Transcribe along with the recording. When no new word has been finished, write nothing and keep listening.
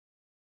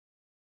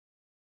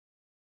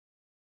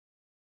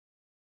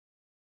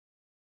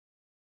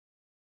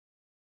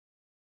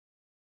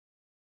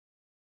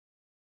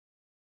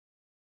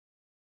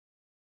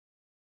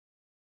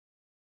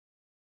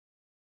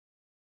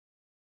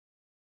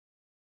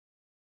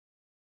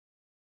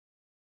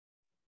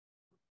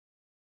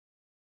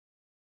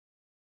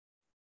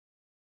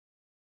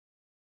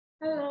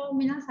Hello,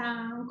 皆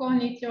さん、こん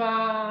にち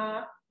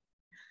は。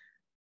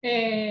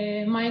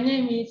My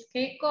name is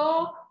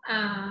Keiko.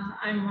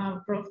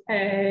 I'm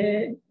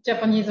a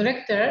Japanese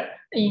lecturer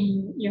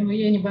in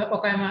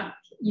Wakayama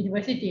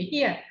University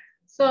here.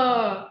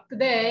 So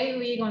today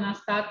we're gonna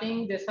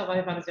starting the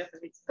survival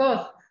Japanese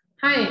course.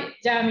 はい、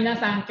じゃあ皆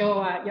さん今日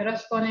はよろ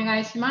しくお願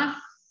いしま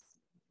す。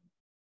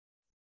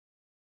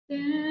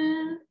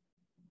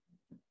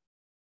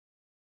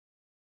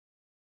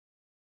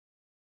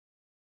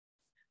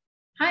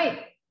は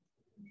い。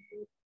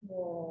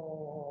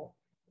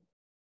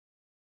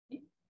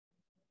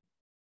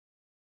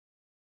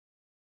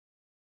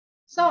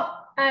So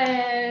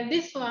today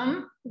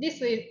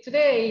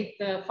is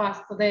the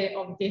first day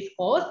of this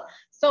course.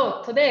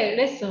 So today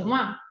lesson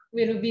 1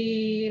 will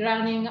be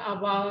learning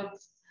about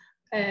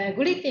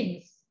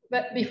greetings.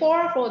 But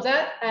before for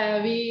that,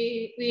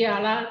 we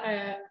are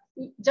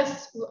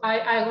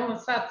I want to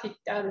start it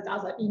as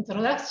an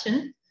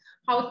introduction.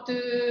 How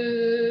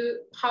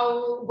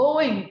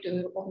going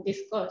to on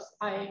this course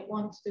I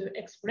want to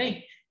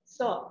explain.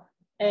 So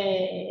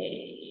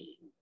okay.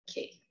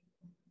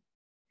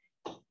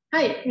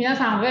 Hi, 皆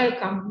さん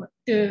welcome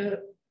to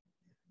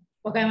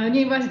Wakayama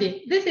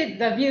University. This is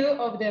the view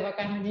of the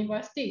Wakayama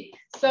University.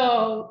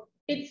 So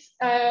it's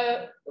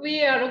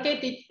we are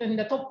located on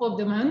the top of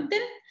the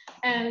mountain,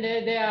 and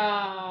they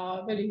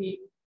are very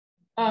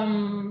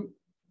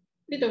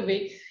little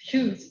bit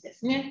huge で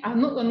すね。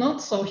Not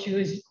so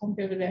huge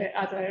compared to the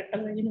other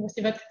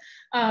university, but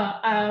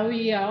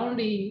we are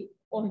only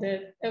on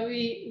the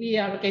we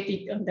are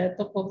located on the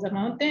top of the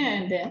mountain,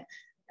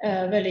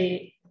 and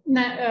very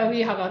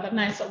we have a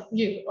nice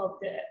view of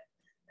the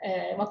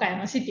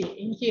Wakayama city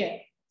in here.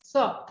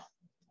 So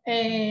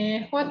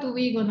what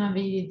we gonna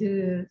be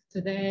do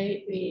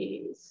today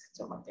is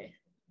ちょっと待って。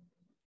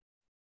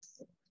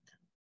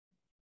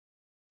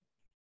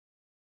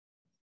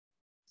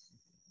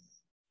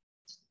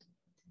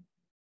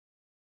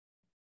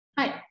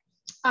はい。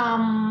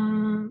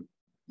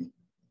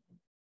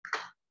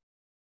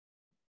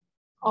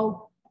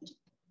Oh.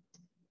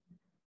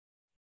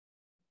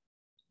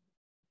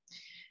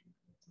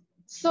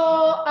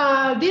 So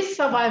this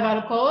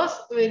survival course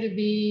will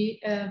be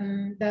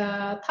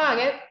the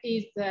target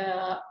is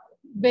the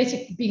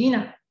basic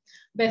beginner.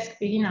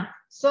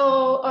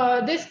 So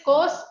this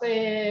course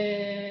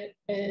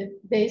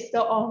based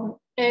on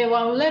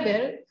A1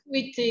 level,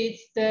 which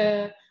is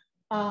the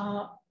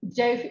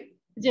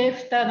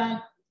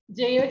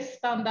JF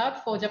standard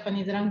for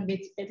Japanese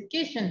language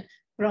education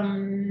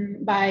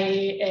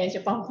by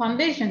Japan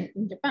Foundation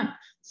in Japan.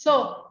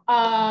 So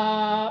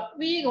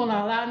we're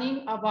gonna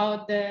learning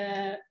about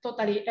the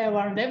totally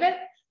A1 level.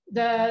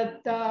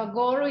 The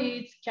goal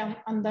is can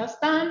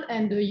understand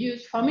and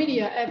use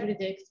familiar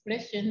everyday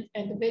expressions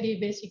and very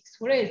basic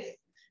phrase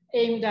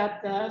aimed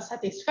at the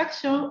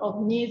satisfaction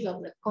of needs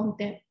of the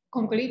content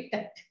concrete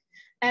text,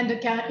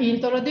 and can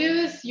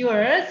introduce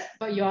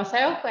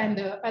yourself and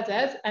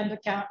others, and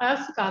can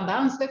ask and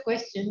answer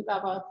questions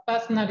about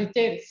personal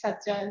details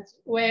such as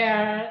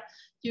where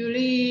you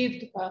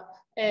live,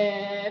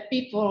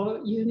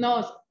 people you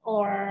know,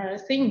 or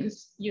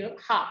things you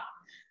have.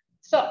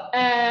 So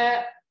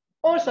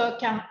also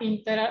can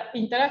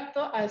interact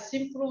a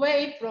simple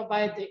way,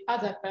 provide the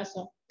other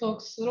person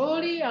talk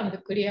slowly and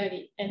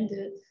clearly, and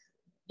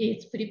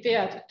is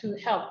prepared to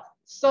help.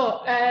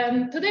 So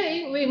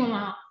today we're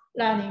gonna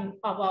learning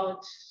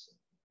about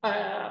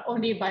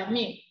only by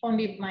me,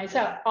 only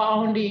myself, or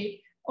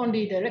only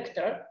the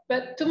lecturer.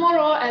 But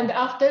tomorrow and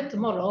after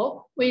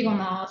tomorrow, we're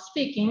gonna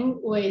speaking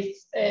with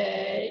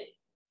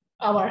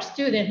our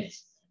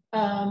students.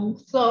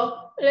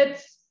 So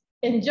let's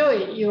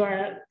enjoy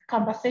your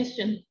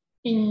conversation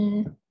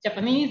in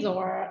Japanese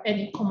or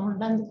any common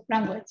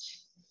language.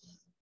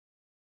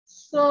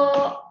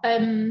 So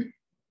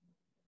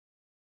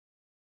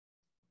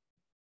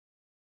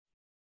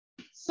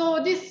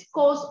so this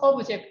course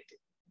object,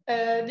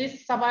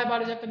 this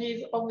survival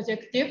Japanese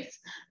objectives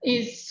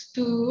is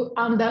to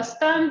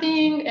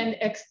understanding and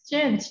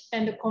exchange,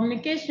 and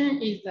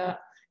communication is the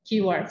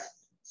keywords.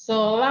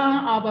 So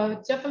learn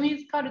about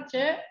Japanese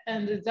culture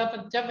and the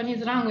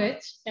Japanese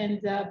language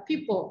and the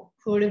people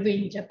who live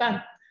in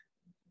Japan.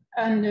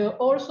 And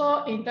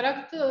also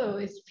interact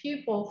with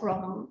people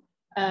from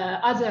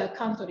other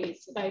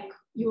countries like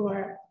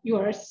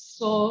yours,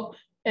 so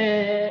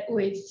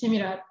with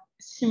similar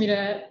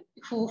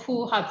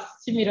who have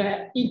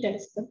similar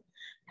interests,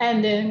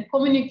 and then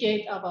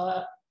communicate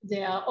about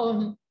their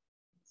own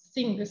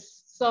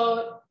things.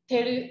 So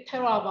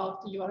tell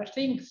about your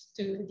things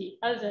to the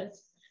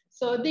others.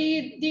 So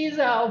these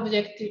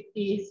objective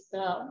is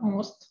the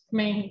most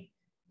main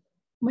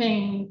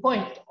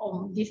point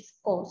of this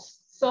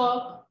course.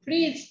 So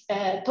please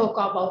talk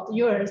about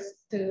yours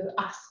to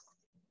us.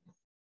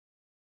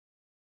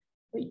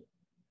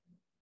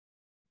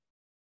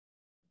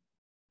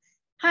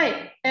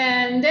 Hi,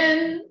 and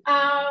then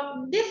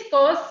this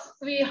course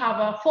we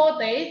have 4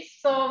 days,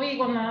 so we're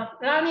gonna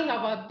learning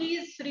about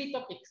these 3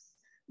 topics.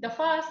 The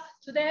first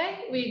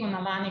today we're gonna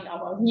learning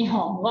about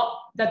Nihongo,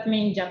 that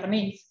means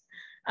Japanese.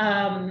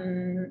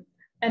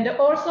 And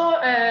also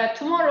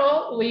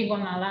tomorrow we're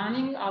gonna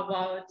learning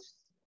about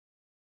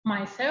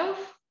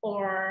myself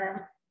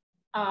or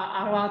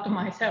about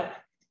myself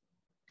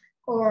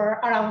or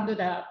around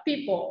the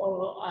people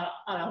or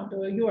around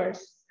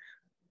yours.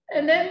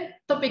 And then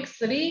topic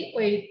 3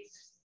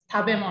 is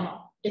食べ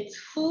物. It's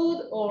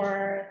food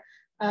or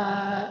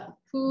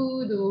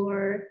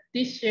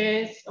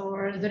dishes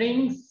or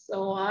drinks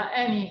or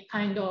any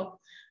kind of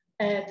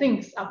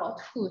things about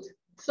food.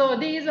 So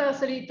these are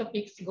 3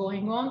 topics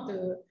going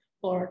on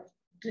for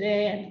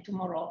today and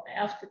tomorrow,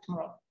 after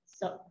tomorrow.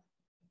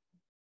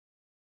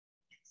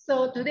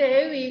 So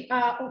today we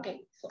are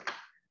okay. So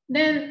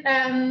then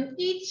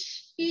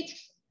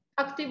each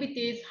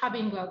activity is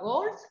having a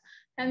goals.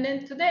 And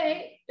then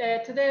today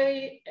is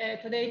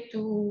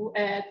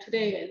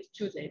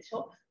Tuesday.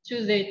 So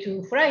Tuesday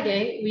to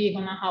Friday, we're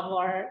gonna have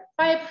our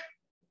 5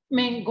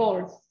 main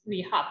goals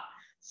we have.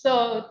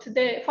 So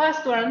today,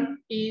 first one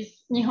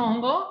is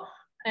Nihongo,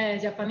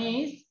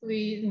 Japanese.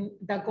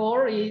 The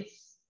goal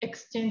is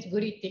exchange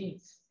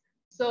greetings.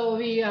 So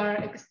we are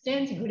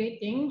exchange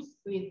greetings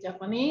with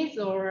Japanese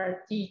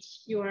or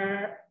teach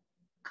your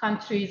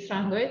country's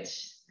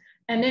language,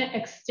 and then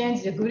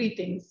exchange the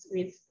greetings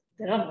with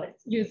the language,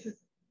 use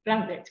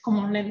language,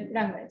 common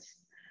language.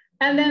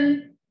 And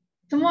then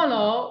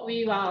tomorrow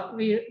we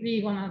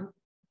gonna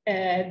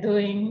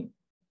doing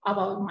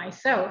about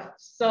myself.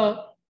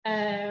 So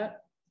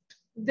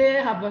they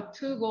have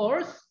 2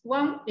 goals.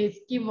 One is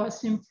give a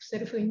simple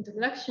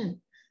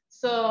self-introduction.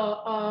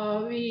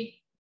 So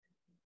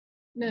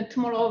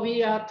tomorrow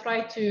we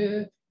try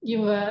to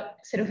give a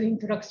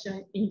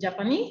self-introduction in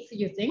Japanese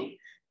using,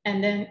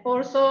 and then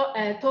also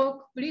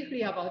talk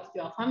briefly about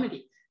your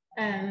family.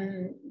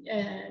 And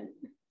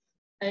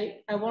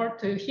I want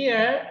to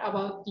hear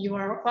about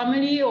your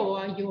family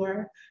or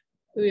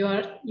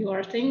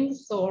your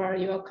things or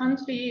your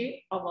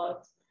country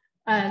about,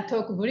 and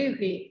talk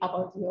briefly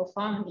about your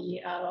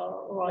family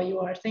or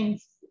your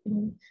things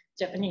in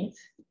Japanese.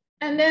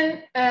 And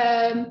then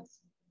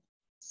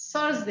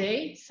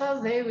Thursday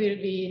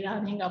we'll be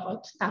learning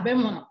about 食べ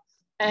物.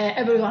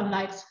 Everyone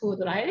likes food,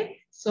 right?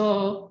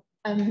 So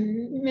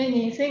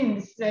many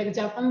things like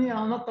Japanese,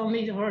 not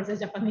only for the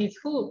Japanese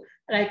food,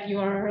 like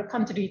your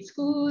country's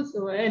foods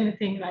or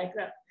anything like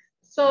that.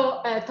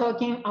 So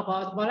talking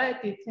about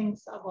variety of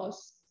things about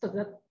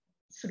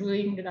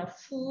through the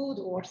food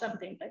or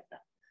something like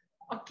that.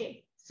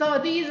 Okay, so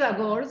these are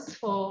goals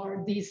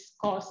for this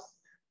course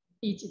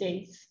each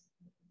day.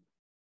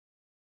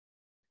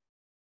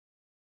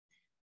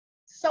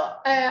 So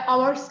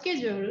our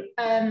schedule,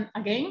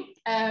 again,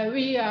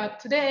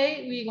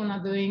 today we're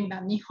gonna doing the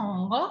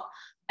Nihongo,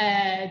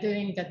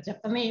 doing the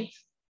Japanese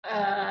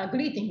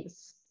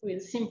greetings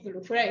with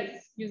simple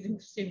phrase, using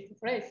simple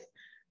phrase.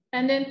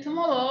 And then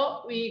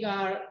tomorrow we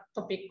got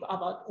topic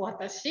about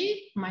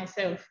watashi,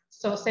 myself.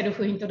 So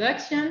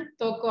self-introduction,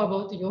 talk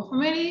about your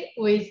family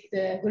with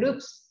the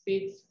groups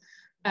with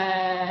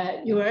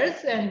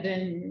yours and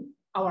then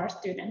our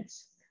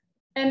students.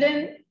 And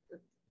then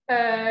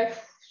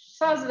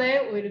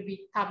Thursday will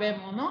be 食べ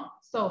物,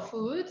 so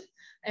food,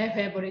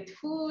 favorite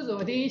food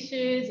or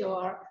dishes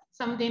or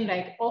something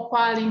like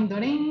offering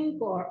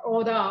drink or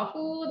order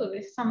food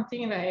or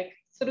something like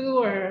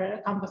through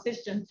a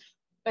conversation,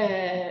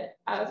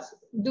 as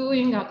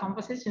doing a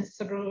conversation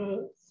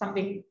through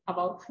something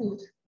about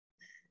food.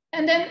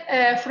 And then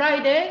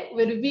Friday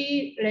will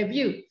be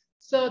review.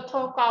 So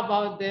talk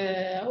about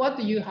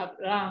what you have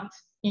learned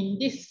in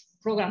this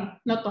program,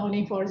 not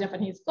only for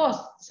Japanese course,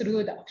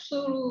 through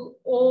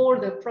all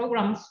the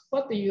programs,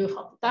 what you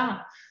have done,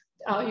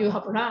 you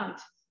have learned.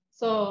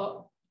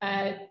 So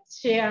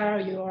share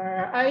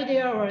your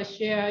idea or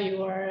share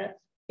your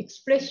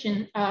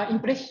impression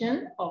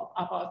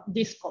about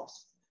this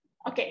course.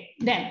 Okay,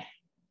 then.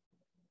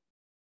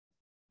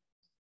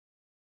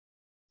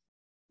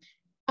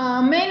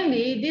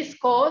 Mainly this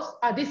course,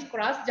 this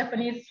class,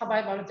 Japanese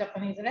survival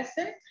Japanese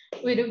lesson,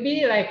 will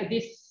be like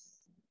this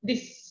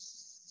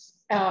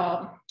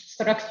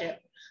structure.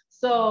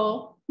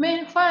 So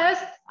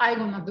first, I'm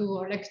gonna do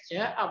a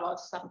lecture about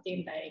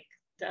something like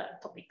the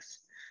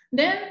topics.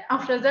 Then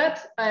after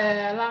that,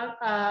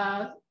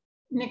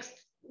 next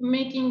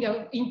making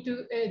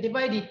into a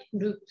divided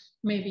group,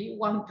 maybe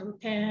 1 to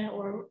 10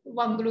 or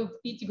one group,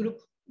 each group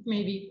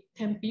maybe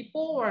 10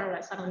 people or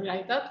something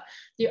like that.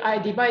 I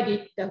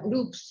divided the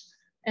groups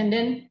and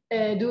then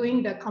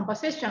doing the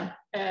conversation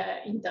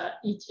in the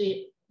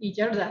each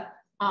other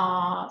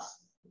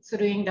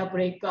through the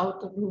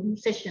breakout room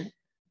session.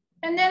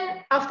 And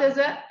then after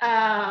that,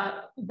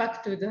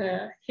 back to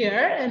the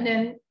here and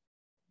then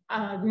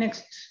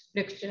next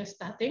lecture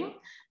starting.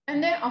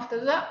 And then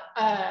after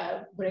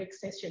that, break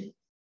session.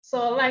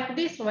 So like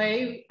this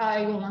way,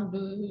 I want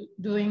to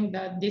doing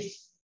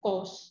this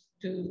course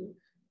through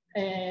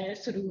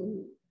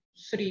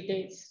 3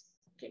 days.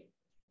 Okay.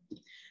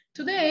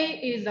 Today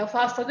is the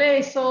first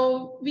day,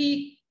 so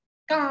we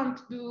can't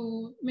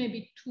do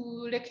maybe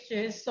 2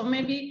 lectures. So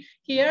maybe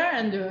here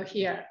and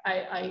here.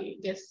 I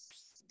guess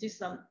this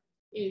one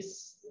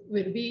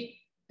will be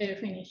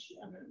finish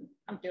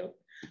until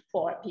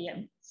 4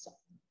 p.m. So.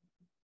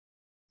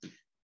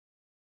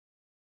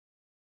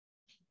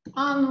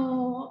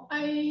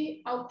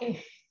 Okay,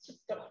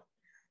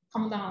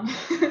 calm down.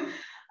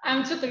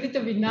 I'm just a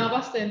little bit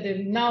nervous, and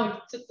then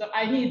now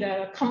I need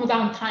a calm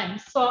down time.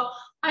 So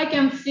I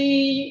can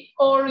see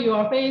all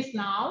your face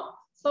now.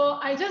 So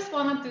I just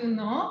wanted to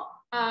know,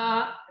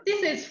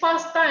 this is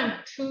first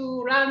time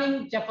to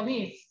learning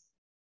Japanese.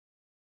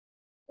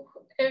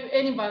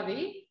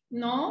 Anybody?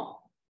 No?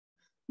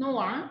 No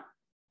one?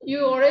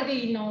 You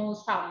already know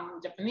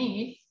some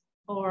Japanese,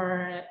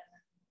 or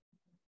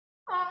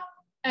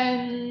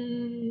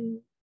and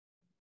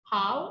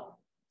how?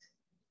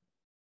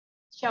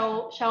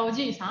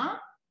 Xiaoji-san?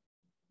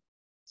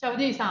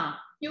 Xiaoji-san,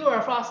 you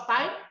are first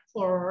time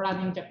for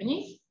learning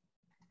Japanese?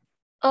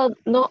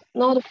 No,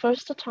 not the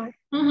first time.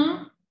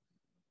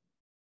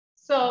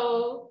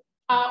 So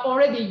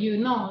already you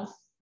know.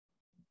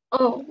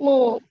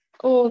 Okay.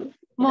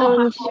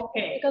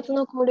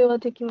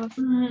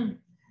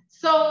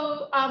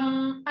 So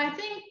I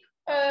think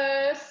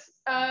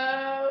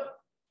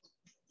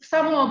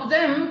some of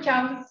them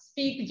can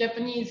speak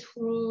Japanese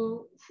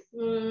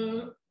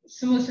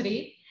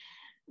smoothly,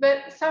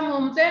 but some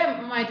of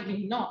them might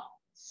be not.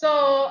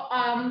 So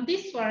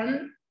this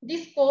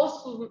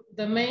course,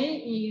 the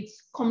main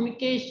is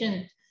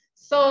communication.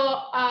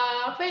 So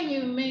when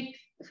you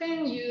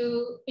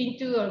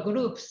into a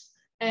groups,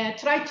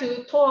 try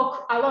to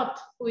talk a lot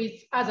with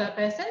other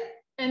person,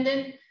 and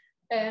then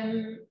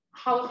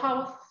how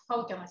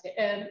can I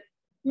say,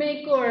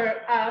 make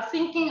or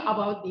thinking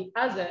about the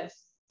others.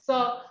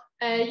 So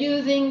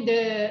using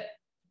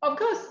of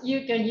course,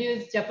 you can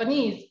use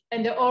Japanese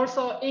and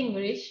also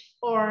English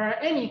or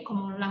any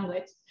common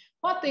language.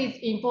 What is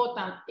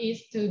important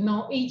is to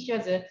know each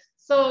other.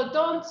 So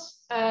don't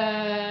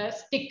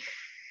stick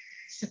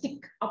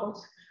about,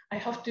 I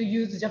have to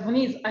use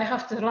Japanese, I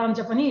have to learn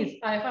Japanese,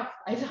 I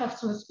have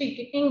to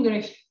speak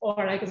English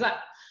or like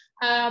that.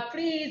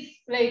 Please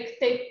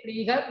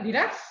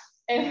relax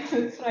and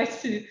try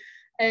to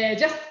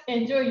just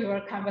enjoy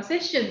your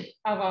conversation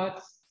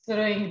about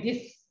during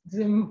this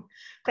Zoom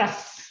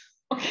class.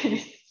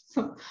 Okay,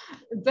 so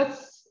that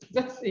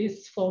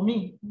is for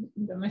me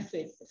the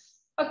message.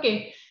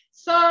 Okay,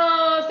 so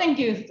thank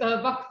you.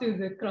 Back to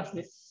the class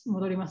です。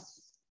戻りま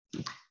す。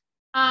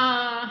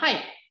は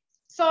い。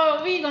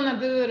So we're gonna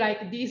do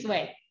like this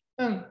way.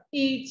 So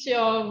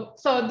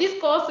this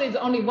course is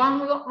only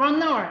one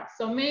hour.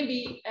 So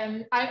maybe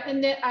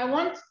I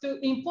want to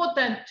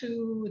important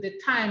to the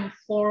time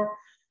for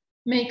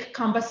make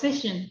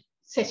conversation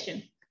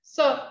session.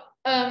 So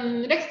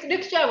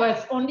lecture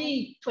was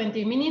only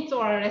 20 minutes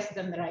or less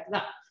than like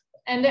that.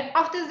 And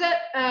after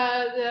that,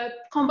 the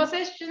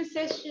conversation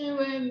session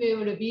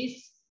will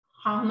be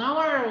half an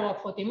hour or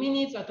 40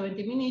 minutes or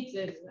 20 minutes.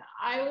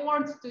 I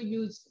want to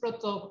use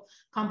lots of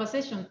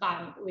conversation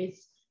time with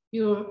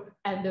you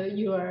and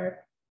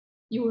your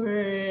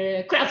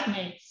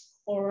classmates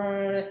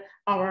or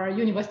our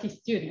university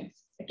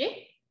students,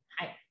 okay?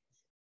 Hi.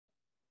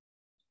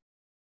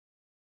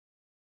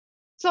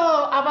 So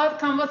about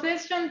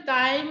conversation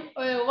time,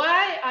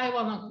 why I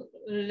want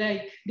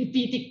to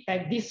repeat it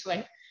like this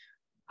way.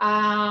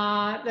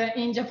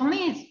 In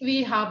Japanese,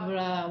 we have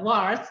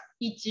words,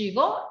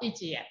 ichigo,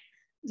 ichie.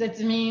 That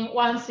means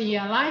once in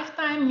a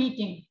lifetime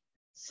meeting.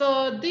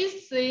 So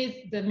this is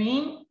the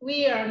mean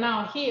we are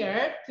now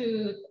here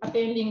to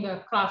attending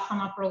a class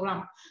summer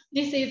program.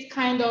 This is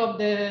kind of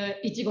the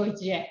ichigo,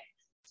 ichie.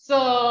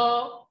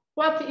 So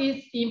what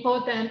is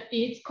important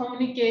is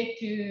communicate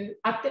to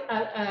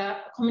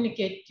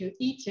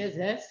each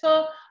other.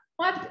 So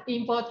what's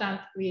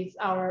important with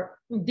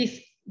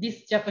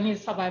this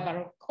Japanese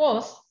survival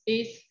course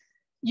is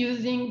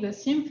using the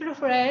simple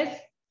phrase,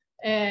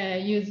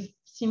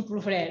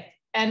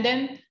 and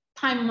then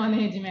time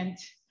management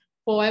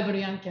for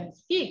everyone can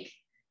speak,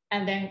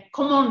 and then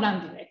common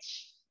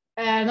language,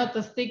 not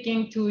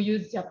sticking to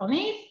use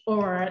Japanese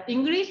or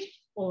English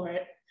or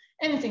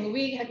anything.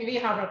 We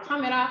have a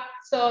camera,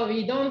 so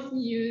we don't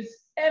use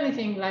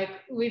anything like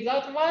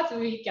without words,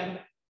 we can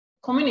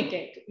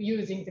communicate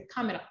using the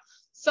camera.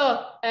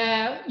 So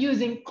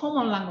using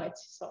common language.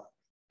 So,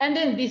 and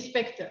then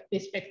respect,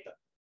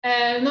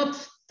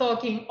 not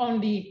talking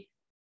only,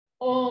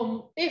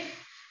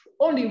 if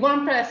only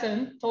one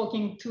person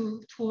talking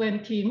to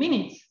 20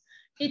 minutes,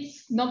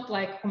 it's not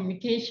like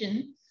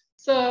communication.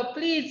 So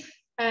please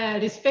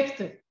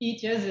respect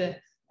each other.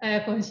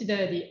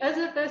 Consider the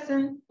other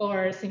person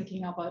or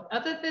thinking about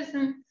other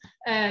person.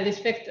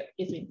 Respect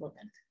is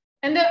important.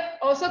 And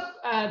also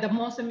the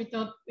most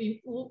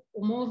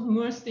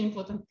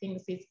important thing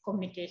is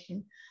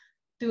communication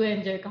to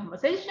enjoy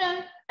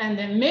conversation. And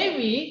then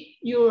maybe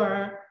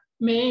your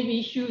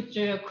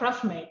future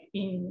classmate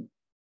in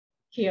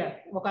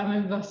here, Wakayama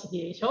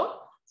University.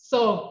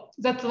 So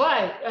that's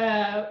why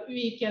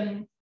you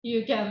can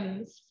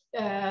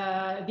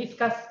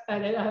discuss,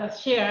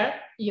 share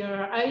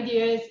your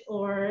ideas,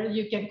 or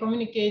you can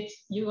communicate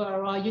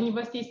your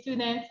university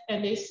students,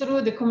 and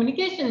through the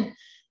communication,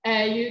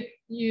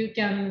 you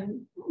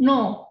can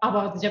know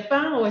about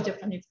Japan or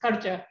Japanese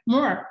culture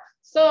more.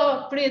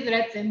 So please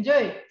let's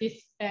enjoy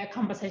this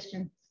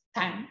conversation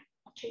time.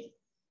 Okay.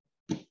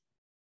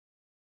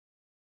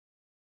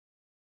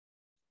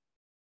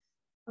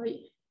 は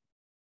い。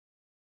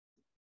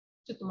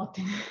ちょっと待っ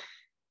てね。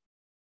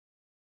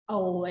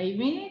Oh, wait a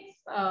minute.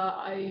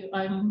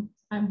 I'm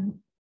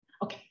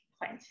okay,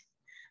 fine.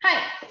 は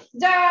い。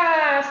じ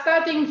ゃあ、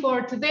starting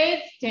for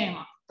today's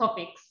tema,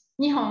 topics.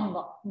 日本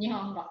語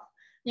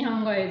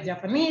is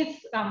Japanese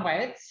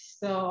language,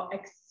 so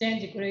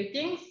exchange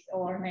greetings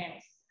or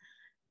names.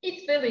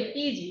 It's very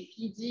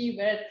easy,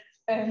 but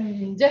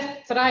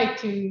just try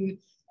to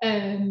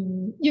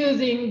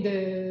using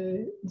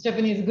the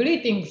Japanese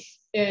greetings.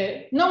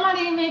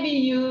 Normally, maybe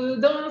you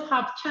don't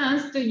have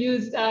chance to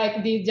use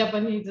like the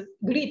Japanese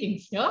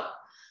greetings, yeah?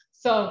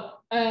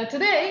 So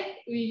today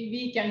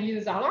we can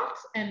use a lot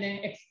and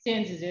then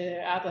exchange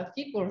other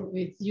people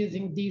with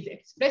using these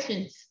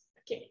expressions.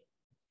 Okay.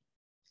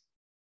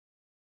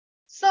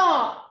 So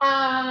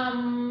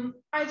I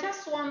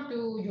just want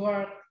to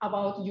hear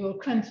about your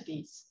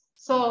countries.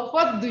 So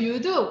what do you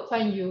do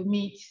when you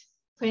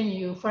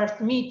first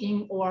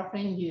meeting or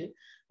when you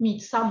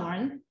meet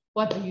someone?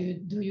 What do you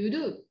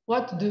do?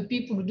 What do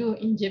people do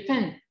in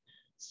Japan?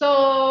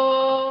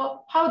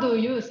 So how do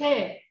you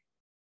say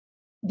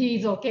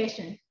these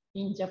occasions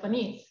in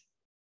Japanese?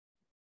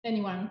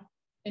 Anyone,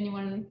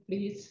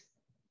 please?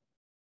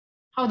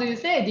 How do you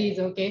say these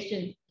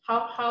occasions?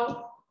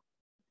 How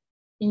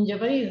in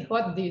Japanese,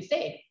 what do you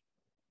say?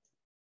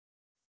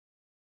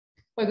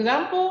 For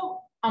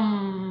example, how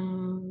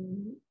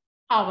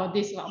about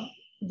this one?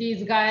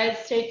 These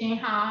guys shaking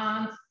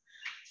hands.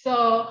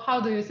 So how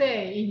do you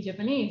say in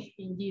Japanese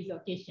in this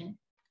occasion?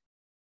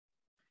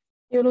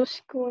 よろ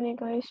しくお願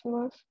いし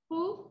ます。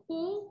Who?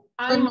 こ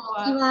んにち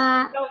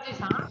は。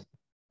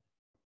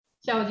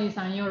シャオジー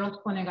さん、よろし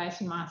くお願い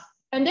します。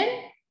And then?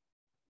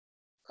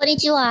 こんに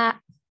ち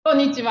は。こん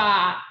にち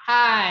は。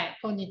はい、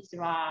こんにち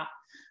は。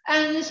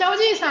And シャオ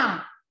ジーさ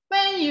ん、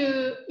when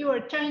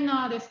your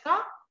China です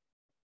か？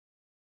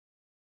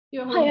はい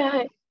はい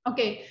はい。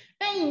Okay.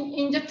 Then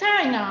in the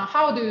China,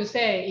 how do you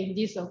say in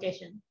this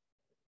occasion?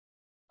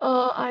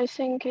 I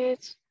think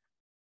it's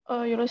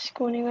よろし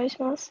くお願い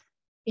します。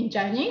In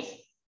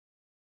Chinese?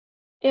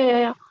 いやいや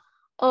いや。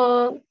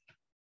合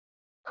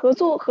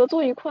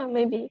作愉快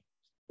maybe.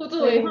 合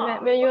作愉快。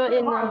When you're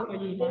in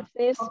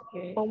this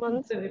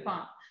moment.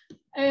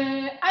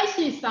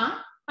 IC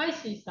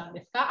さん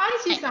ですか？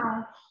 IC さ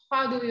ん、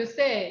how do you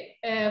say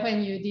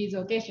when you this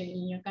occasion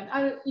in your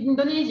country? イン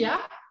ドネシ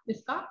アで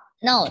すか？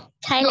 No,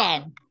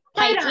 Thailand.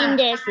 タイ人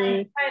です。タ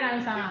イラ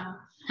ンさん。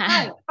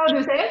はい。How do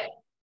you say?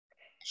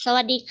 ส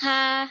วัสดี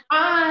ค่ะ。サ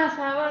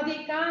ワデ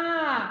ィ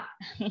カ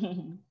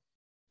ー。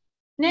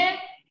ね。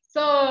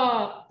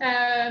So,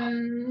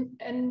 and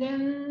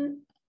then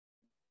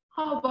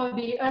how about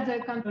the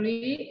other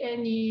country?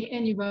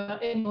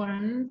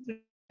 Anyone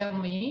tell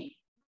me?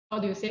 How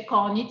do you say?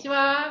 こんにち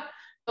は。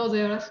どうぞ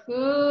よろし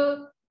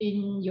く。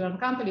In your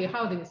country,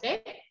 how do you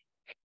say?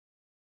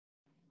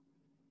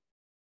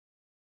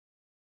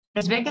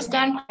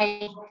 Uzbekistan,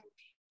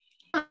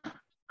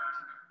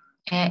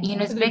 in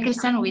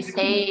Uzbekistan, we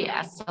say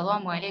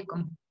Assalamu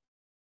alaikum.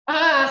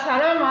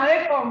 Assalamu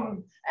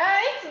alaikum.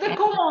 It's the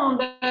common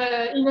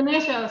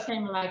Indonesia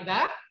saying like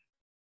that.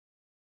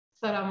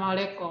 Assalamu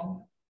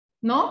alaikum.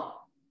 No?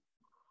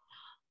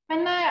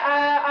 When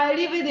I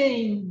lived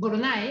in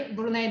Brunei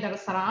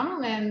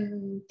Darussalam,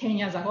 10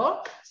 years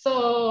ago.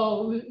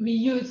 So we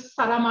use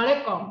Salam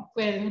alaikum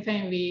when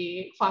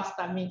we first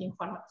time meeting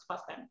for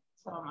first time.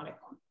 Salam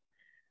alaikum.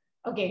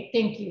 Okay,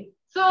 thank you.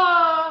 So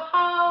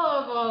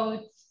how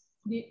about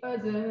the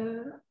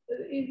other?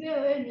 Is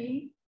there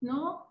any?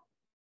 No?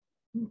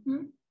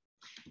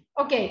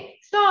 Okay,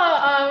 so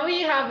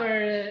we have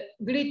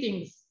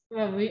greetings.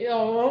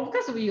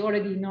 Because we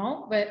already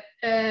know, but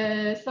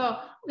so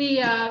we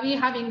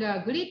having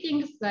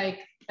greetings like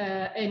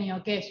any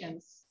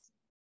occasions.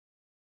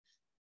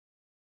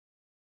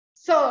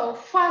 So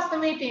first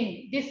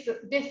meeting, this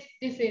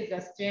is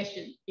the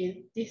situation. Is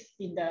this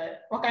in the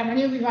Wakayama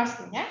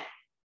University? Yeah?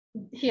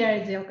 Here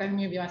is the Wakayama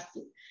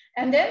University,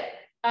 and then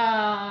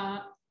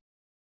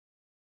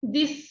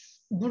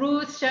this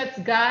blue shirts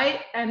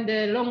guy and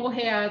the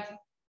long-haired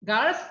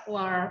girls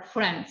were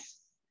friends.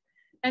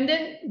 And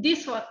then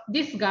this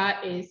guy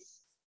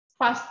is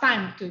first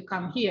time to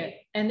come here.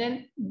 And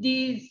then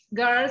these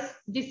girls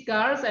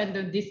and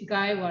this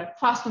guy were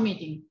first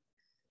meeting.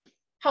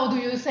 How do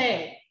you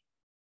say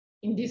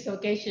in this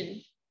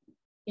occasion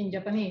in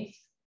Japanese?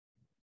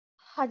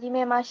 はじ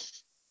めま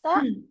した。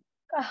は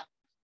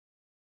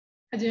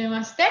じめ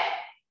まして。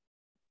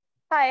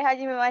はい、は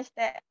じめまし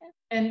て。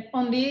And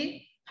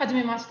only はじ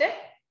めまして。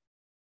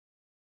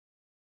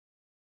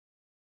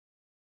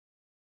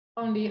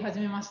Only はじ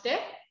めまして。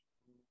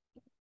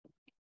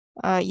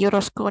よろ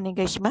しくお願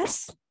いしま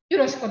す。よ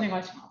ろしくお願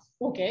いします。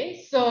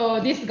Okay,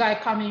 so this guy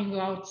coming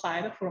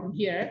outside from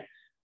here.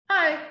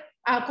 はい。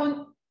は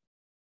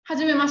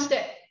じめまし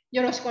て。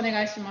よろしくお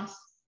願いしま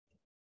す。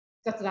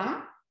雑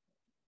談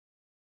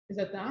Is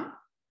that done?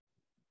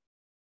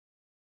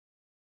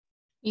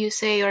 You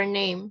say your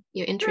name.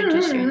 You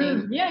introduce your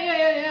name.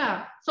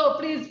 Yeah. So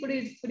please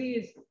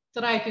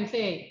try to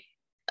say.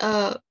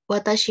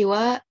 私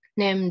は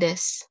name で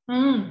す。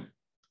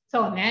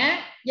そうね。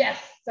Yes,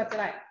 that's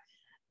right.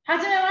 は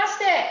じめまし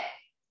て。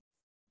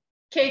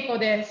Keiko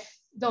で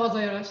す。どうぞ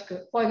よろし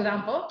く。For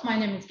example, my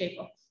name is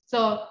Keiko.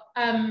 So,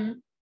 は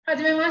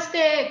じめまし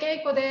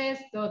て。Keiko で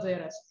す。どうぞよ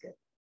ろしく。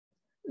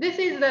This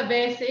is the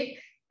basic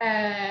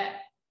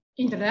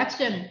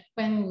introduction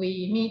when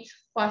we meet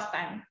first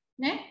time.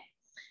 ね。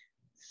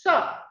So,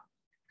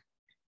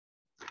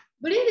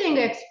 breathing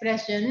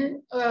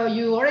expression,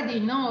 you already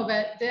know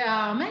that there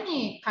are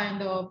many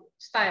kind of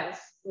styles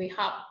we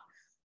have.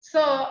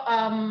 So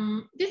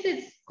this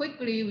is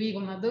quickly we're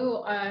gonna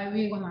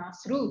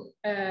through,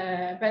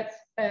 but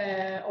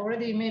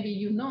already maybe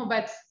you know,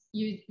 but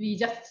we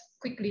just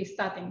quickly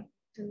starting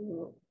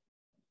to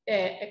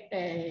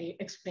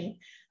explain.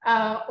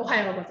 おは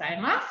ようござ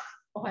います。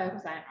おはようご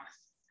ざいま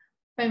す。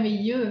When we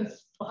use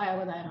おはよ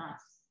うございま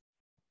す。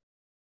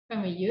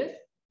When we use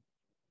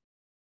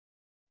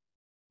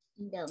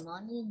In the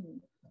morning.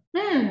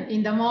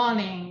 In the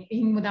morning.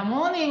 In the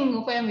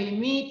morning when we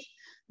meet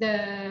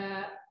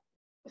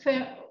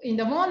in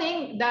the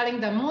morning, during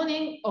the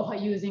morning,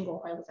 using お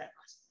はようござい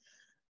ます。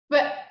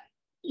But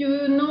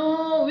you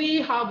know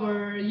we have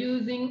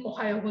using お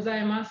はようござ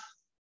います。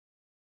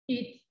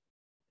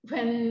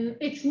When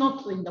it's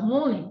not in the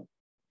morning,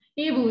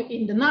 even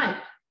in the night,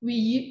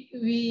 we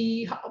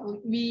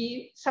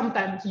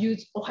sometimes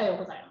use おはよう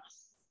ございます。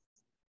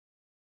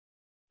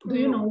Do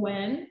you know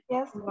when?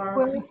 Yes,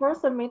 when we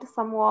first meet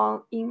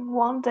someone in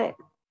one day.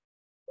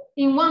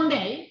 In one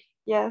day?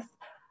 Yes.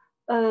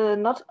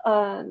 Not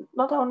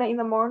only in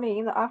the morning,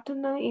 in the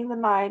afternoon, in the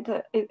night,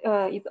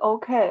 it's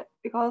okay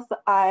because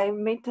I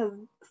meet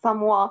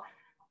someone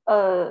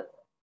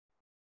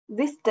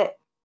this day.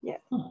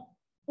 Yes.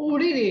 Oh,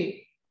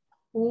 really?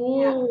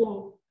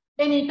 Oh,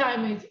 yeah.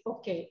 Anytime is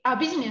okay.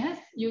 Business?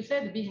 You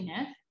said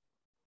business?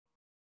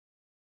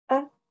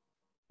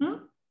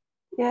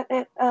 Yeah,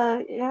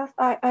 yes,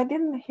 I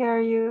didn't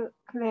hear you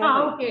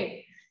clearly.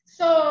 Okay.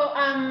 So,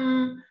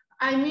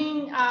 I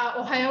mean,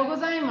 おはようご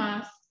ざい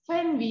ます。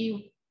When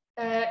we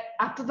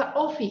at the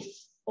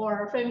office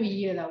or when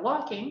we are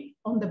working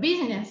on the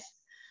business,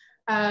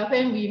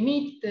 when we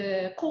meet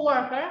the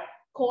coworker,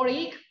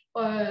 colleague,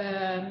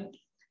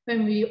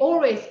 when we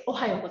always お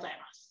はようござい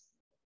ます。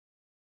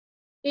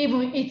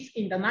Even it's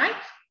in the night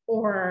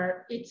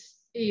or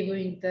it's even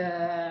in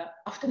the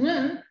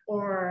afternoon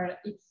or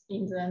it's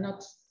in the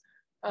not.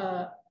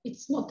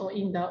 It's not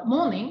in the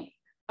morning.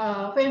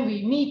 When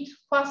we meet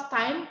first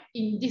time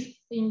in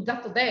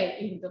that day,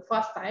 in the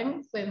first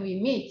time when we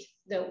meet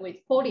with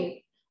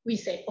colleague, we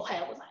say おは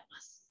ようござい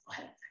ます。お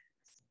はよう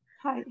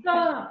ござい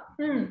ま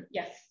す。Hi.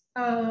 Yes.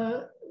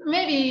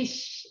 Maybe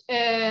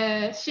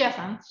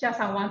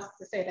Shia-san wants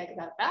to say like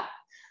that.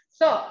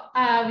 So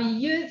we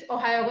use お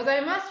はようござ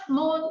います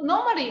more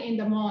normally in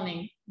the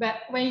morning. But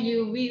when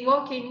we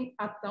working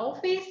at the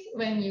office,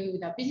 when you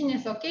the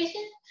business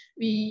occasion,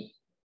 we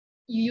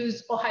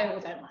use おはよう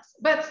ございます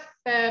But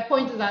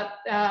point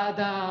that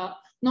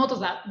note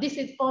that this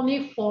is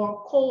only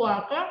for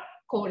co-worker,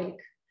 colleague,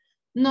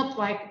 not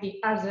like the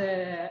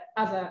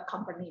other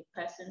company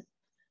person.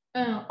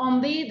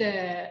 Only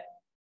the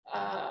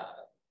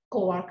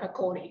co-worker,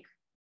 colleague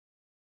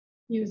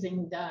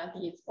using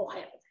these おは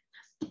ようござい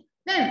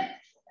ます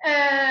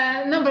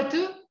Then number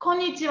 2, こん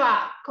にち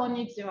は。こん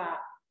にち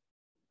は。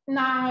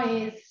Now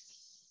is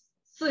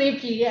 3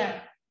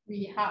 p.m.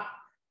 we have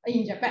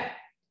in Japan.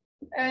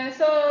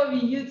 So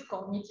we use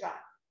こんにちは。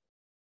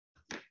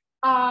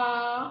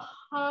How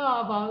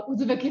about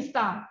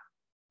Uzbekistan?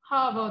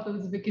 How about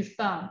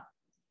Uzbekistan?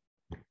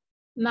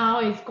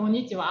 Now is こん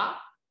にちは。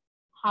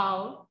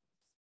How?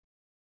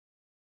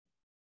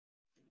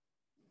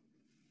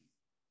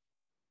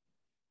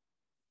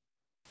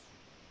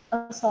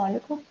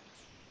 Assalamualaikum.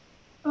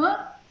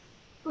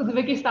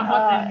 Uzbekistan,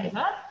 what time is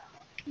that?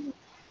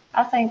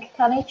 I think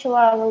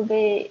Konnichiwa will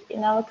be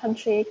in our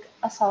country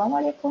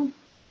Assalamualaikum.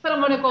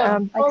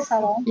 Assalamualaikum. Like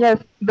salam. Yes,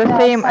 the Yeah,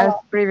 same as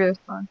salam. previous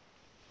one.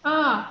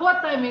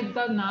 What time is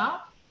that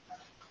now?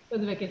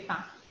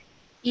 Uzbekistan.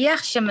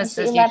 Yakhshamas,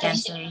 It's as you can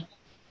say.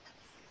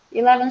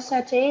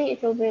 11:30.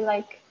 It will be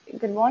like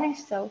good morning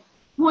still.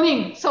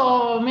 Morning.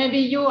 So maybe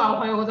you are お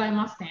はようござい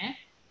ますね。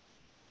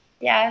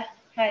Yeah.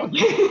 Hi.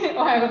 お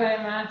はようござい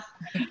ます。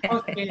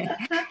Okay.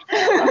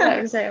 おはよ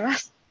うございま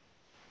す。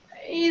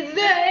Is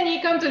there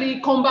any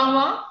country こんばん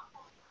は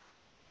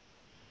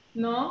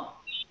No?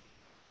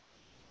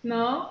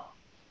 No?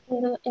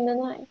 In the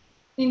night.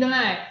 In the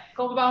night.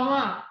 こんばん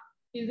は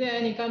Is there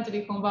any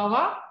country こんばん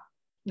は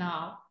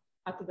Now.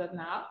 After that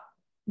now?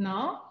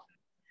 No?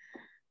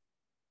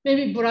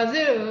 Maybe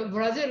Brazil.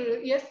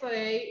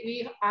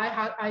 Yesterday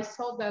I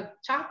saw the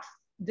chat.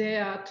 They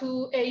are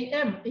 2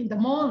 a.m. in the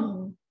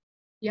morning.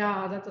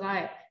 Yeah, that's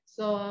right.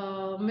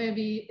 So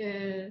maybe,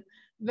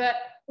 but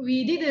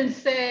we didn't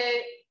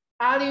say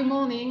early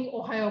morning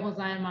おはようご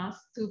ざいま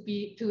す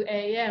 2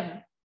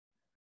 a.m.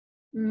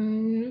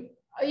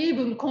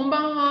 even こん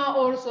ばんは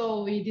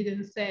also we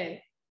didn't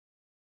say.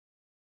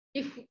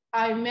 If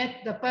I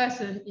met the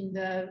person in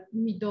the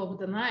middle of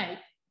the night,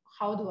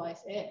 how do I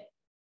say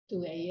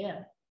 2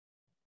 a.m.?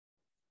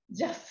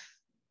 Just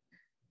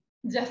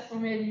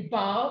maybe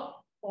bow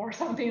or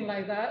something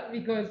like that,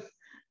 because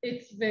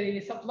it's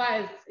very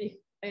surprised if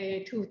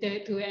 2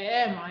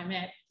 a.m. I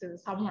met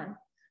someone.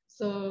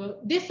 So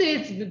this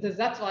is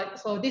that's why.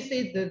 So this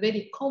is the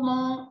very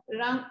common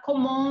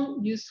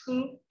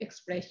useful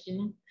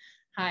expression.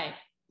 Hi.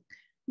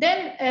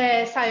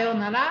 Then さよう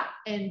な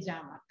ら and じゃ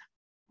あまた。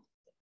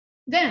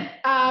Then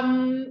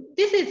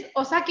this is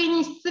お先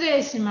に失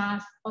礼し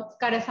ます。お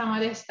疲れ様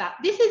でした。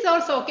This is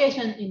also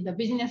occasion in the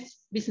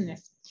business.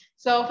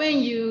 So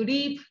when you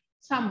leave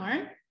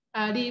somewhere,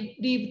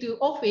 leave to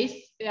office,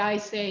 I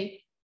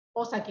say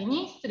お先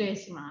に失礼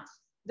しま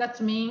す。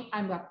That means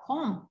I'm back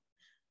home.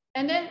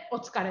 And then お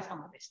疲れ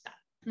様でした。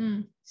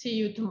See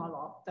you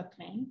tomorrow. That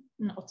means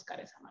お疲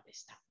れ様で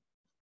した。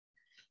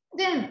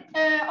Then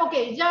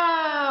okay, じ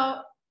ゃ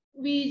あ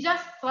we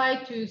just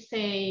try to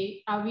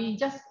say we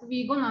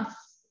gonna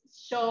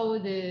show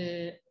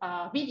the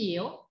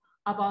video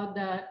about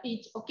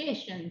each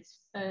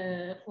occasions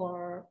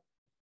for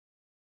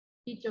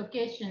each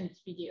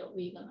occasions video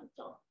we gonna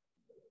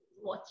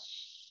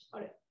watch. あ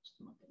れ、ちょっ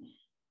と待ってね。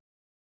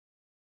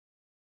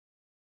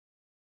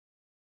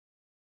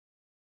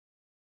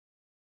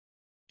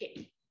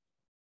Okay.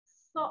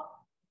 So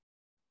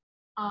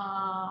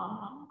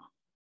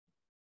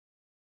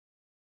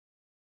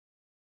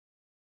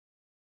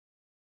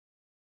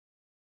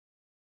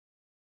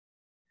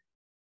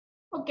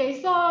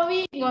okay, so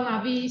we're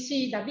gonna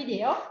see the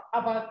video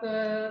about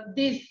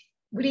these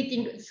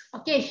greeting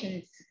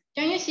occasions.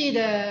 Can you see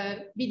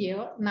the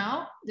video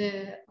now?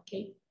 Okay,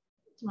 い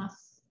きま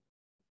す。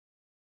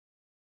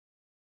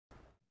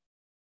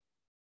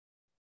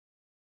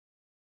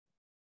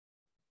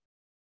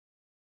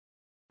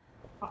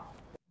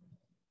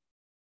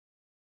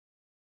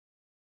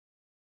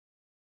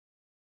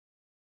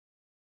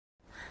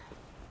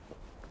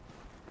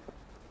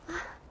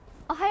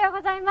おはよう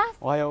ございます。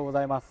おはようご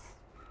ざいます。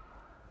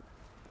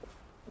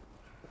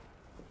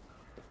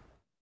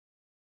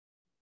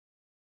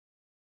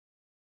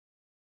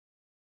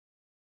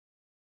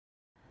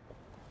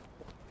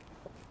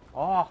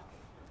あ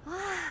あ、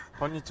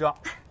こんにちは。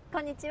こ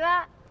んにち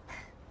は。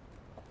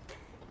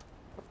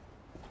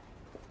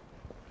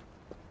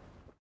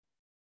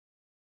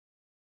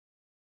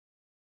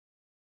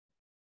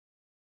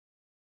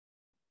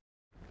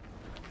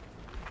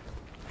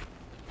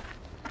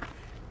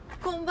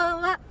こんば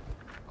んは。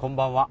こん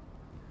ばんは。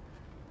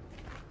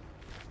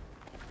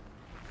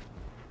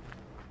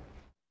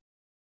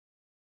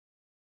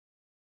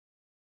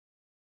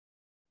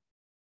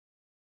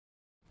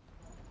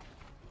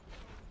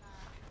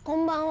こ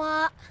んばん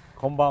は。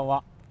こんばん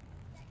は。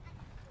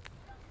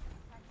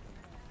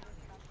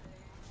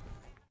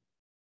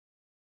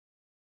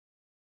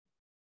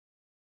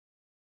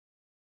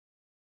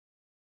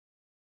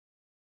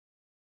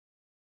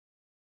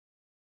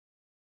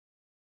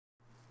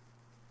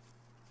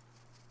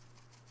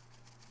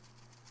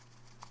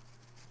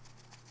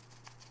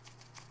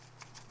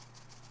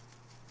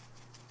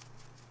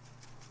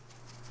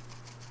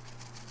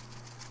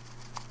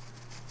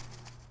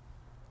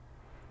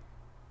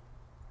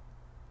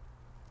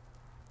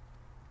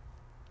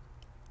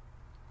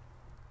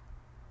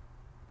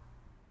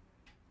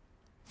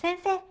先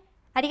生、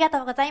ありが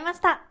とうございまし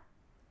た。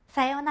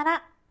さような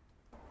ら。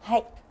は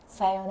い、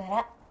さような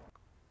ら。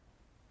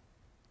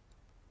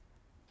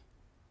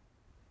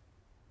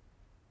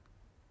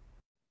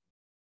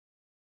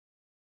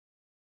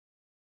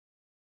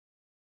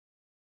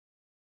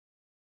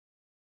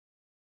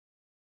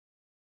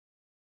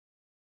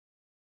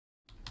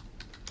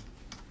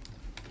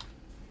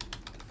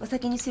お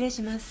先に失礼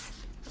します。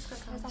お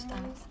疲れ様でし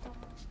た。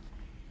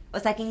お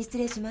先に失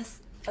礼しま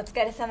す。お疲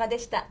れ様で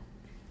した。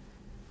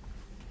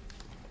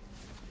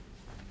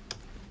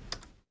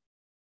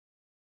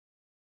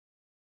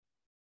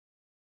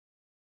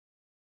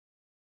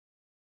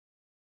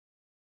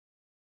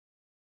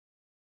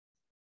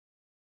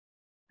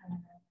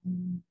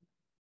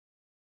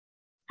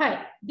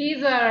Hi,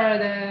 these are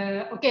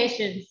the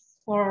occasions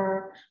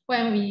for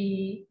when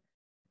we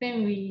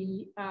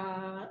doing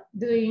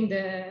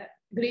the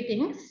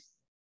greetings.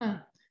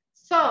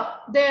 So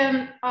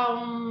then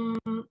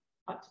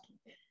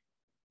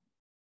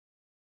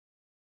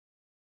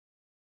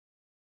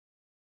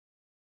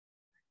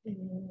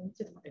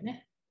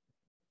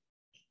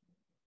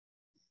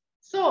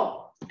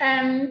So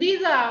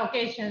these are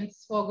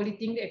occasions for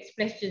greeting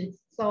expressions.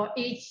 So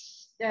each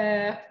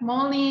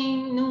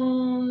morning,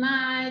 noon,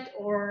 night,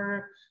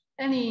 or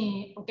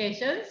any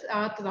occasions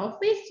at the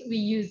office, we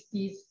use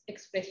these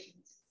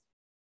expressions.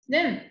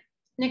 Then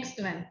next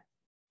one.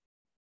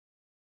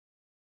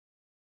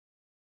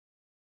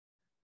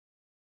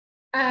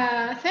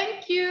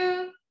 Thank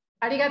you.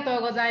 ありがと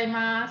うござい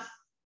ます。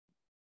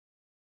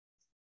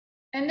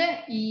And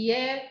then い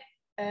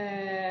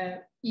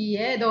い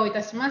え、どうい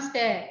たしまし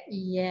て、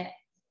いいえ。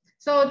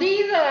So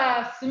these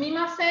are すみ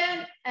ませ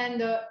ん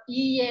and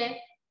いい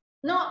え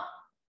の、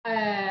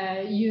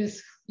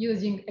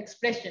using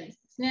expressions で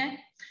す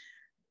ね。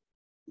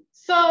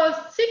So 6、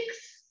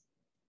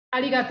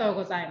ありがとう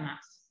ござい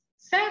ます。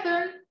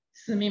7、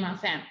すみま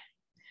せん。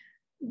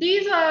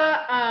These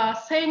are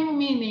same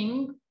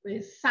meaning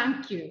with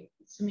thank you.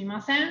 すみ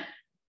ません。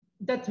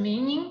That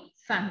meaning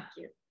thank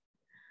you.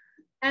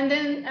 And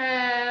then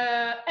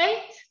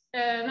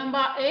 8,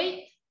 number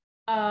 8,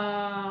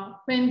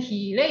 when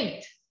he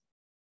late,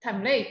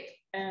 time late,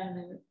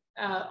 and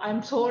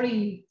I'm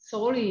sorry,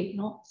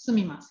 no, す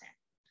みません。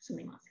す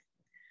みません。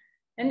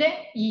And then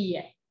いい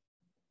え。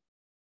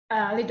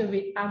A little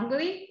bit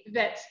angry,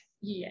 but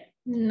yeah,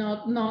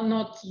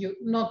 not you,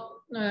 not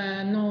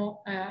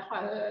no,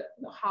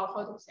 how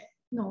to say,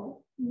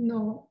 no,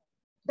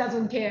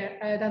 doesn't care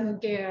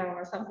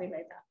or something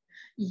like that.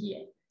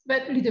 Yeah,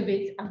 but a little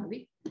bit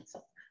angry.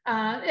 So,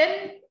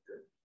 and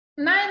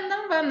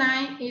number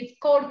 9 is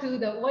call to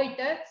the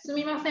waiter, す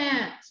みませ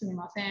ん, すみ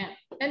ません.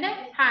 And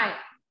then, hi,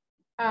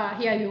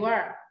 here you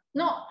are.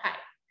 No, hi.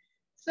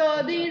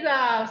 So these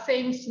are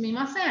same すみ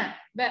ません,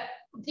 but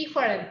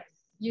different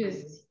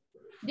use,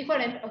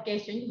 different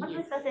occasion.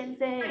 松下先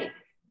生、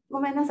ご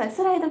めんなさい、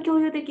スライド共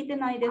有できて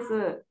ないです。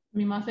す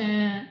みませ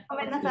ん。ご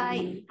めんなさ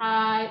い。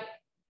はい。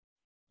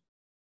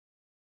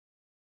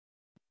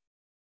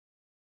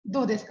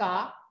どうです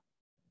か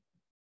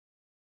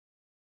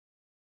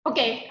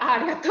 ?OK、あ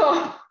りがとう。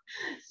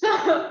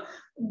So,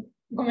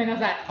 ごめんな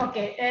さい。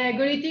OK、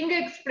greeting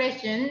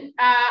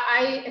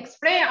expression、I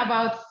explain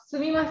about す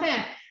みませ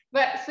ん。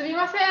But すみ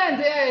ません、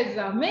there is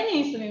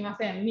many すみま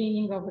せん、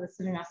meaning of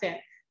すみません。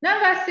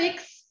Number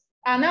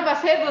 6、number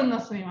 7の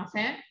すみま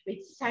せん、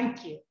which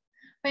thank you.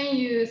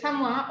 When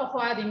someone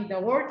offering the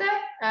water,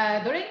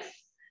 drinks,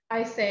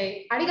 I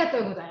say ありがと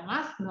うござい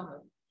ます。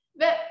normally.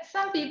 But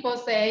some people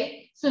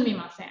say すみ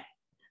ません。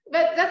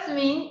But that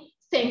means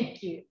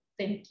thank you.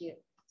 Thank you.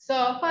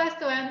 So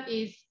first one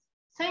is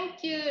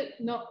thank you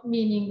no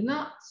meaning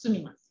no す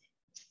みま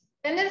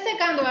せん。And then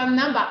second one,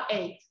 number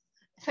 8.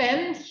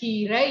 When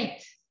he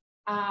late,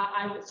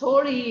 I'm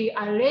sorry,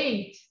 I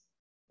late.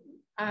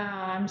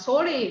 I'm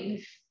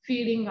sorry,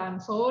 feeling I'm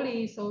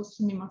sorry, so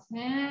すみませ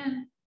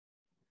ん。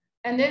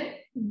And then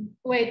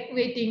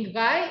waiting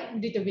guy,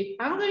 little bit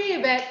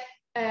angry, but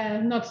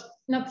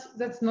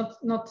that's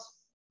not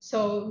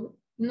so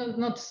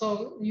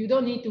you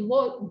don't need to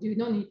work, you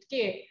don't need to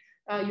care,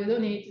 you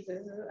don't need to,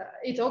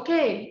 it's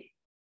okay.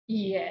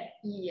 Yeah.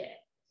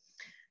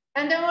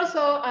 And then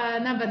also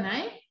number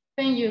 9,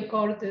 when you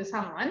call to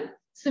someone,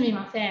 すみ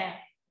ません。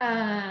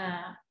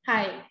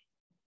はい。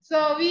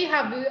So we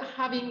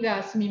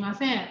having すみま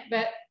せん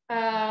but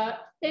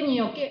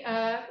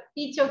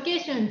each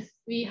occasion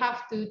we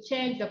have to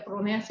change the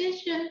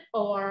pronunciation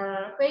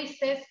or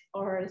phrases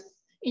or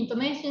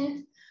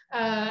intonations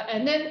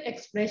and then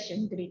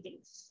expression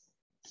greetings.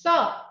 So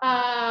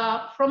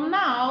from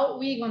now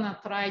we're gonna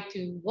try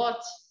to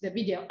watch the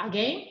video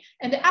again,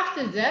 and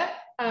after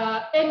that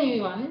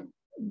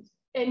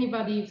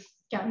anybody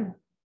can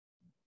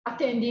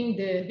attending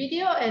the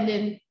video and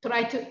then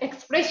try to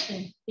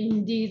expression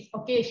in these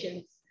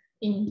occasions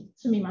in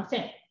すみませ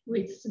ん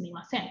with すみ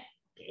ません。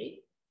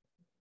Okay.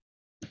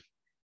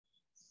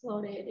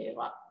 それで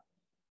は、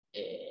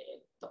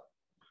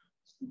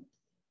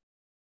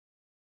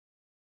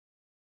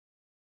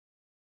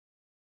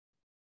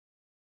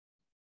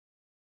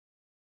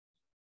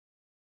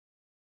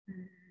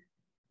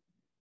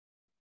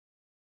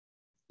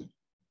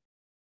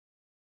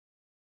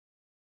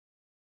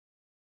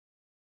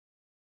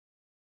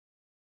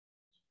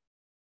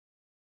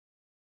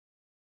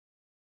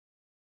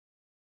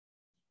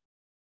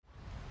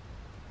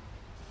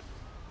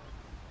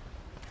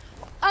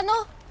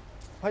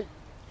はい。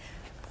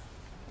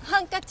ハ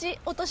ンカチ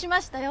落とし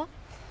ましたよ。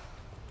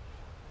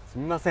す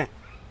みません。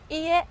い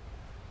いえ。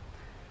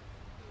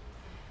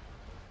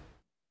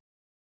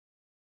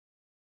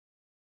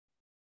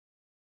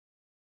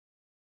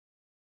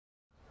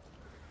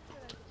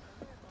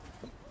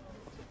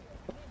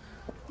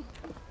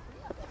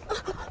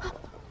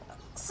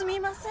すみ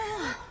ません。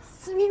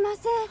すみま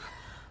せん。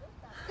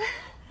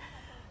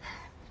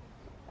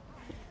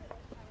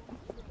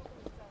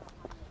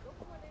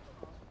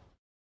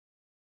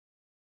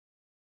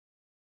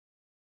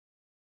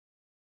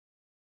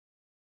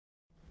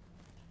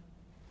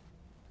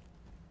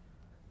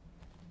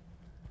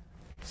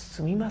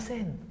すみませ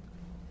ん。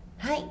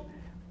はい。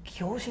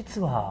教室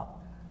は。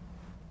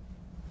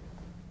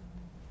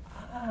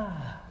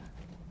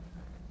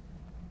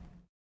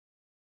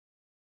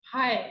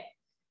はい。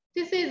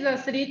This is the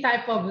 3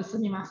 type of す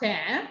みません。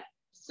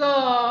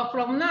So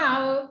from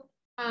now,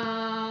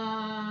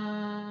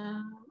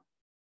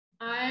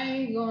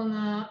 I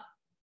gonna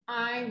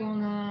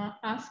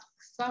ask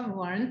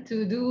someone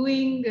to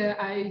doing.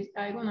 I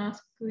gonna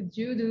ask, could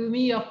you do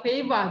me a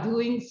favor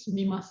doing す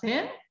みま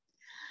せん。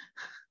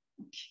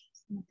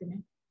待って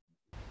ね。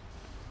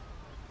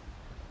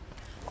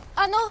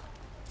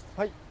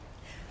はい。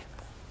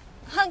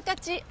ハンカ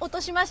チ落と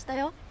しました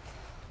よ。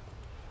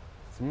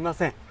すみま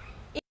せん。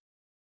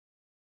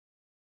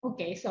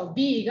Okay, so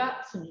B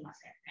がすみま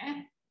せん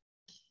ね。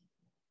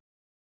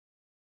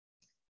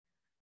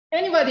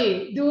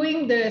Anybody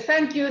doing the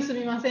thank you す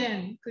みませ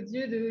ん。Could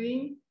you do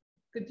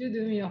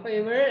me a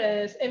favor?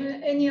 Is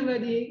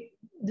anybody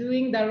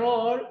doing the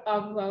role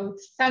about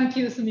thank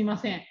you すみま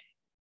せん。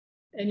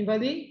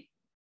Anybody?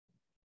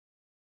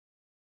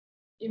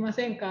 いま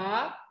せん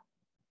か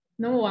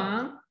 ?No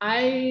one?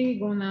 I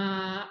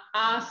gonna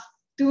ask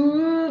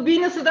to ビ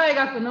ーナス大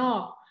学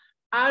の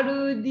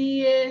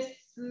RDS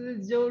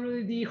ジョ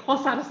ルディ・ホ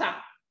サルさん。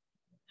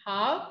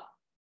How?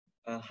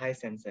 Hi,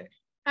 Sensei.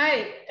 は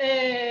い、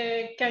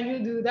can you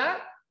do that?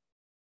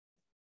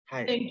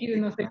 はい。Thank you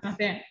のすみま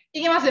せん。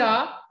いきますよ。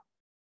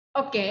OK、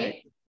は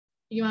い、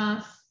いき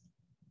ます。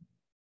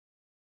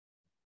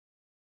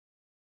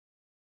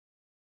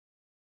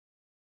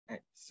は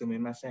い、すみ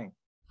ません。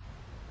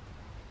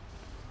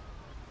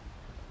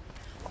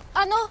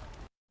ハン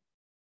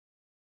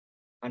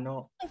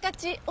カ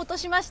チ落と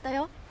しました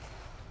よ。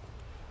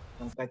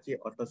ハンカチ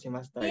落とし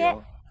ました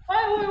よ。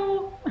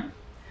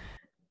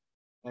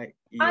はい。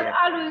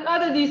ア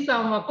ルディさ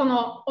んはこ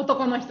の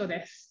男の人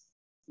です。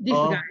This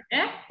guy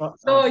ね。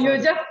So you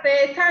just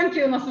say thank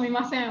you のすみ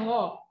ません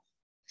を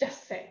just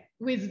say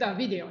with the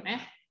video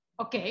ね。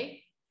OK?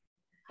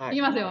 い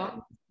きます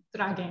よ。ト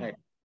ラゲン。はい、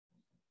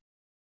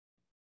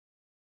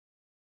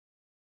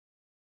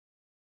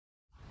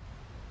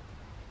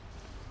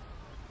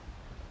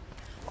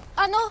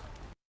ハン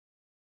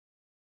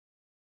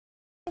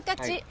カ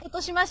チ落と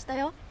しました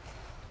よ。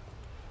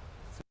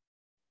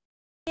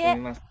すみ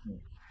ません。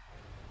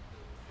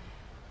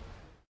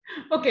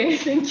OK,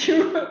 thank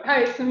you. は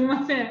い、すみ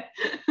ません。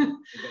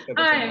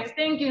はい、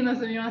thank you の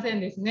すみません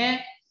です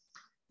ね。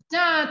じ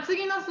ゃあ、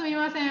次のすみ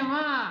ません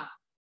は、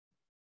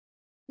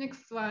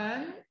next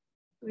one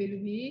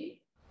will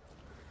be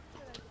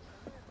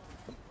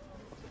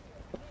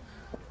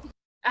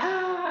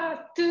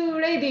two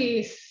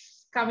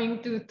ladies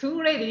coming to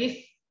two ladies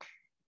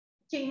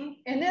king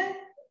and then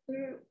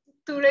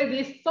two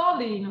ladies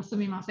sorry のす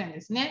みません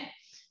ですね。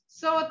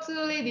So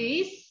two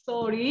ladies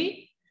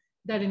sorry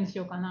誰にし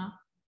ようかな。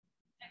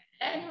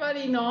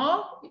Anybody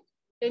know?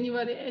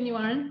 Anybody?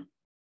 Anyone?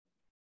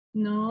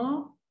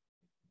 No?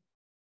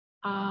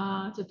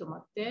 ちょっと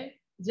待っ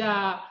て。じ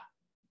ゃあ、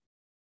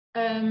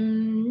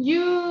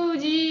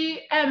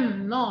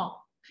UGM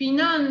のフィ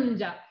ナン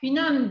デ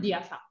ィ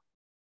アさん。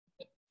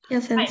い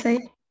や、先生。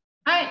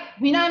はい、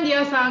フィナンデ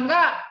ィアさん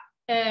が、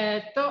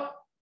A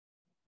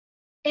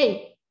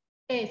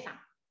さん。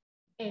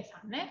A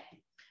さんね。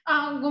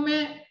ご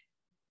めん。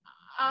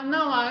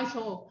Now I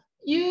saw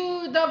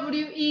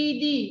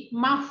UWED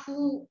マ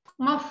フ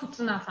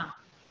ツナさん。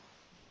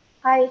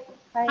はい。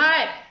はい。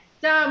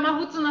じゃあ、マ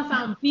フツナ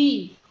さん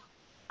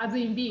B。as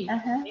in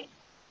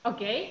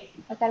B。OK?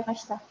 わかりま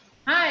した。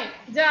はい。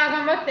じゃあ、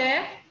頑張っ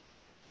て。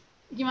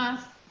いきま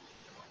す。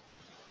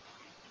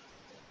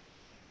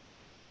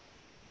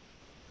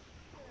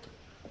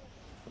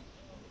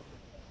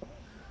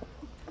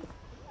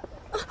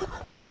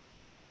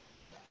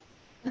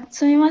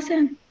すみま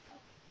せん。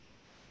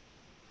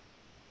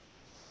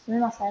すみ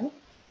ません。待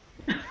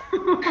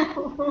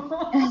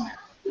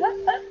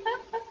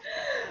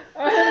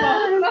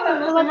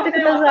って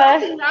くださ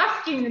い。す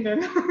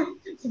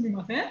み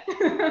ません。OK、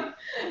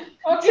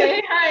はい、いいで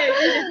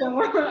すよ。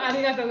あ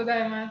りがとうござ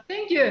います。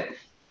Thank you.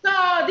 So,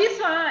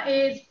 this one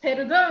is ペ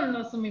ルドン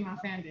のすみま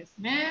せんです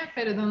ね。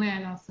ペルドネ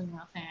のすみ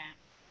ません。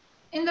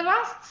In the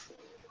last,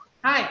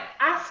 はい、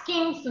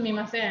asking すみ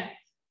ません。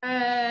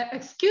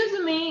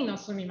excuse me の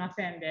すみま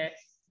せんで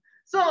す。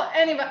So,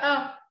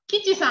 anyway,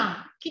 キチさ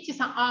ん、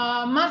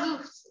まず、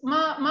ム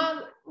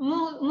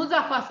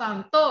ザファさ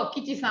んと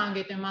キチさんあ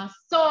げてま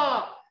す。So,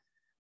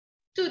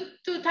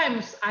 two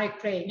times I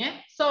play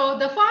ね。So,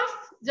 the first,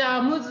 じゃ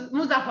あムザ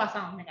ファ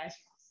さんお願いし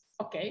ます。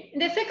OK。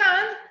で、second、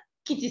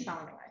キチさん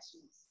お願いし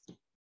ます。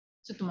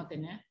ちょっと待って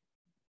ね。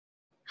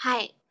は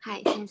い、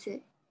先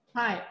生。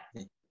はい。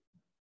ちょっ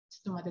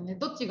と待ってね。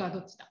どっちだ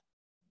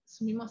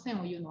すみません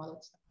を言うのはどっ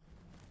ちだ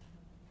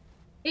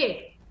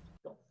 ?A。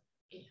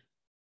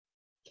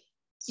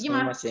いき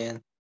ます。ちょ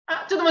っ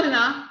と待って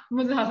な、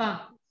ムズハ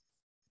さ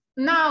ん。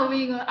Now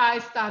I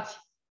start.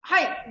 は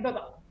い、どう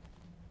ぞ。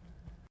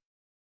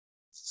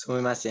す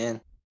みませ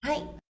ん。は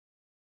い。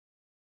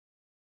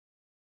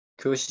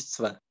教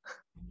室は。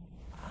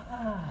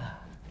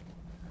あ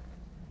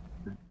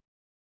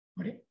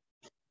れ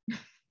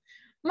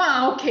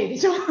まあ、OK で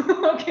しょ。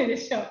OK で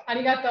しょ。あ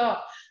りがとう。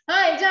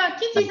はい、じゃあ、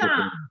キチさん。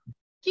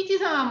キチ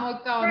さん、もう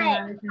一回お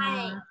願いし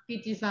ます。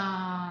キチ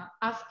さ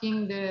ん、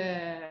asking the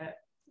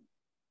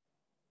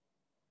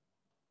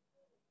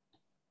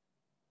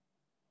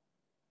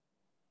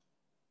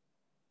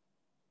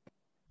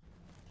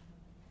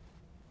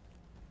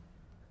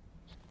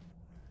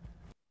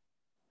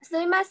す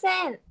みませ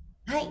ん。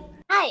はい。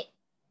はい。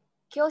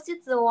教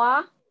室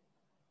は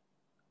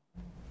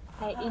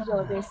はい、以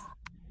上です。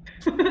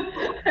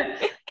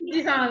キ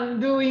チさん、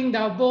doing the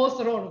both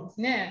role です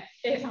ね。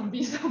A さん、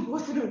B さん、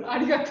both role。あ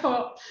りがと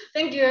う。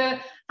Thank you. は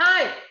い。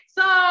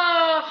So,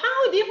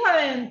 how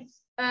different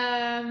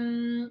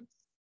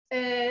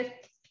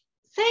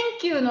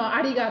Thank you の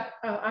ありが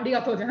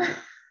とうじゃない。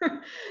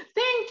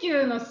Thank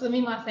you のす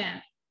みませ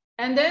ん。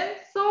And then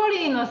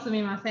sorry のす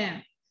みませ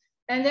ん。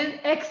And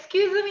then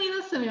excuse me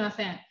のすみま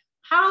せん。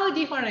How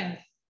different?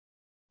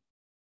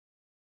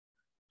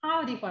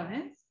 How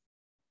different?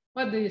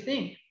 What do you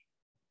think?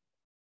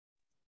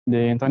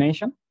 The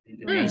intonation?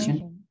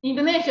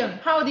 Intonation.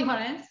 How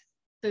different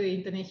to the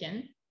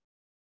intonation?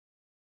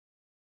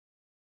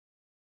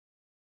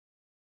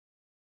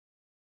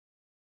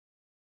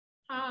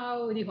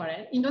 How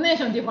different?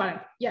 Intonation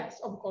different. Yes,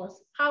 of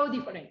course. How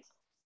different?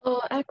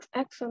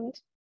 Accent.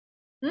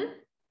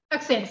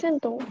 Accent.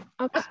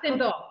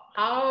 Accent.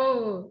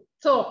 How?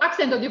 So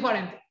accent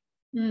different.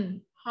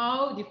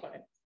 How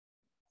different?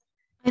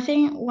 I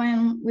think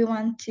when we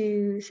want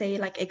to say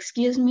like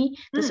excuse me,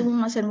 the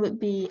sumimasen would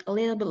be a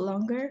little bit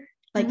longer,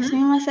 like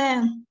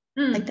sumimasen,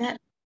 like that.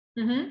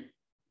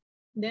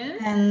 Then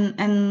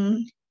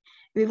and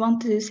we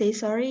want to say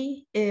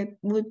sorry, it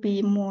would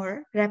be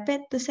more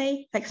rapid to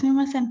say like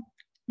sumimasen.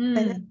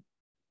 Like that.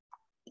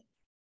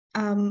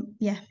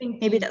 Yeah,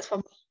 maybe that's for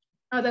me.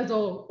 Oh, that's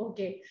all.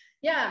 Okay.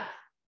 Yeah.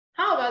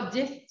 How about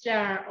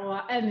gesture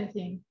or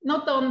anything?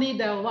 Not only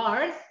the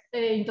words,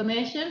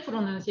 intonation,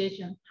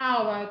 pronunciation.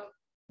 How about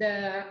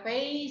the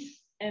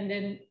face and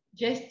then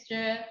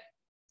gesture,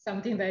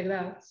 something like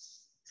that.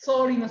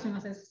 Sorry のすみ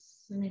ません。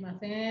すみま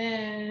せ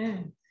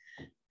ん。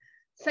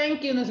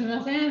Thank you のすみ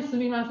ません。す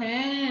みま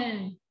せ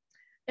ん。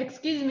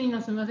Excuse me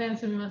のすみません。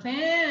すみません。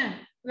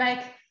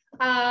Like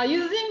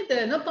using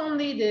the not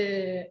only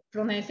the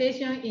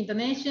pronunciation,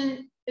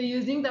 intonation,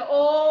 using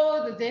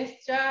all the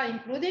gesture,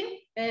 including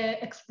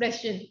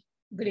expression,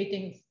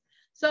 greetings.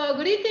 So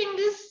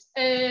greetings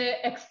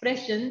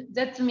expression,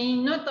 that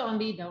means not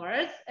only the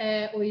words,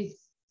 with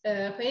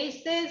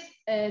faces,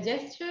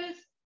 gestures,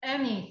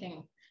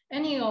 anything,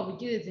 any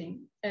of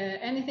using,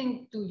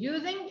 anything to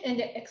using and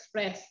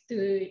express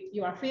to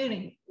your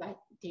feeling, like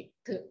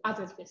to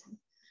other person.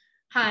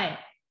 はい。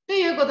と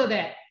いうこと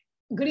で、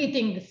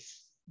greetings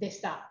で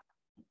した。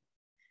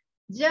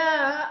じ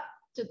ゃあ、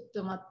ちょっ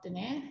と待って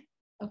ね。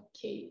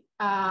OK.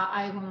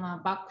 I'm gonna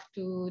back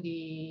to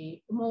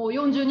the もう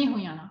42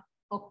分やな。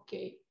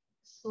OK.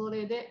 そ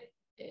れで、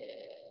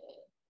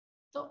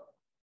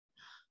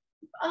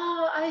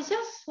I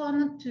just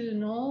want to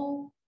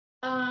know,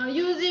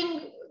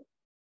 using,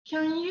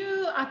 can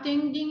you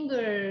attending,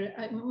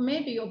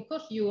 maybe of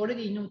course you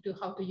already know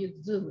how to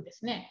use Zoom で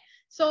すね。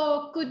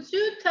So could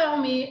you tell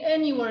me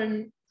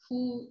anyone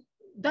who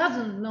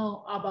doesn't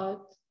know about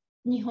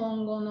日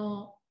本語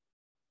の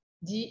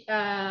キ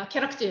ャ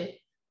ラクター、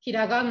ひ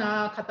らが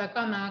な、カタ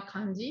カナ、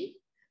漢字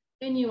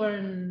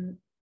anyone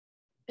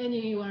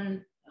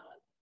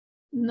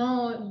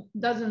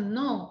doesn't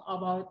know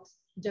about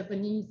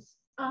Japanese?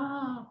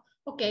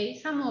 Okay,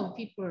 some of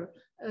people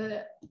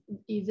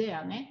is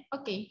there ね。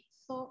Okay,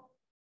 so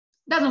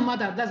doesn't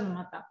matter.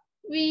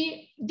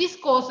 This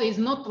course is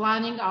not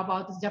learning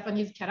about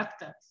Japanese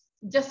characters,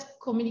 just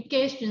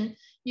communication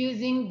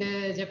using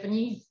the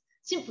Japanese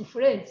simple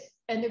phrase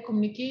and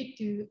communicate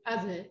to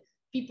other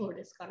people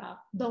ですか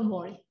ら、don't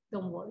worry.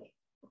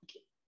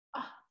 Okay.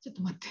 ちょっ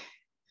と待って。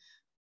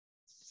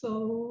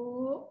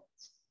So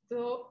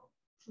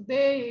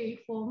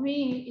today for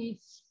me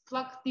it's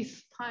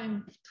practice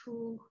time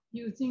to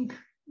using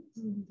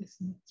Zoom で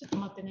すね。ちょっと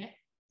待って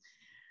ね。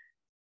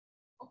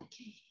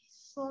Okay.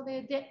 そ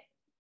れで。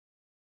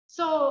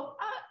So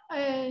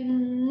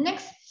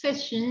next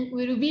session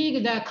will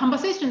be the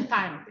conversation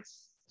time で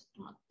す。ち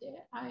ょっと待っ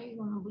て。I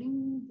wanna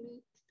bring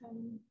the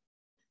time.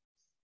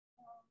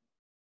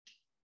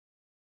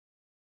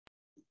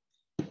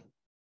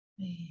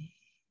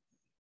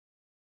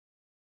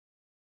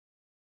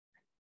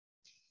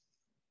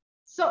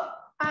 So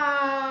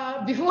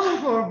before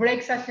for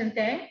break session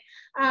 10,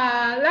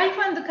 life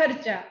and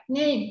culture,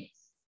 names.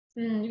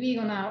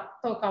 We're gonna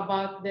talk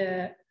about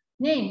the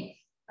names.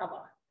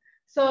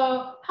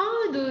 So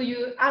how do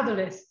you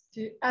address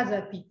to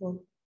other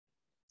people?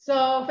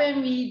 So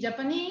when we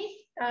Japanese,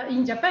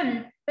 in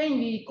Japan, when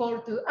we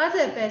call to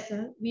other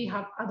person, we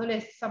have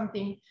addressed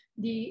something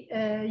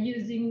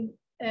using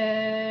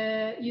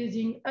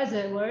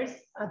other words,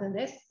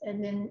 address,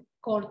 and then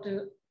call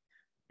to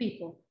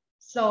people.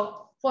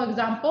 So for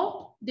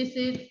example, this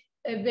is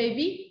a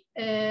baby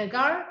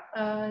girl.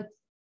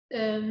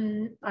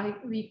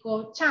 We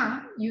call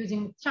Chan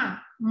using Chan,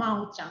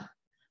 Mao-chan.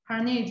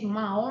 Her name is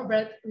Mao,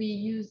 but we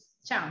use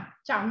Chan.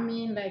 Chan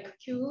means like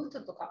cute,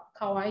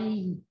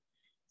 kawaii.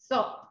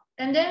 So,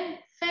 and then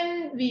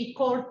when we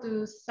call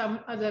to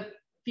some other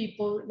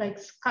people like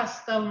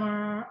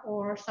customer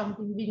or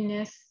something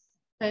business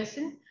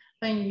person,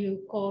 when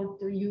you call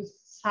to use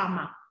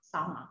sama,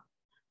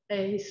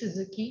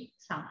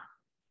 Suzuki-sama.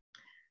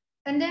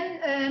 And then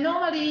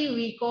normally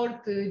we call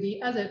to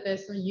the other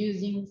person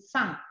using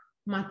san,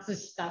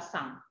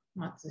 Matsushita-san.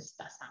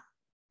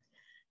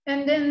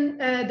 And then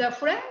the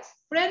friends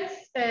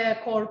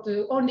call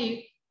to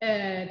only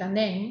the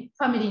name,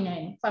 family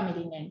name.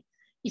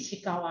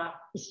 Ishikawa.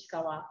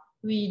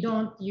 We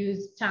don't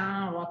use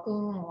chan or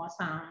kun or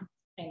san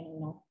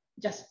anymore,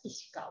 just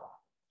Ishikawa.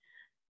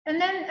 And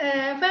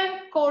then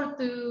when called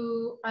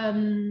to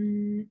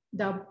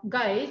the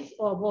guys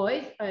or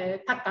boys,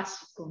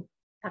 Takashi-kun,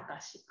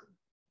 Takashi-kun.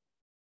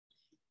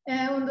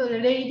 And the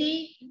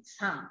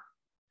lady-san.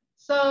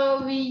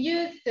 So we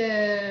use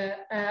the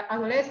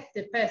address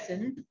the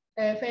person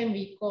when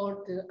we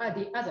call to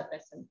the other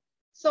person.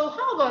 So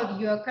how about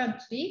your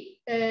country?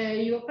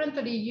 Your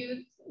country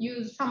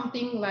use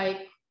something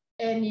like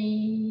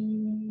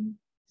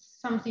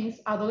something's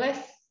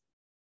address,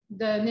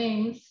 the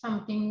name,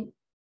 something.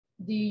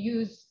 Do you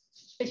use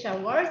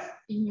special words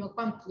in your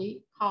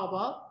country? How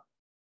about?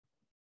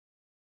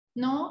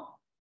 No,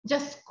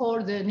 just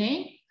call the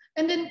name.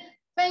 And then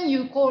when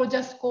you call,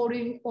 just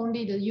calling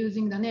only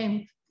using the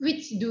name,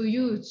 which do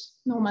you use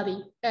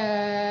normally?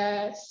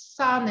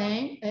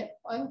 Surname,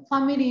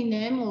 family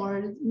name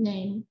or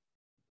name?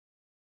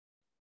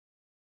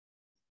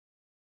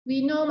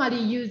 We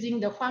normally using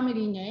the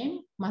family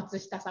name,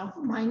 Matsushita-san.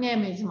 My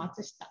name is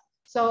Matsushita.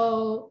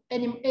 So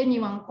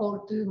anyone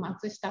call to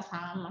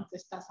Matsushita-san,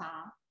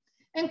 Matsushita-san.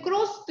 And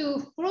close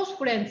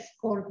friends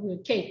call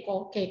to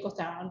Keiko,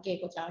 Keiko-chan,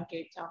 Keiko-chan,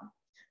 Keiko-chan.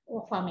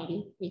 Or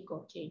family, we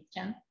call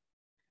Kei-chan.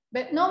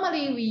 But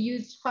normally we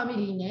use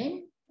family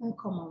name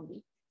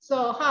commonly.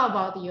 So how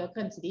about your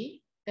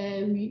country?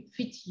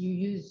 Which you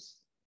use?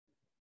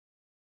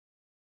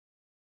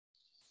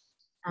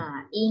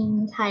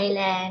 In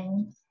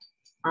Thailand,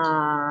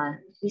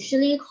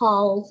 usually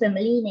call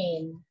family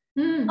name.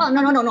 Oh,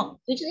 no.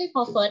 Usually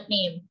call first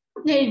name.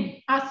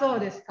 Name. あ、そう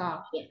です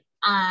か。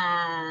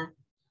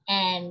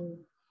And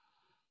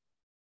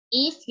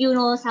if you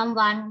know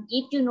someone,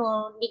 if you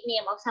know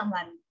nickname of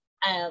someone,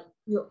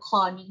 you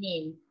call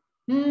nickname.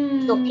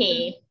 It's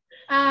okay.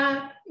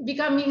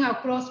 Becoming a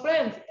close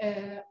friend.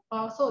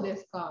 あ、そうで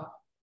すか。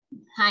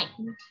はい。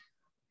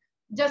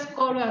Just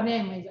call a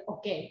name is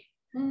okay.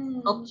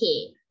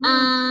 Okay.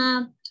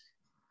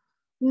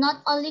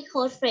 Not only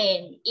close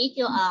friend. If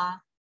you are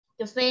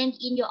your friend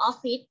in your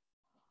office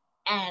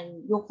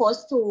and you're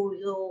close to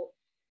you,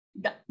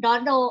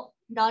 don't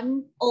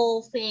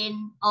old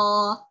friend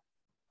or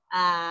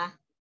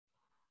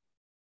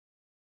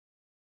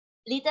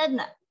little.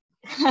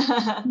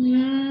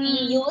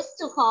 We used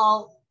to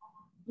call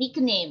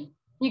nickname.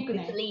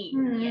 Usually,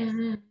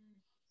 yes.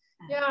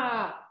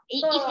 Yeah.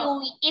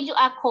 If you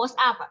are close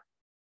up,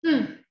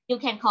 you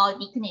can call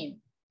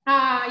nickname.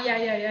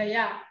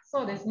 Yeah.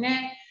 そうです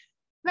ね。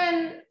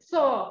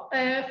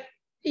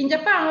In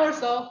Japan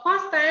also,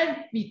 first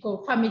time we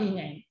call family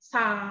name,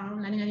 san,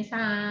 nani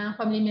san,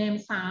 family name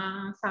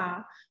san.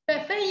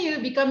 But when you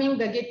becoming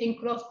getting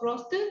close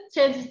to,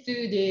 change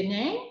to the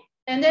name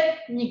and then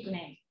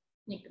nickname.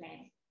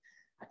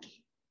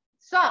 Okay.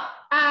 So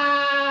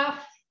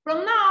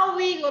from now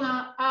we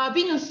gonna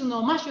Venus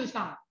no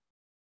Mashu-san.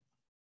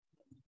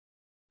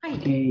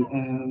 Okay.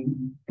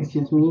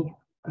 Excuse me,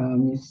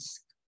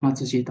 Miss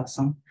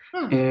Matsushita-san.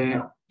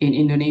 In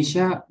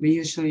Indonesia, we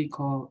usually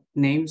call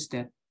names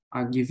that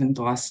are given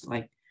to us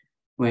like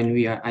when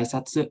we are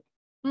aisatsu.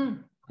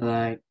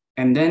 Like,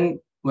 and then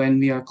when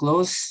we are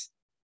close,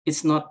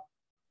 it's not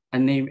a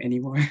name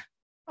anymore.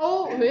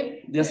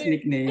 Just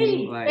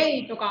nickname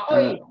like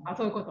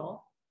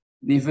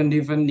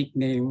different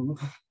nickname.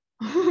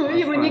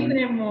 Even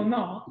nickname more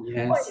no.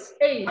 Yes.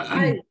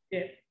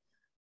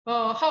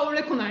 How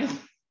recognize?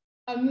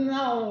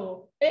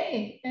 Now,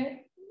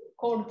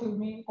 call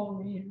me,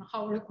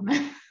 how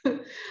recognize?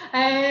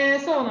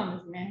 そうなん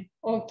ですね。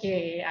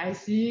Okay, I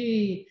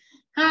see.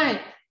 はい。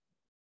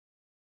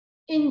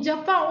In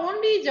Japan,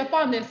 only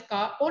Japan です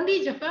か?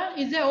 Only Japan?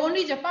 Is there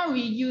only Japan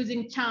we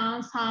using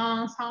chan,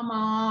 san,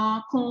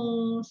 sama,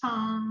 kun,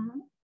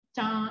 san,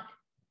 chan,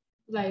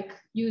 like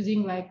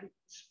using like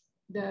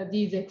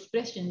these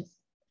expressions?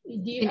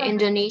 In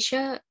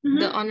Indonesia,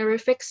 the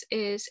honorifics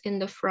is in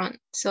the front.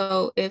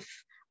 So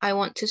if I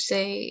want to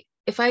say,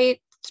 if I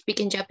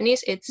speak in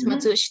Japanese, it's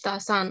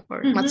Matsushita-san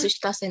or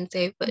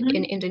Matsushita-sensei. But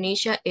in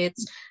Indonesia,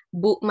 it's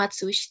Bu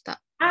Matsushita.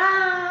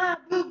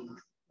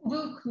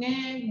 Book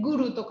ね、グ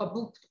ルとか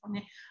book とか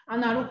ね。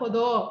なるほ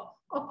ど。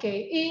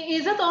Okay.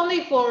 Is that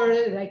only for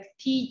like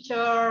teacher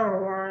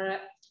or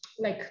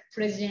like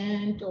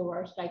president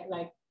or like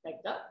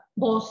that?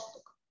 Boss?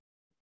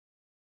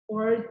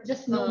 Or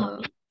just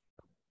normally?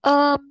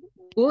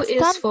 Bu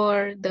is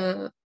for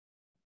the...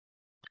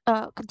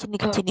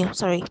 Continue.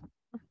 Sorry.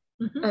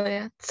 Oh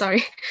yeah,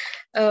 sorry.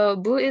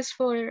 Bu is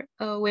for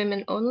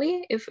women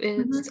only. If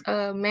it's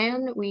a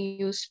man, we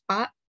use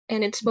pa,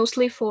 and it's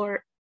mostly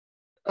for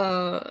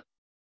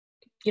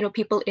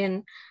people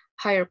in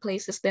higher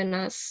places than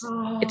us.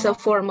 It's a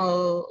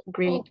formal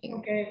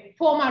greeting. Okay,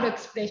 formal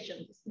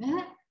expression です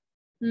ね。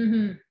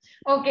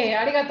Okay,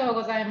 ありがとう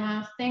ござい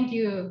ます。Thank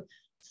you.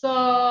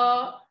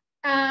 So,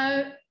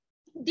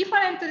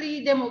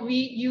 differently,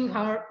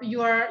 your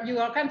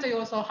country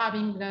also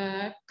having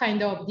the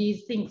kind of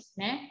these things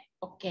ね。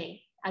Okay,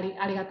 あ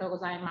りがとうご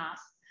ざいま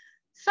す。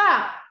さ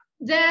あ、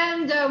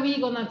then we're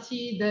gonna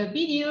see the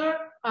video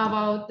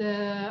about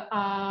the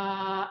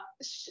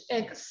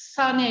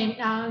surname,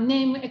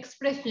 name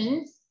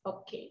expressions.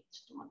 Okay,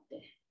 ちょっと待っ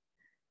て。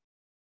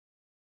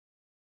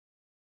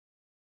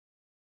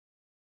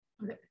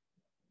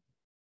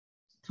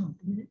と待っ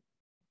てね。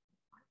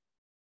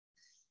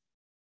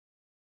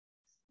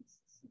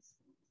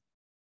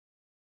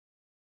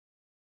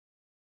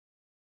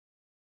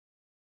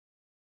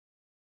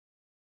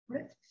こ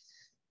れ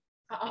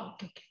オッ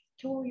ケーオッケー。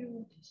共有を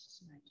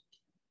しないと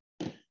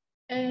い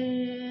けな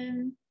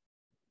い。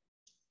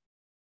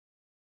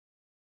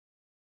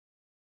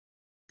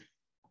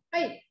は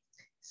い。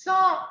So,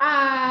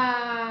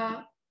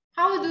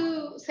 how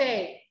do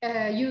say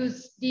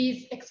use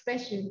these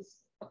expressions?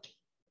 Okay,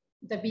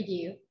 the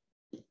video.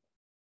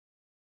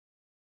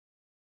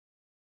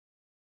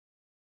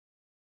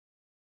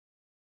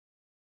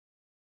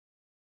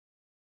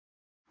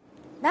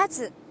 ま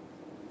ず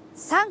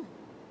3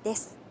で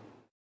す。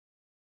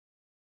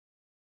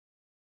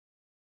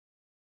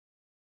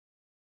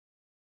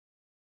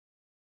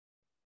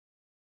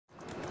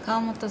川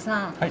本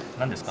さん、はい、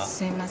何ですか？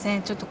すいませ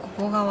ん、ちょっとこ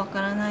こがわ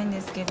からないんで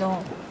すけど、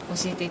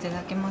教えていた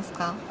だけます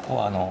か？こ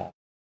こ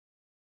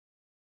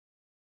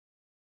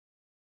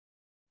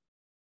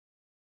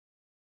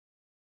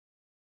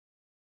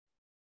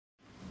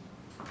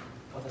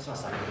渡しま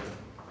した。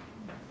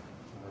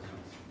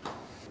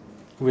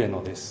上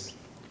野です。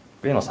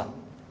上野さん、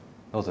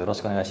どうぞよろ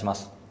しくお願いしま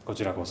す。こ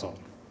ちらこそ。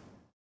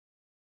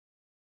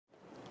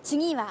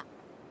次は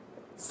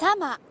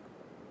様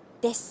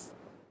です。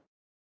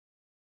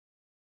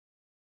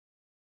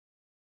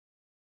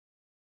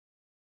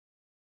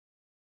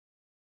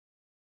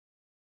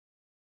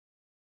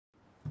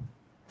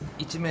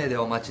1名で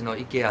お待ちの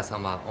池谷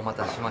様、お待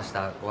たせしまし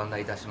た。ご案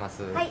内いたしま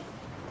す。はい。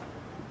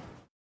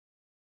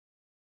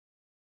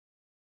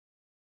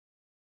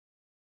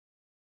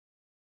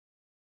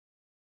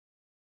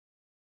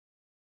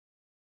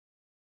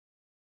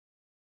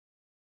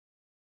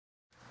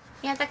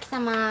宮崎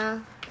様。は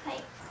い。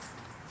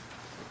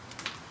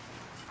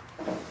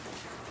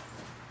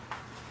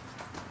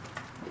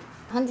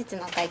本日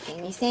のお会計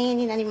2000円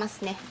になりま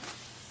すね。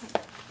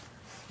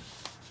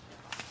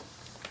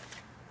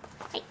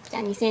はい、じゃ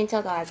あ2000円ちょ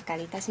うどお預か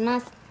りいたしま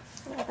す。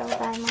ありがとうご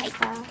ざいまし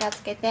た。はい、気を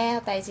つけて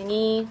お大事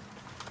に。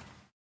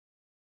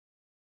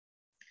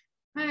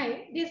は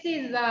い、this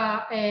is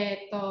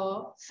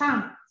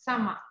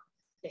sama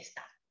でし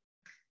た。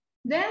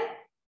Then,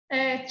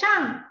 ち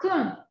ゃん、く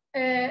ん、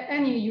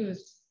anything use?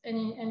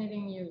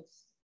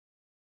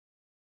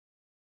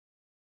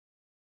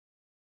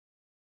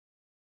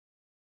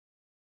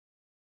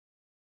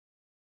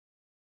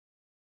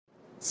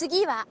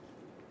 次は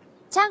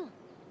ちゃん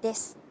で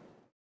す。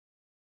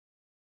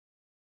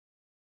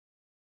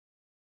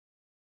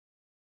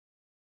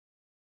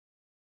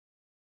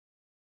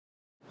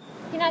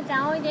ひなち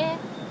ゃんおいで。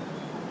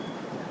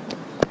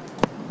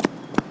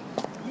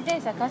自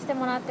転車貸して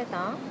もらって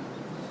たん？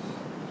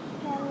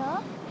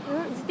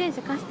自転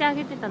車貸してあ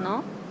げてた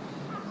の？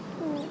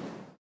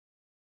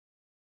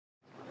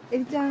エ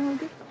リちゃんおい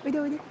でおいで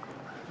おいで。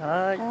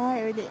は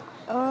いおいで。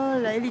お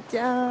ーらエリち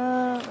ゃ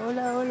んオ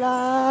ラオ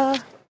ラ。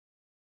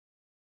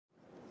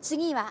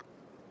次は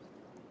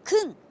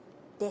くん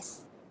で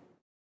す。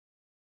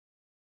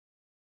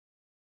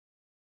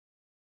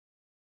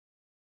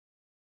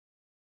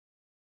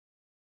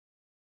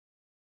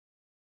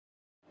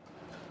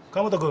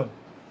川本君、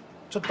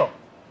ちょっと。は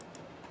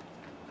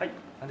い、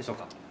何でしょう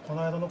か。こ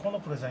の間のこの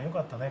プレゼン良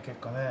かったね、結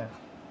果ね。あ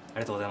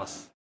りがとうございま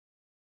す。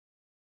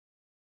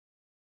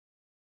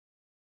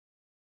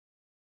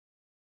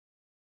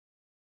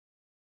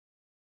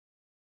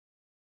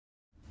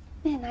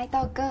ねえ内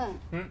藤君。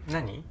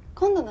何？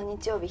今度の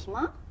日曜日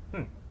暇？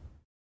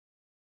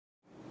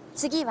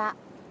次は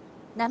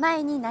名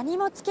前に何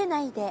もつけな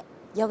いで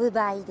呼ぶ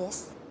場合で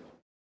す。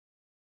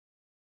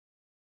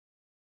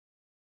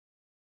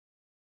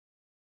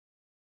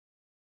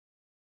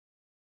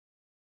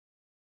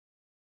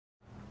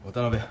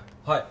渡辺。はい。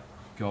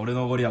今日は俺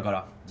のおごりやか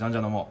ら、じゃんじ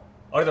ゃん飲も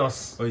う。ありがとうございま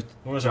す。はい。飲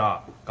みましょ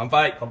う。乾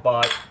杯。乾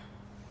杯。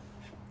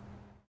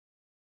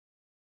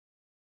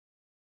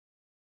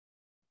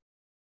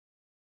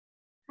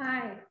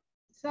Hi.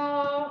 So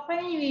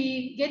when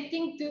we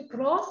getting too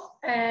close,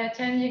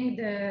 changing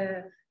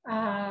the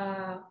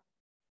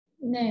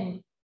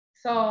name.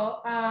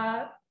 So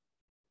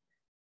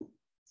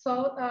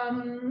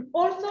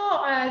also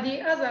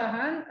the other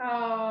hand,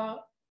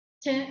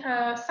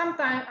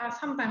 sometimes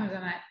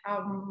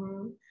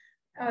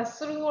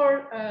through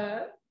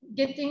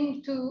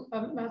getting to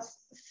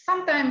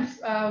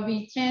sometimes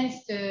we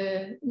change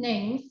the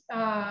names.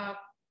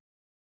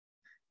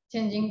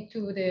 Changing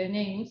to the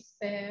names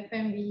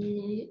when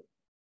we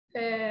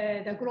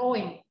the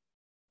growing.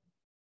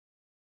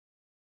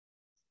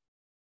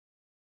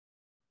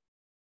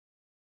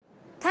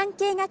 関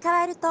係が変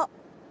わると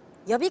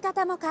呼び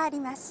方も変わ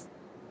ります。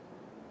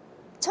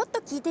ちょっ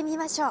と聞いてみ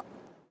ましょう。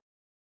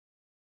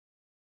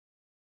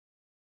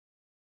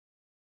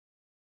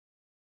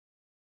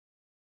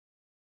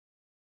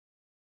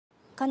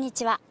こんに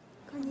ちは。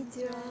こんに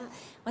ちは。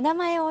お名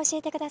前を教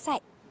えてくださ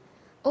い。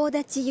大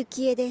立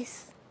幸恵で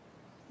す。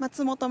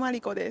松本真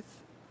理子で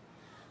す。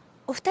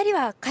お二人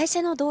は会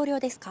社の同僚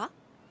ですか？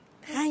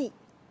はい。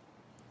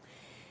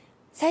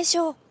最初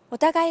お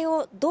互い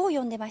をどう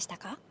呼んでました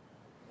か？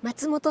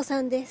松本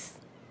さんです。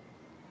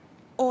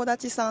大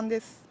立さんで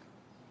す。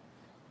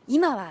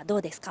今はど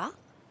うですか？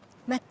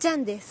まっちゃ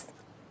んです。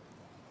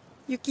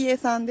ゆきえ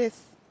さんで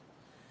す。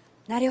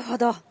なるほ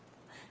ど。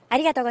あ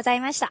りがとうござい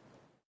ました。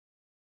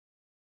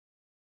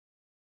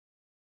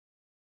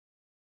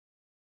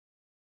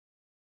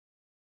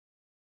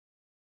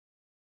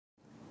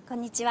こ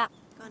んにちは。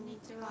こんに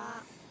ち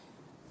は。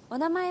お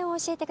名前を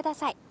教えてくだ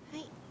さい。は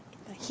い。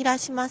平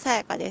島さ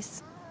やかで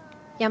す。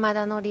山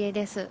田のりえ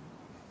です。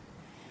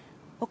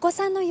お子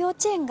さんの幼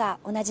稚園が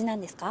同じなん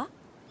ですか？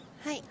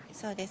はい、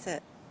そうです。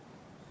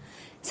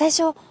最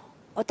初、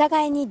お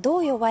互いにど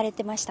う呼ばれ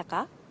てました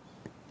か？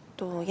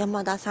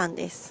山田さん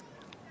です。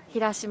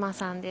平島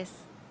さんで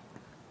す。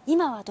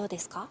今はどうで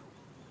すか？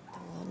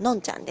の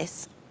んちゃんで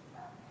す。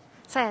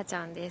さやち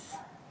ゃんです。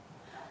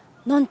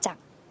のんちゃん、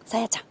さ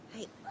やちゃん。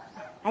はい。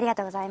ありが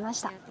とうございまし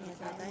た。ありが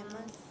とうございま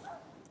す。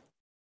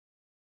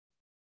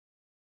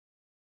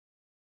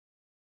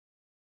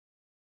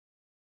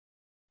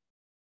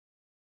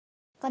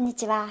こんに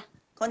ちは。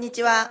こんに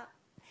ちは。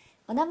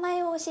お名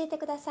前を教えて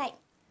ください。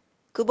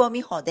久保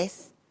美穂で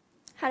す。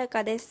はる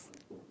かです。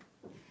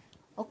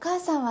お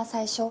母さんは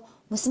最初、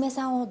娘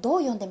さんをど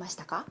う呼んでまし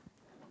たか？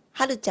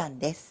はるちゃん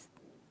です。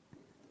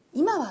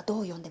今は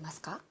どう呼んでま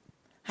すか？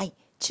はい、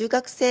中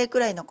学生く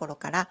らいの頃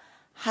から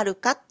はる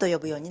かと呼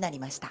ぶようになり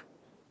ました。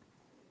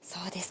そ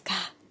うですか。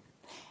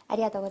あ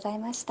りがとうござい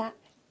ました。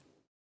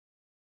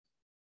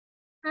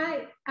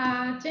Hi,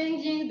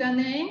 changing the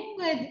name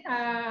with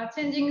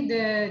changing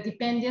the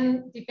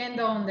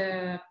depend on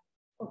the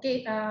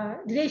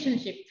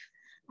relationship.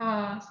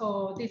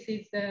 So this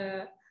is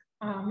the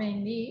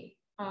mainly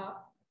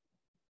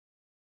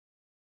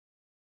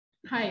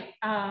hi.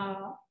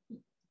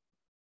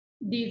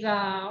 These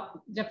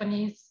are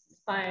Japanese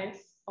styles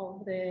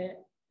of the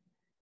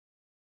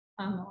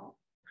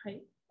は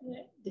い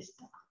でし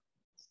た。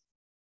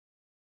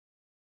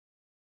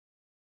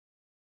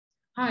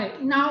Hi,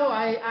 now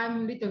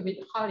I'm a little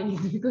bit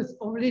hurried because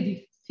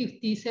already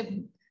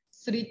 57,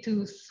 3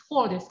 to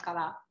 4ですか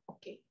ら。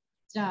OK。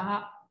じゃ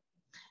あ、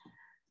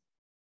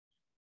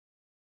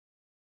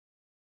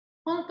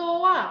本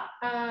当は、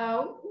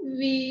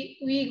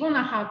we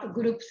gonna have a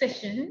group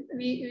session.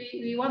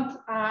 We want,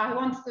 I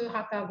want to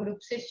have a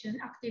group session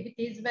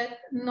activities, but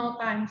no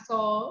time.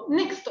 So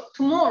next,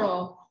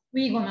 tomorrow,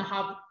 we gonna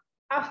have,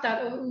 after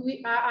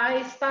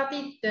I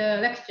started the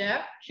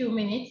lecture, few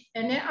minutes,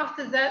 and then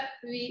after that,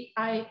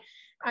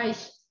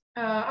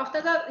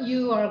 after that,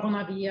 you are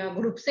gonna be a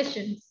group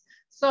sessions.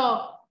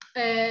 So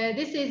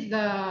this is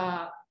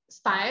the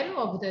style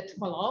of the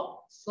tomorrow.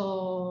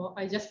 So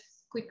I just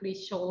quickly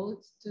showed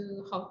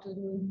to how to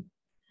do.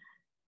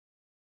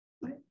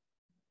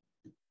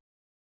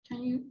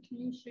 Can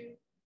you share?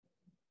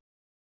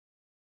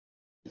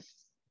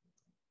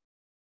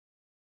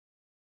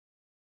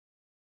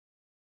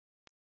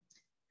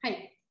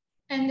 Hi,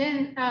 and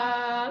then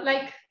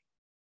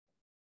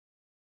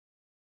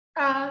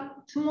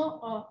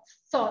tomorrow.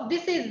 So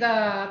this is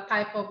the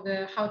type of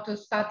the how to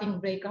starting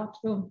breakout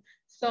room.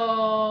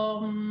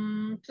 So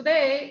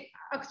today,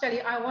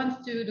 actually, I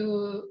want to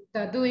do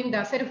doing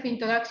the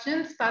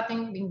self-introduction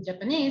starting in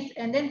Japanese,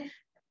 and then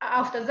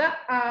after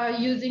that,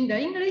 using the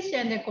English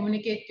and then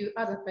communicate to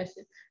other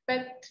person.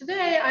 But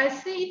today, I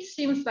see it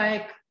seems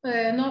like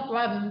no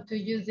problem to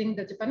using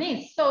the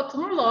Japanese. So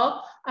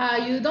tomorrow,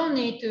 you don't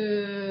need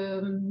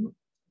to.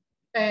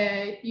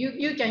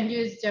 You can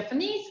use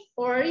Japanese,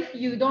 or if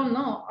you don't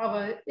know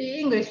our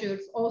English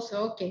is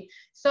also okay.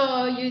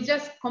 So you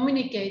just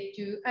communicate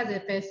to other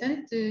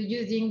person to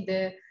using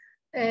the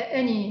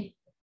any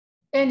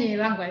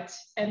language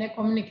and then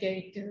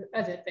communicate to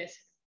other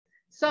person.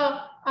 So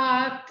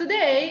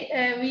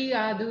today we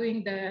are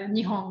doing the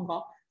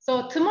Nihongo.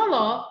 So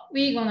tomorrow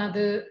we're gonna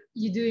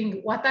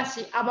doing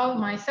watashi about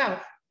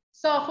myself.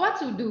 So what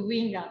to do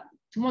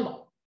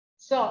tomorrow?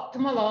 So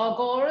tomorrow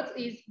goal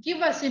is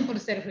give a simple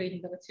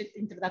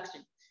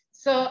self-introduction.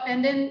 So,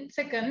 and then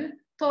second,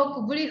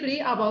 talk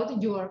briefly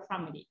about your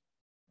family.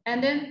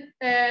 And then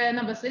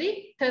number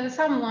 3, tell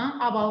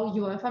someone about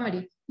your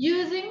family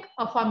using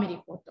a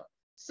family photo.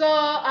 So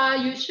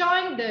you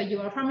showing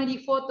your family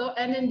photo,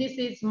 and then this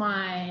is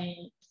my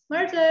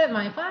mother,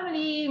 my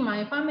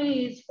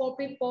family is 4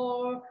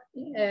 people.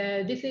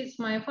 This is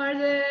my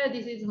father,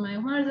 this is my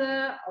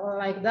mother, or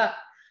like that.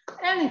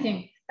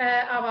 Anything.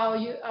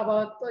 About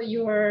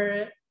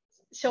your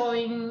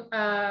showing,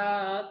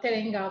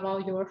 telling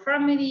about your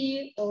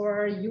family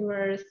or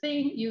your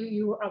thing,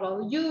 you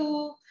about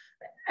you,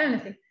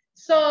 anything.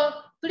 So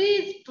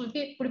please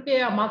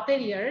prepare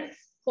materials,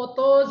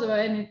 photos or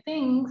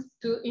anything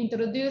to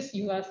introduce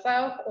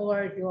yourself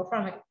or your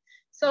family.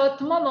 So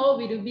tomorrow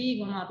will be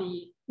gonna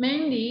be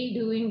mainly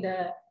doing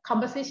the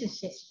conversation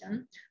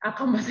session,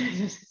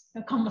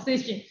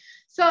 conversation.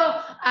 So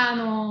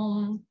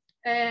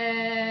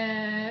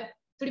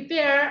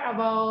prepare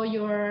about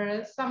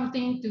your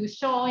something to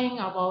showing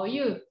about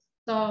you.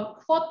 So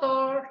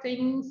photo,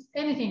 things,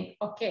 anything,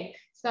 okay.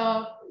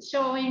 So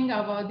showing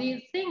about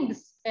these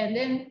things and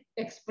then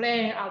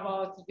explain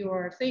about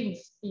your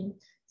things in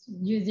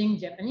using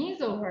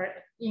Japanese or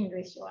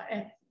English or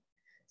anything.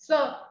 So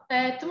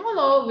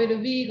tomorrow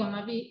will be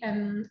gonna be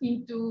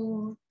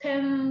into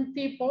 10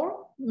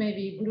 people,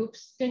 maybe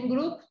groups, 10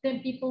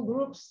 people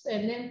groups,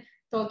 and then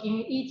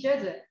talking each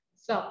other.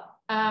 So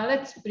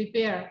let's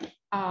prepare.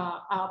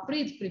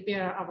 Please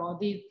prepare about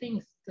these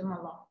things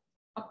tomorrow.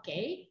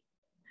 Okay.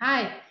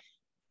 Hi.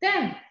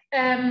 Then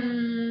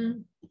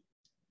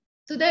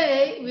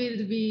today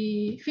will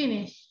be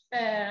finished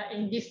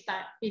in this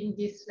time, in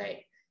this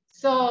way.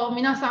 So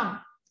皆さ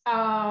ん、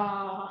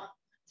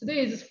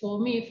today is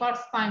for me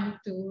first time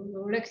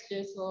to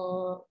lecture,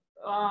 so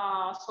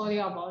sorry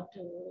about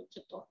ち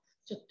ょっ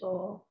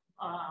と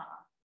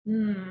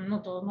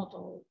not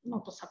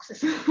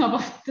success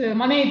about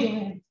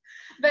management.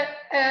 But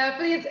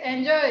please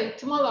enjoy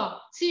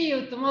tomorrow. See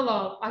you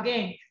tomorrow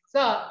again.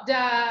 So じ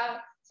ゃ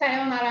あさ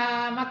ような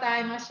ら、また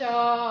会いましょう。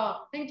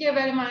Thank you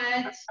very much.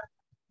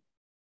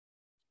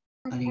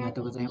 ありがと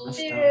うございま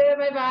した。バ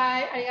イバ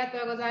イ。ありが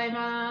とうござい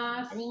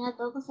ます。ありが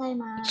とうござい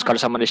まおす。疲れ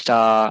様でし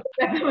た。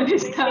お疲れ様で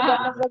した。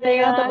あり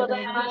がとうご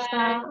ざいまし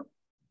た。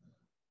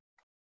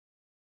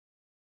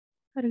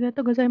ありが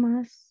とうござい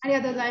ます。あり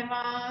がとうござい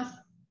ます。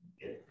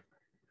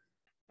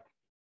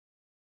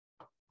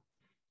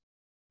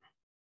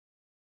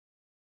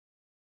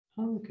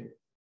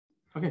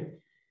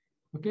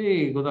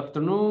Okay, good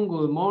afternoon,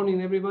 good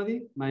morning,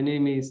 everybody. My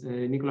name is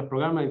Nicolas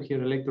Progano. I'm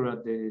here a lecturer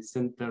at the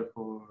Center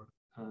for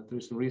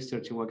Tourism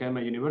Research in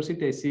Wakayama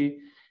University. I see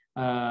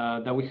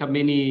that we have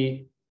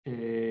many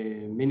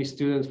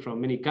students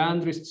from many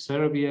countries: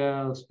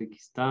 Serbia,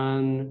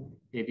 Uzbekistan,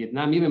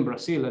 Vietnam, even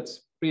Brazil.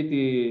 That's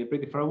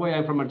pretty far away.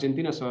 I'm from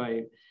Argentina, so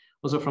I'm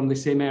also from the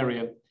same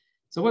area.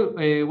 So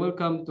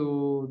welcome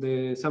to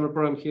the summer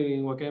program here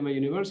in Wakayama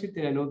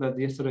University. I know that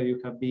yesterday you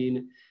have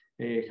been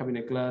having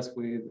a class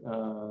with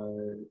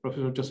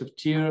Professor Joseph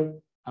Cheer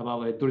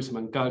about tourism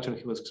and culture.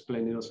 He was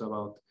explaining also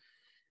about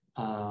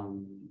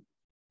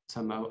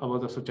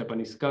about also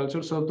Japanese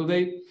culture. So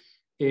today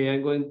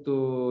I'm going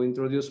to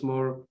introduce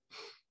more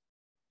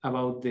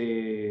about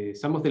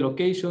some of the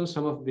locations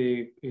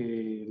related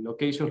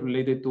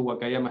to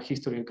Wakayama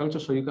history and culture,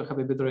 so you can have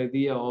a better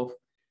idea of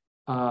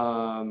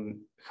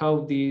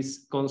how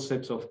these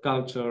concepts of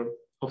culture,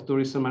 of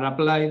tourism are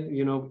applied,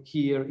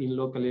 here in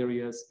local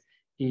areas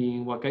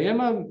in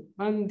Wakayama.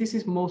 And this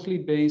is mostly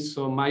based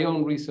on my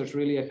own research.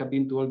 Really, I have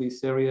been to all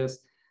these areas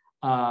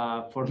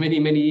for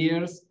many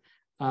years,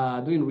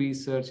 doing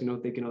research,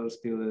 taking other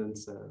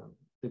students,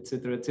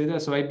 etc., etc.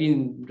 So I've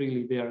been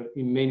really there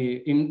in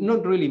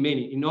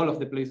all of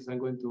the places I'm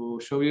going to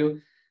show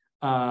you.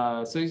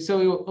 So it's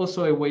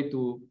also a way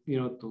to,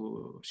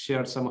 to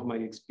share some of my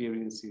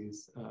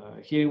experiences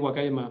here in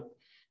Wakayama,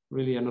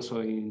 really, and also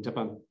in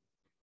Japan.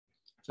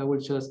 So I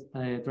will just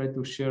try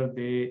to share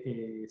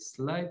the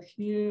slide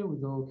here. We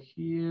go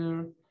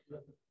here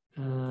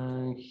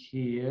and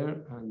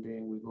here, and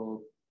then we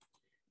go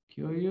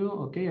Kyoyo.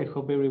 Okay, I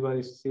hope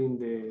everybody's seeing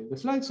the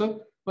slide.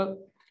 So, well,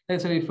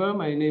 as I refer,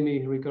 my name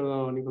is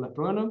Ricardo Nicolas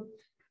Progano.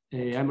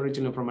 I'm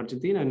originally from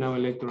Argentina and now a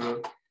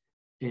lecturer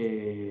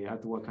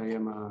at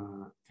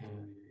Wakayama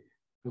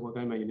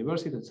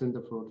University, the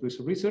Center for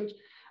Tourism Research.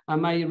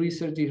 And my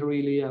research is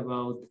really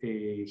about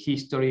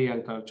history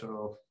and culture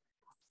of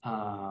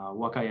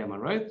Wakayama,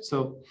 right?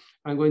 So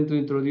I'm going to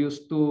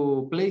introduce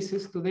two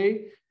places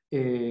today.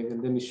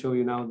 And let me show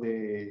you now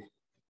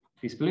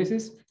these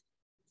places.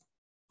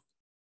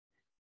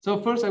 So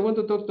first, I want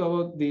to talk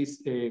about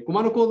this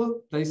Kumano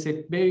Kodo. That is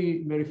a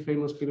very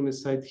famous pyramid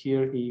site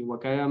here in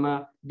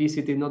Wakayama,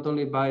 visited not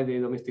only by the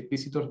domestic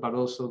visitors, but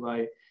also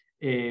by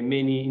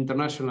many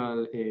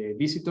international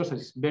visitors.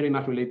 It's very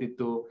much related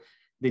to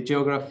the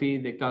geography,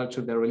 the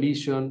culture, the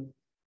religion,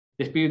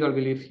 the spiritual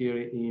belief here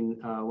in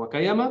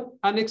Wakayama.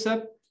 And next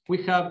up,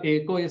 we have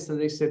Koyas,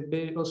 that is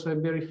also a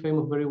very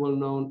famous, very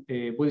well-known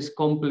Buddhist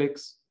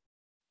complex,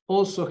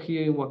 also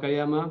here in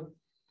Wakayama.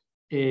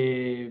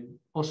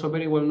 Also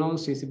very well known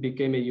since it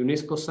became a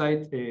UNESCO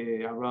site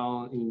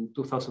around in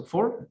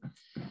 2004.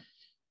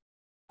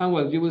 And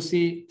well, you will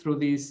see through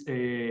this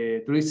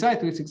site,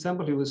 through this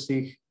example, you will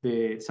see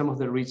some of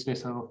the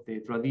richness, some of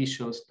the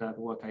traditions that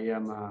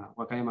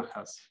Wakayama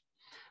has.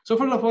 So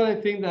first of all, I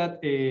think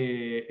that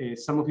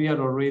some of you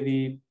are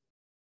already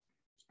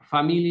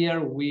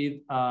familiar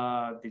with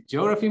the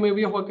geography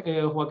maybe of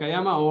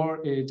Wakayama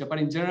or Japan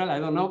in general, I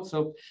don't know.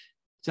 So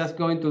just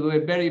going to do a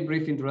very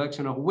brief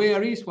introduction of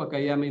where is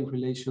Wakayama in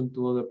relation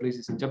to other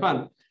places in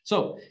Japan.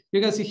 So you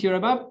can see here a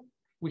map.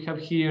 We have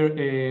here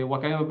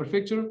Wakayama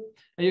Prefecture,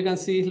 and you can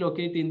see it's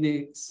located in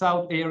the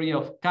south area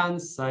of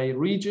Kansai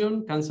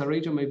region. Kansai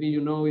region, maybe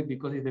you know it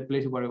because it's the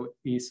place where it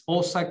is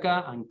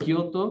Osaka and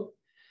Kyoto.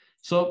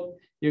 So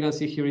you can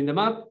see here in the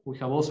map, we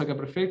have Osaka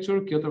Prefecture,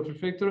 Kyoto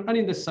Prefecture, and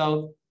in the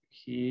south,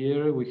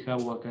 here we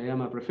have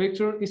Wakayama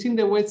Prefecture. It's in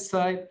the west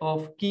side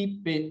of Ki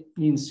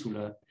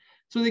Peninsula.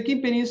 So the Ki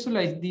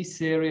Peninsula is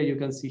this area you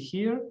can see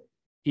here.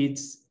 We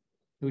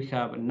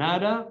have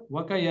Nara,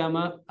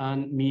 Wakayama,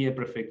 and Mie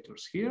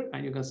prefectures here.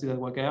 And you can see that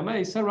Wakayama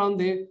is around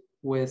the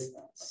west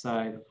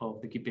side of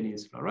the Ki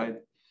Peninsula,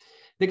 right?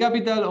 The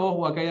capital of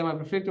Wakayama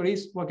Prefecture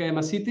is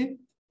Wakayama City.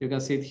 You can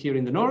see it here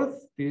in the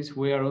north. This is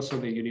where also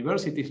the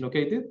university is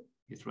located.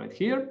 It's right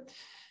here.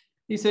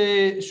 It's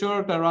a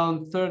short,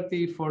 around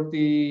 30,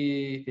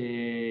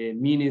 40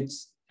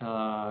 minutes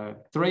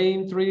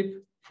train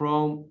trip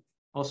from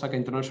Osaka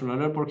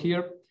International Airport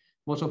here.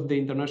 Most of the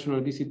international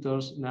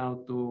visitors now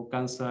to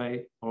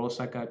Kansai or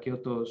Osaka,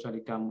 Kyoto, shall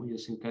come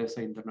using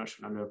Kansai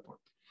International Airport.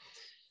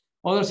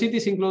 Other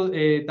cities include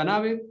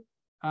Tanabe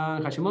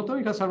and Hashimoto.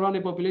 It has around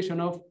a population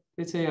of,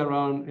 let's say,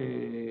 around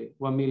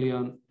 1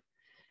 million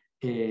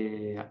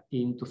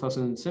in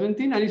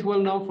 2017, and is well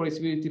known for its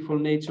beautiful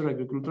nature,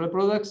 agricultural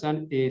products,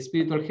 and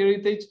spiritual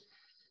heritage.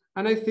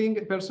 And I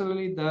think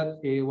personally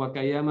that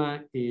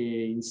Wakayama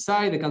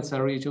inside the Kansai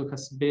region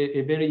has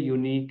a very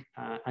unique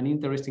and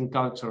interesting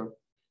culture,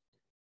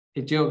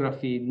 a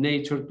geography,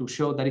 nature to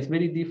show that it's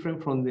very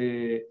different from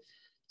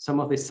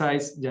some of the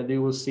sites that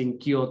you will see in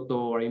Kyoto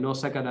or in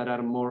Osaka that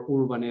are more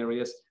urban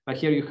areas. But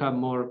here you have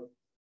more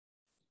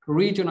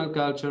regional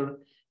culture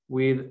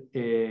with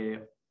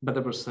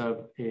better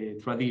preserved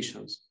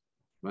traditions,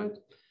 right?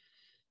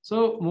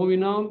 So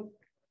moving on,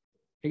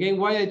 again,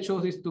 why I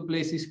chose these two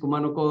places,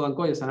 Kumano Kodo and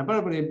Koyasan.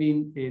 Apparently I've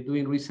been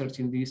doing research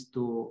in these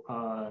two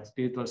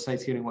spiritual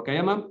sites here in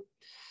Wakayama.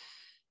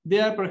 They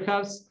are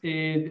perhaps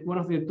one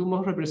of the two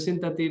most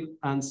representative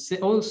and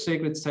all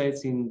sacred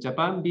sites in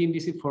Japan, being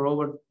visited for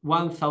over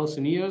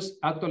 1,000 years.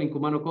 Actually, in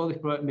Kumano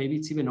Kodo, maybe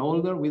it's even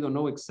older. We don't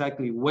know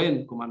exactly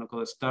when Kumano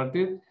Kodo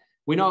started.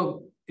 We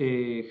know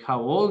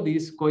how old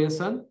is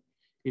Koyasan.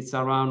 It's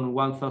around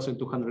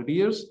 1,200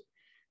 years.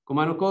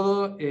 Kumano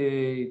Kodo,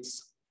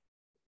 it's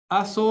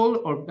as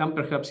old and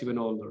perhaps even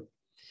older.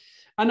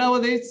 And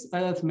nowadays,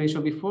 as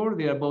mentioned before,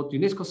 they are both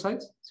UNESCO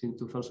sites since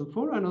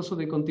 2004, and also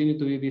they continue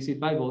to be visited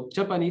by both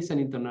Japanese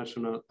and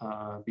international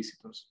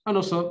visitors, and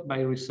also by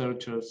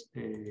researchers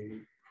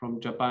from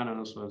Japan and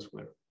also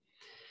elsewhere.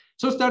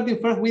 So starting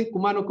first with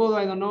Kumano Kodo,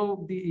 I don't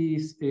know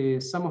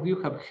if some of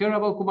you have heard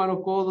about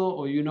Kumano Kodo,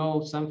 or you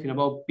know something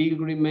about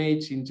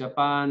pilgrimage in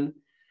Japan.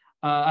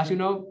 As you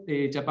know,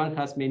 Japan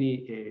has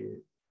many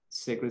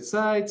sacred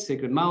sites,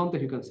 sacred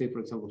mountains. You can see, for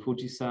example,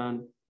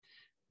 Fujisan,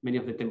 many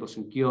of the temples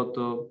in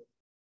Kyoto.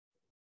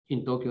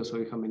 In Tokyo, so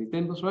we have many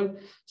temples, right?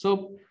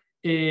 So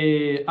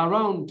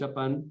around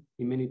Japan,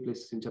 in many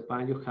places in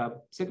Japan, you have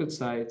sacred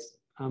sites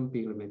and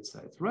pilgrimage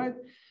sites, right?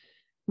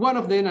 One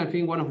of them, I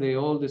think one of the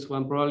oldest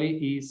one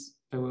probably is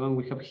the one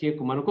we have here,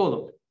 Kumano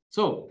Kodo.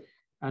 So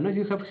I know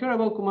you have heard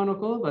about Kumano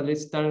Kodo, but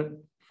let's start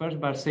first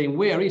by saying,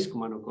 where is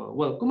Kumano Kodo?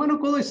 Well, Kumano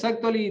Kodo is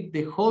actually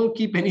the whole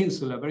Kii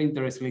Peninsula, very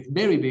interesting. It's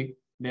very big,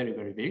 very,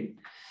 very big.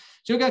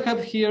 So you can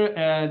have here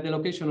the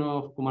location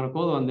of Kumano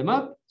Kodo on the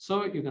map.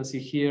 So you can see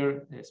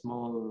here a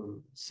small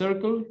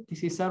circle.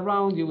 This is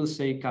around, you will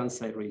say,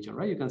 Kansai region,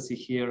 right? You can see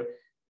here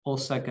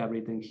Osaka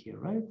written here,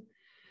 right?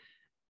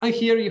 And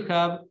here you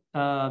have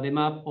the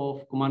map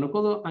of Kumano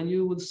Kodo, and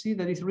you will see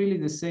that it's really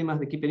the same as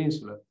the Kii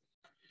Peninsula.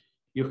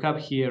 You have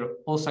here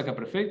Osaka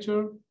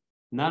Prefecture,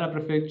 Nara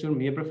Prefecture,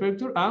 Mie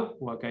Prefecture, and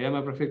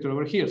Wakayama Prefecture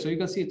over here. So you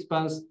can see it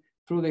spans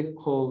through the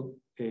whole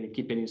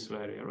Kii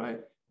Peninsula area, right?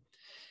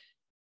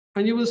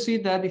 And you will see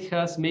that it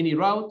has many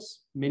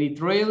routes, many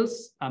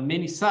trails, and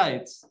many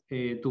sites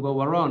to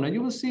go around. And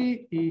you will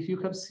see, if you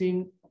have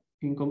seen,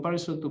 in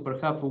comparison to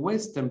perhaps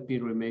Western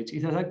pilgrimage,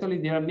 it has actually,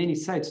 there are many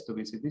sites to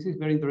visit. This is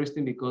very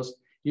interesting because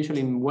usually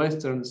in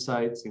Western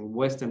sites, in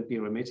Western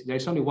pilgrimage,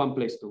 there's only one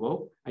place to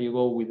go, and you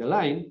go with a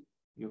line,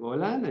 you go a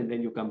line, and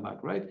then you come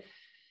back, right?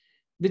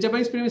 The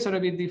Japanese pilgrimages are a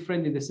bit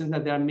different in the sense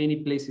that there are many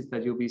places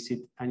that you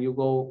visit, and you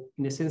go,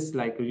 in a sense,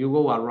 like you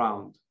go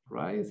around.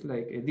 Right? It's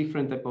like a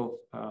different type of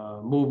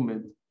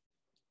movement.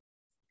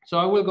 So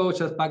I will go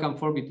just back and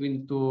forth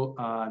between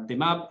the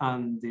map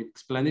and the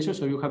explanation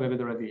so you have a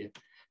better idea.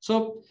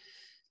 So,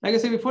 like I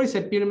said before, it's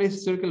a pyramid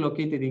circle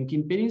located in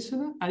Kii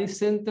Peninsula, and it's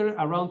centered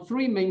around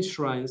three main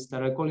shrines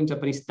that are called in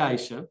Japanese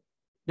Taisha.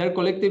 They're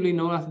collectively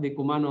known as the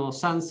Kumano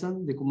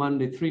Sansan,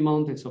 the three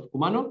mountains of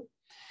Kumano.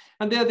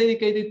 And they are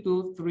dedicated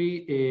to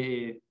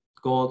three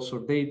gods or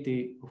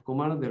deity of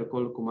Kumano. They're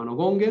called Kumano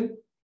Gongen.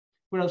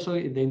 We're also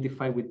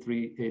identified with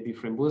three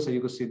different Buddhas, and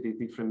you can see the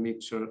different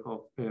mixture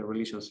of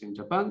religions in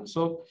Japan.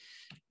 So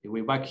if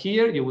we back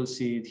here, you will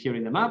see it here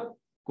in the map.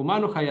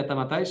 Kumano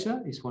Hayatama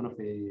Taisha is one of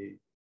the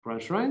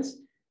grand shrines,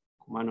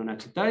 Kumano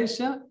Nachi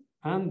Taisha,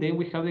 and then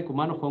we have the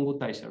Kumano Hongu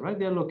Taisha, right?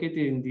 They are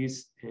located in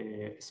these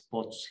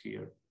spots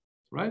here,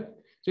 right?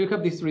 So you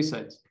have these three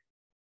sites.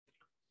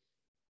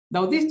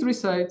 Now, these three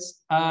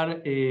sites are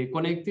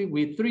connected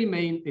with three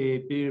main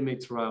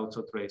pilgrimage routes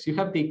or trails. You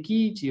have the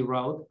Kiichi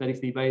route that is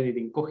divided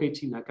in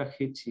Kohechi,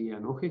 Nakahechi,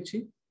 and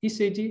Ohechi,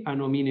 Iseji, and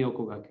Omine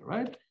Okugake,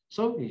 right?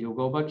 So if you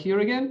go back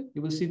here again,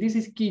 you will see this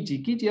is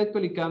Kiichi. Kiichi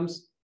actually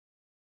comes,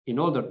 in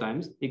older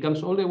times, it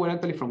comes all the way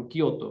actually from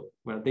Kyoto,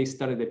 where they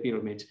started the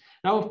pilgrimage.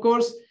 Now, of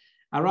course,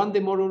 around the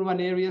more urban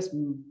areas,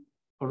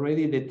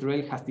 already the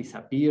trail has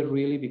disappeared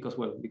really because,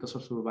 well, because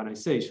of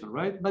urbanization,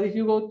 right? But if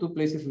you go to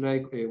places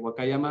like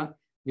Wakayama,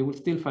 you will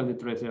still find the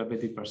trails that are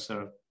better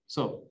preserved.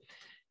 So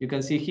you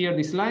can see here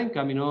this line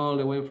coming all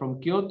the way from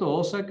Kyoto,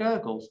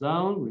 Osaka, goes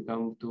down, we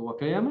come to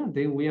Wakayama,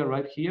 then we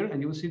arrive here, and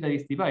you will see that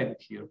it's divided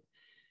here.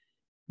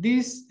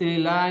 This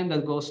line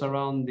that goes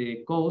around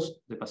the coast,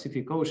 the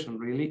Pacific Ocean,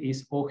 really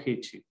is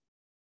Ohechi.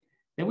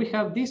 Then we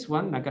have this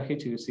one,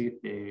 Nakahechi, you see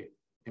the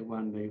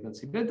one that you can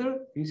see better,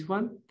 this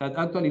one, that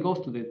actually goes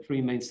to the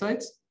three main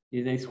sites.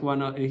 It is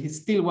it's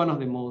still one of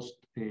the most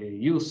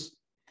used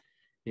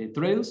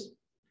trails.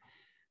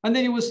 And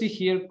then you will see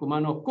here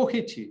Kumano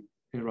Kohechi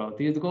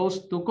route. It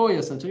goes to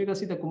Koyasan. So you can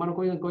see that Kumano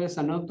Koya and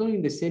Koyasan are not only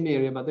in the same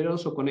area, but they're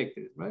also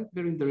connected, right?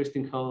 Very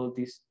interesting how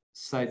these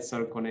sites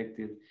are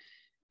connected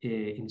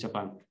in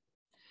Japan.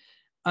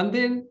 And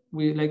then,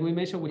 like we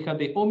mentioned, we have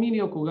the Omimi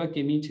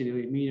Okugaki Michi, the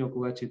Omimi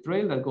Okugachi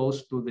Trail that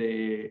goes to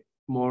the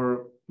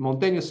more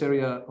mountainous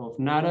area of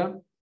Nara.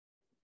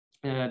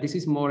 This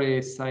is more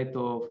a site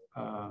of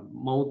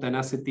mountain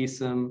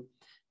asceticism.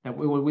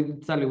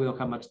 Sadly, we don't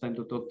have much time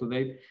to talk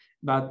today,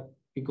 but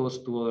it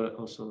goes to other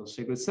also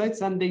sacred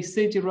sites. And the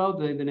Iseji route,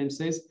 the name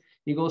says,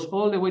 it goes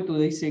all the way to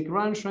the Issei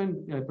Grand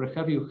Shrine.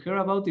 Perhaps you heard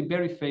about the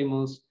very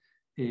famous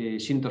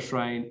Shinto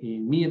shrine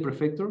in Mie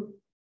Prefecture,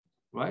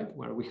 right?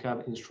 Where we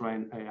have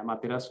enshrined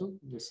Amaterasu,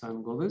 the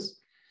sun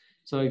goddess.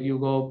 So if you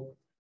go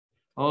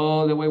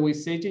all the way with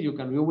Seiji, you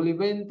will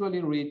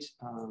eventually reach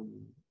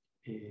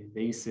the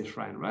Issei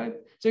shrine, right?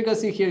 So you can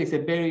see here it's a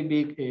very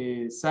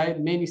big site.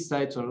 Many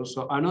sites are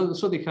also, and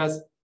also it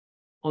has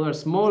other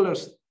smaller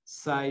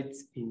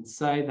sites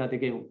inside that,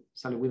 again,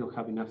 sadly we don't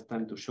have enough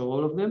time to show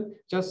all of them.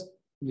 Just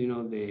the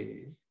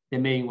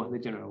main ones, the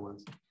general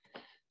ones.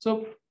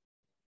 So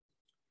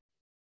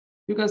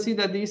you can see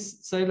that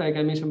these sites, like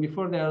I mentioned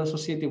before, they are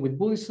associated with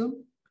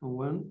Buddhism on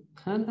one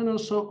hand, and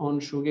also on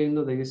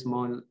Shugendo, there is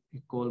more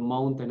called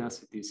mountain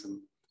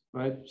asceticism,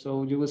 right?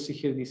 So you will see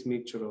here this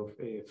mixture of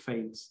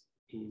faiths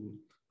in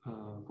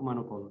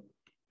Kumano Kodo.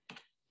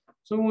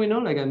 So moving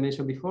on, like I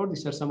mentioned before,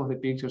 these are some of the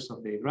pictures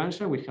of the Grand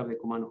Shrine. We have the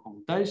Kumano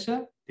Hongu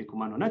Taisha, the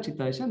Kumano Nachi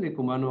Taisha, and the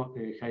Kumano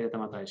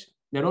Hayatama Taisha.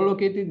 They're all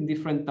located in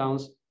different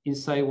towns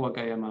inside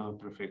Wakayama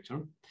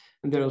Prefecture,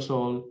 and they're also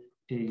all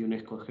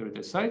UNESCO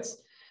heritage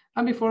sites.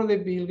 And before the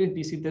pilgrims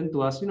visit them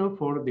to ask,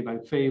 for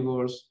divine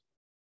favors,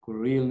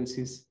 cure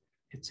illnesses,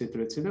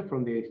 etc.,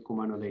 from the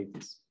Kumano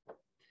deities.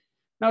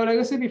 Now, like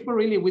I said before,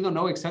 really, we don't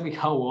know exactly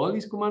how old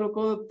is Kumano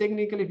Kodo.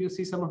 Technically, if you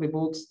see some of the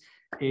books,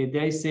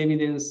 there is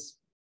evidence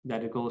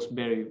that it goes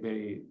very,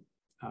 very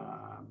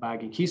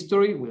back in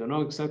history. We don't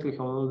know exactly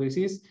how old this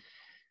is.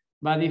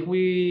 But if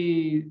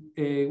we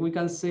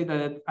can say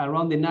that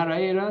around the Nara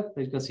era,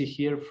 that you can see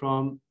here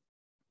from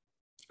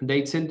the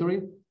 8th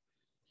century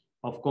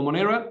of Common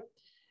Era,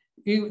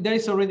 there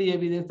is already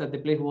evidence that the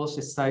place was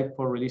a site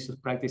for religious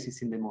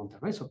practices in the mountain,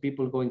 right? So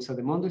people go inside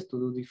the mountains to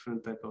do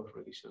different type of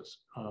religious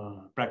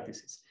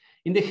practices.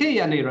 In the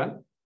Heian era,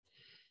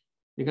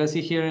 you can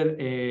see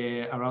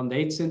here around the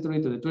 8th century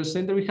to the 12th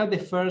century, we had the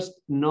first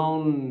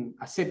known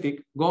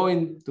ascetic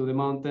going to the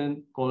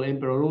mountain called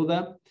Emperor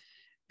Ruda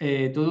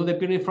to do the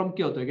pilgrimage from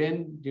Kyoto.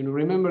 Again,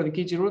 remember the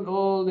Kichi route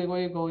all the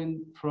way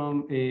going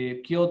from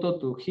Kyoto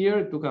to here.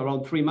 It took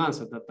around 3 months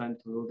at that time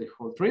to do the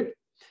whole trip.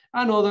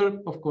 And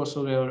of course,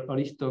 other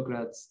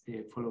aristocrats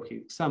follow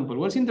his example.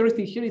 What's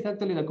interesting here is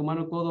actually that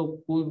Kumano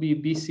Kodo could be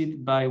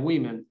visited by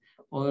women.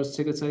 Other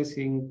sacred sites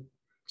in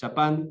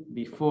Japan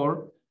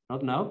before,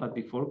 not now, but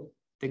before,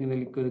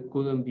 technically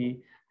couldn't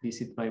be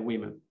visited by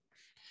women.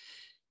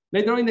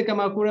 Later on in the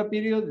Kamakura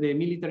period, the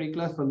military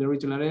class from the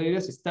regional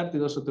areas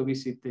started also to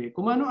visit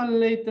Kumano, and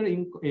later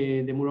in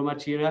the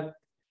Muromachi era,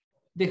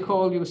 the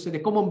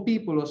common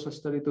people also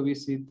started to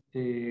visit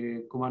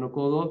Kumano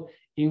Kodo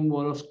in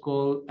what was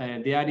called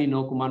the Ari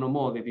no Kumano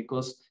Mode,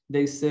 because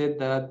they said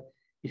that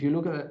if you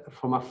look at it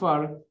from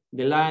afar,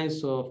 the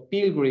lines of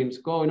pilgrims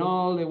going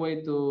all the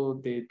way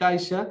to the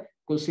Taisha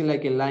could seem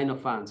like a line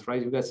of ants,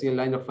 right? You can see a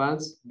line of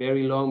ants,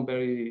 very long,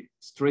 very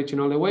stretching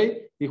all the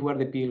way. These were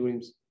the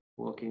pilgrims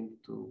walking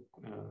to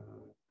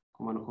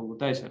Kumano Hongu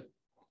Taisha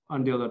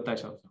and the other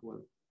Taisha as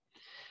well.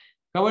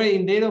 However,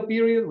 in the Edo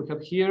period, we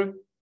have here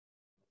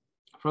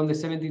from the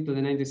 17th to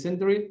the 19th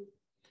century,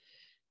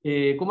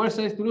 Kumano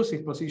started to lose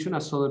its position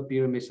as other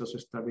pyramids also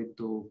started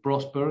to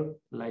prosper,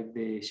 like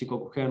the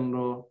Shikoku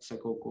Henro,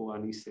 Saikoku,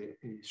 and Ise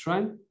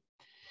shrine.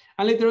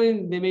 And later on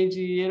in the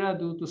Meiji era,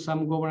 due to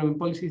some government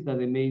policies that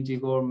the Meiji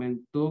government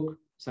took,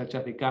 such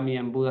as the Kami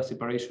and Buddha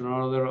separation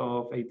order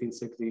of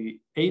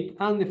 1868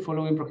 and the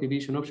following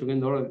prohibition of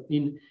Shugendo order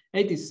in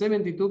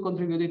 1872,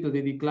 contributed to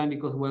the decline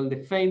because, well, the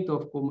fate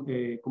of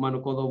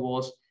Kumano Kodo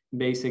was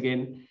based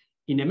again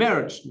in a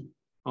merge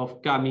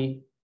of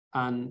Kami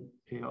and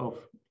of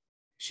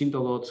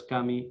Shinto gods,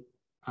 Kami,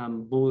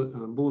 and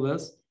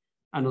Buddhas,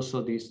 and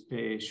also this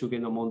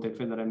Shugendo mountain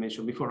fan that I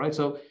mentioned before, right?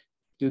 So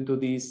due to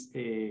these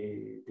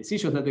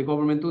decisions that the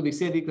government took,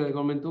 this edict that the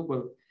government took,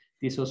 well,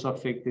 this also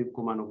affected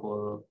Kumano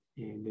Kodo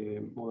in the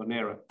modern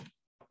era.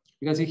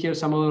 You can see here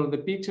some of the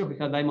pictures. We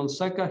have Diamond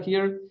Saka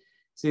here.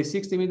 It's a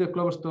 60-meter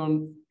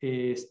cobblestone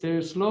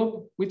stair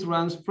slope, which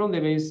runs from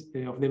the base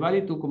of the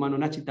valley to Kumano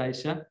Nachi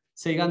Taisha,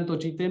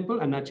 Seigantoji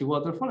Temple, and Nachi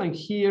Waterfall. And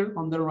here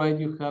on the right,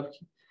 you have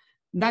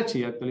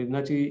Nachi. Actually,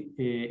 Nachi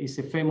is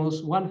a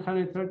famous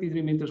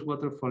 133 meters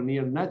waterfall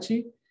near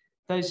Nachi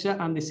Taisha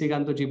and the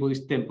Seigantoji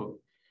Buddhist Temple.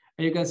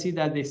 And you can see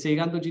that the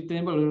Seigantoji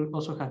temple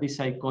also has this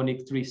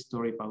iconic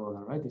three-story pagoda,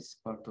 right? This is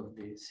part of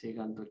the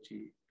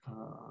Seigantoji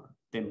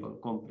temple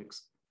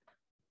complex.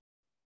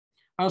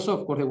 Also,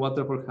 of course, the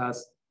waterfall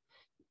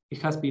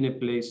has been a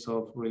place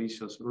of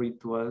religious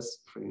rituals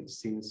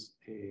since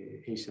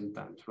ancient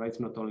times, right? It's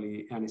not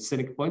only an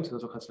scenic point, it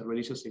also has a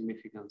religious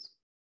significance.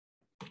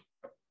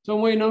 So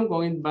moving on,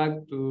 going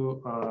back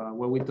to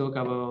what we talk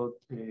about,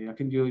 I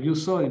think you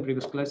saw in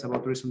previous class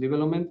about tourism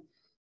development.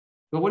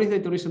 But what is the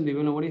tourism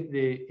development? What is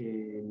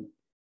the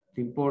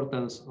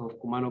importance of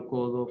Kumano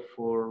Kodo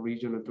for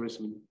regional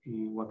tourism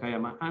in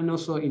Wakayama and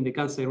also in the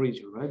Kansai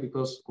region, right?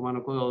 Because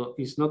Kumano Kodo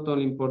is not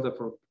only important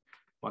for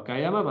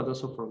Wakayama, but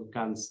also for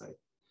Kansai.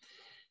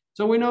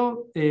 So we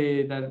know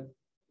that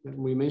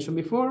we mentioned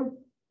before,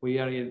 we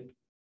are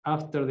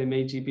after the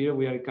Meiji period,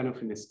 we are kind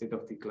of in a state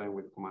of decline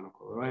with Kumano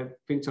Kodo, right?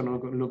 Things are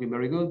not looking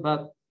very good,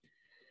 but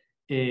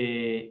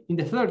in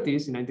the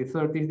 30s, in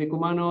 1930s, the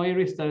Kumano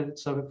area started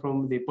suffering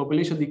from the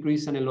population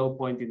decrease and a low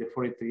point in the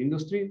forestry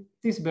industry.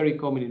 This is very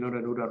common in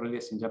other rural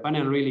areas in Japan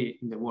and really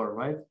in the world,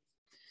 right?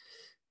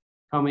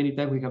 How many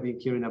times we have been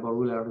hearing about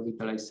rural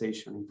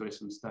revitalization in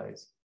tourism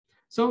studies.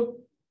 So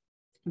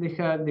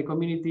the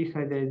community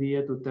had the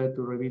idea to try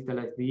to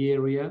revitalize the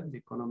area, the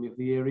economy of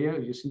the area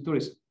using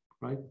tourism,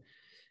 right?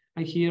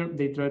 And here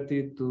they tried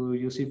to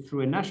use it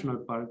through a national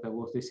park that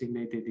was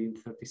designated in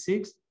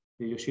 36,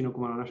 the Yoshino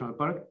Kumano National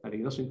Park, that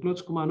it also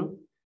includes Kumano.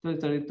 So they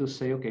started to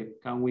say, okay,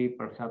 can we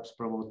perhaps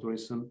promote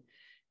tourism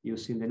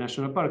using the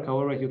national park?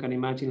 However, as you can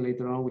imagine,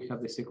 later on we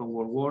have the Second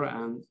World War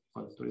and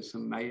well,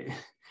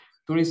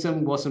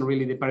 tourism wasn't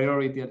really the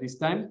priority at this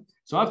time.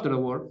 So after the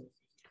war,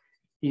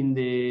 in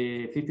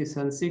the 50s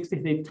and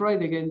 60s, they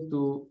tried again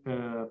to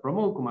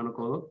promote Kumano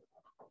Kodo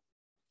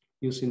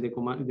using the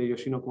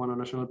Yoshino Kumano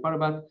National Park,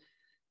 but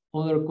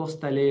other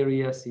coastal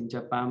areas in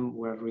Japan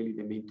were really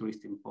the main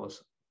tourism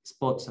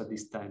spots at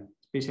this time,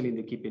 especially in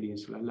the Kii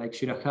Peninsula, like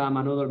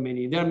Shirahama and other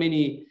many. There are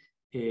many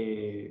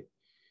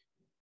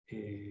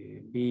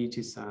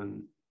beaches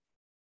and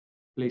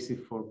places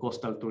for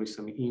coastal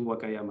tourism in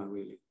Wakayama,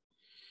 really.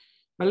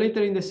 But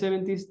later in the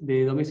 70s,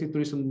 the domestic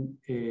tourism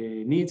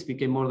needs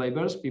became more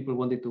diverse. People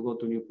wanted to go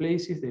to new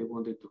places. They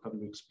wanted to have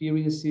new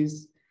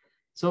experiences.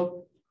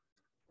 So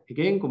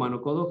again, Kumano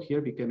Kodo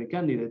here became a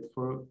candidate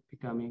for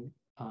becoming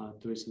a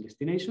tourism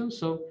destination.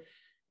 So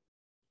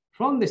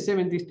from the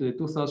 70s to the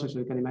 2000s,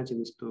 you can imagine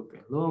this took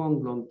a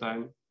long, long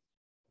time,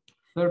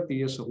 30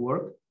 years of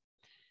work.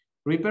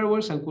 Repair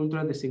works and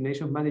cultural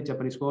designations by the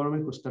Japanese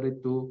government, who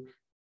started to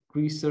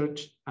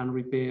research and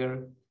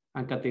repair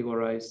and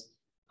categorize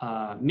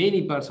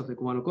many parts of the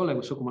Kumano Kodo. Like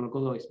we saw, Kumano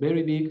Kodo is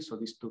very big, so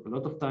this took a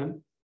lot of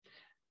time.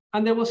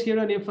 And there was here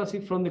an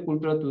emphasis from the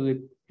cultural to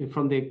the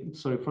from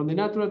the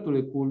natural to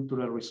the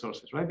cultural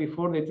resources, right?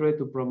 Before they tried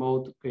to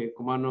promote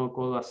Kumano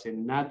Kodo as a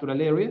natural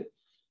area,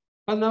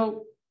 but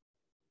now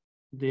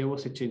there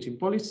was a change in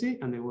policy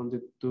and they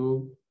wanted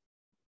to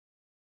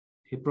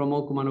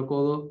promote Kumano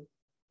Kodo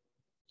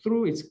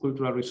through its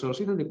cultural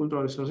resources, and the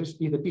cultural resources is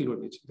the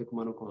pilgrimage, the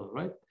Kumano Kodo,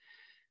 right?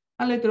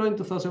 And later on in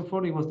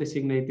 2004, it was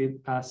designated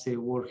as a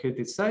World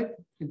Heritage Site.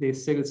 The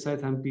sacred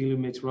sites and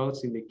pilgrimage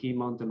routes in the key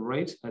mountain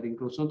range that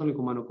includes not only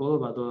Kumano Kodo,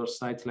 but other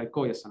sites like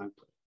Koyasan.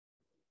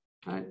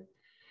 Right?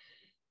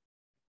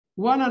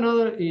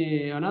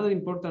 Another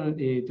important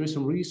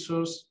tourism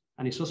resource,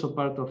 and it's also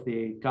part of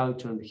the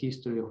culture and the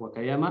history of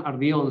Wakayama, are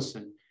the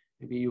onsen.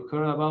 Maybe you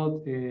heard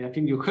about, I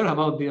think you heard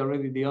about the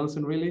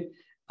onsen, really.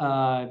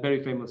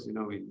 Very famous, you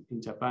know,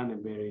 in Japan, a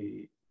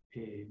very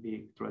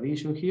big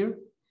tradition here.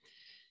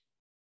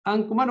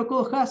 And Kumano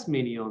Kodo has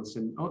many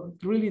onsen.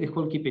 Really, the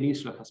whole Kii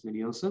Peninsula has many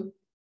onsen.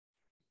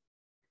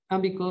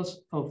 And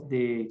because of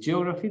the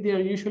geography, they are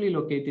usually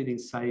located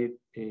inside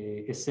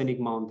scenic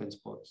mountain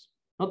spots.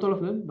 Not all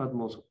of them, but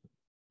most of them.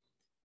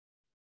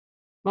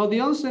 Now, the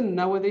onsen,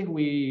 nowadays,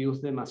 we use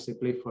them as a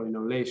place for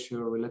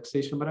leisure,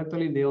 relaxation, but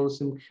actually the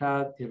onsen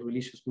had a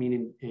religious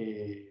meaning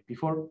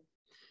before.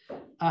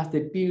 As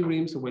the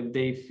pilgrims, when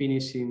they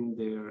finishing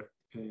their,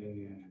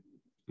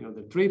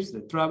 their trips,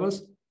 their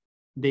travels,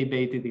 they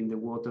bathed in the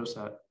waters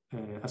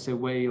as a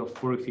way of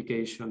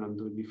purification and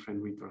doing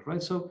different rituals,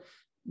 right? So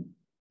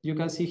you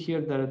can see here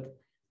that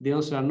the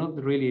onsen are not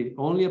really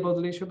only about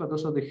leisure, but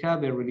also they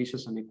have a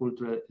religious and a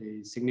cultural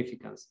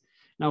significance.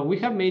 Now we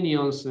have many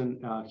onsen.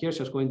 Here,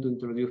 just going to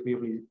introduce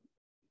briefly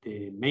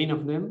the main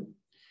of them.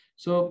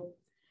 So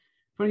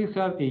first you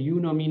have a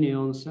Yunomine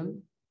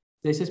onsen.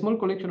 There's a small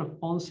collection of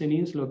onsen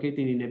inns located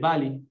in a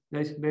valley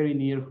that is very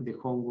near the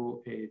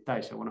Hongo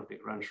Taisha, one of the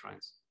grand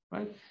shrines,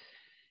 right?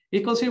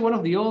 It's considered one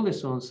of the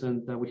oldest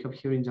onsen that we have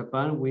here in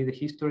Japan, with a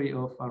history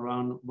of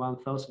around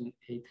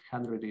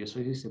 1,800 years. So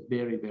this is a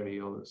very,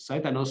 very old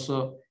site. And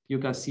also you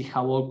can see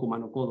how old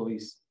Kumano Kodo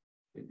is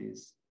with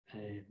these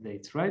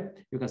dates, right?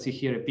 You can see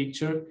here a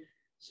picture,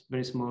 it's a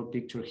very small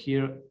picture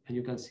here. And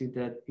you can see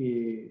that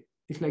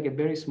it's like a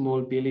very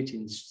small village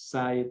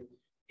inside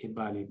a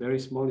valley, very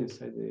small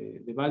inside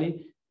the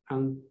valley.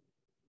 And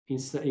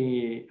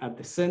inside, at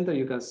the center,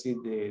 you can see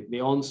the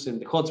onsen,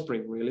 the hot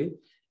spring, really.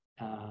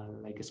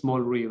 Like a small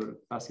river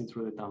passing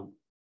through the town.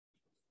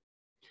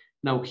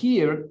 Now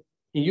here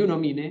in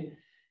Yunomine,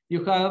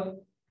 you have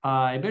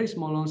a very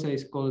small onsen.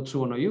 It's called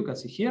Tsubono. You can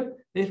see here.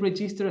 It's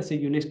registered as a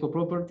UNESCO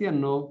property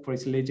and known for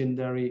its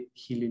legendary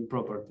healing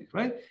properties,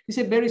 right? It's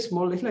a very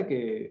small, it's like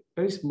a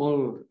very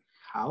small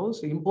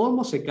house,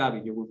 almost a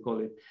cabin, you would call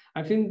it.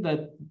 I think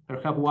that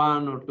perhaps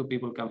 1 or 2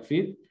 people can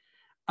fit.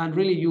 And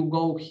really you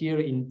go here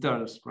in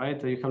turns, right?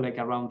 So you have like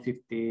around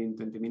 15,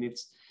 20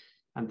 minutes.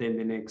 And then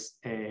the next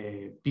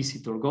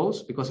visitor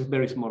goes, because it's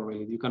very small,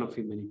 really. You cannot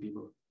fit many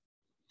people.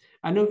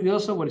 And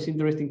also what is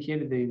interesting here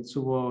in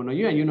Tsubono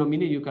and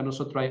Yunomine, you can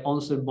also try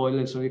onsen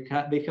boiling. So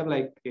they have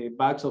like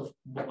bags of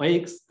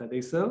eggs that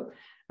they sell,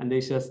 and they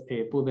just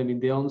put them in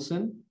the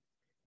onsen.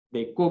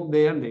 They cook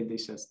there, and they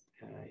just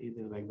eat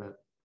them like that.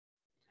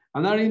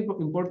 Another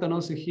important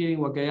onsen here in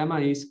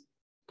Wakayama is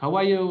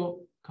Kawayu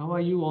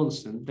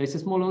Onsen. There's a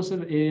small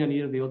onsen area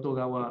near the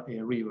Otogawa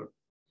River.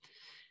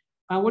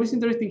 And what is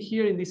interesting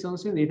here in this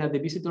onsen is that the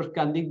visitors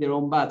can dig their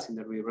own baths in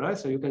the river, right?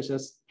 So you can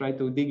just try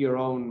to dig your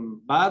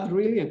own bath,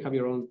 really, and have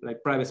your own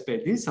like private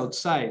space. This is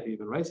outside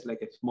even, right? It's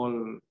like it's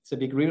a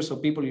big river, so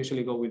people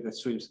usually go with the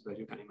swimsuit, as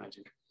you can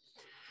imagine.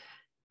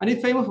 And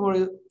it's famous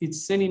for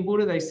its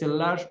Senimbure, that is a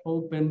large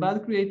open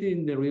bath created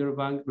in the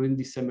riverbank during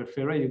December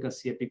fair, right? You can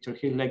see a picture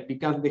here, like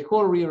because the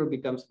whole river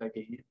becomes like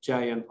a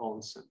giant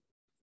onsen,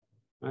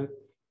 right?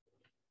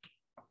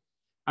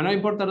 Another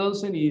important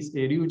onsen is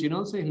Ryujin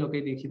Onsen. It's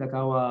located in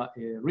Hitakawa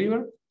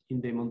River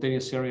in the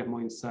mountainous area more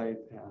inside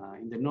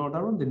in the north,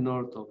 around the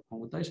north of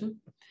Komutaisha.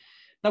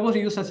 That was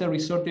used as a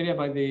resort area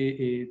by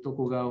the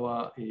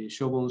Tokugawa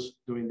shoguns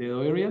during the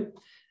Edo area.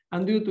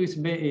 And due to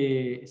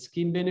its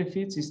skin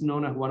benefits, it's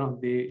known as one of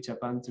the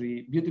Japan's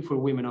 3 beautiful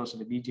women onsen,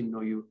 the Bijin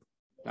no Yu,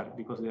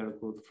 because they are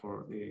good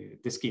for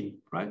the skin,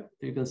 right?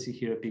 You can see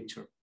here a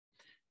picture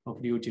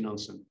of Ryujin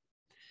Onsen.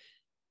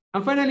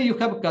 And finally, you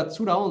have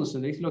Katsura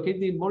Onsen. It's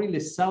located more in the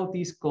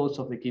southeast coast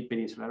of the Kii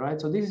Peninsula, right?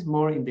 So this is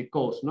more in the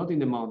coast, not in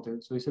the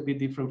mountains. So it's a bit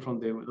different from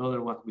the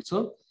other one we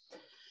saw.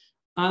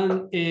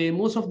 And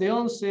most of the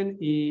onsen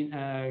in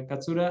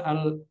Katsura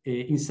are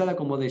inside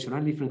accommodation,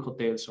 are different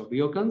hotels or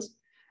ryokans.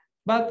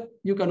 But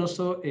you can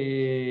also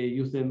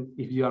use them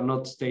if you are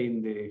not staying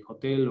in the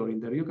hotel or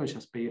in the ryokan,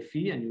 just pay a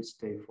fee and you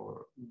stay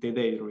for the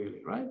day,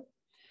 really, right?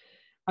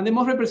 And the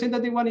most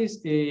representative one is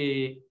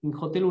in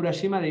Hotel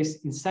Urashima. That is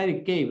inside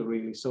a cave,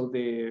 really. So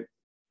the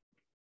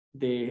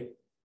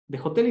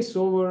hotel is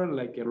over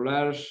like a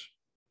large,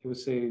 I would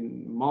say,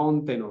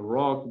 mountain or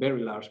rock,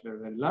 very large, very,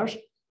 very large.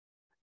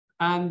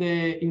 And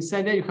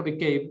inside there you have a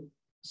cave.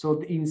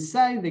 So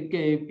inside the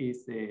cave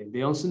is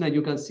the onsen, and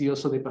you can see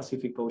also the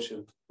Pacific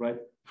Ocean, right?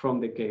 From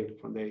the cave,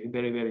 from the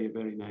very, very,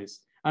 very nice.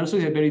 And also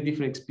it's a very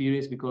different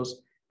experience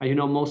because, as you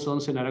know, most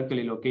onsen are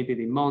actually located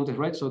in mountains,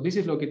 right? So this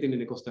is located in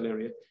the coastal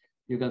area.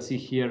 You can see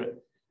here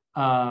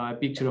a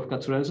picture of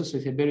Katsura Onsen, so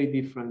it's a very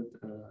different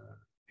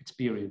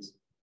experience.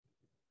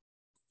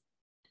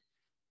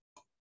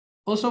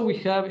 Also, we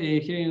have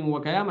here in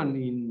Wakayama,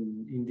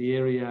 in the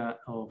area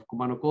of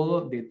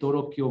Kumano-Kodo, the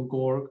Torokyo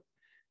Gorge,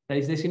 that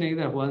is designated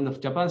as one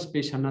of Japan's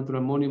special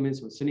natural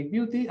monuments of scenic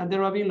beauty, and the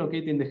ravine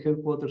located in the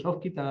headquarters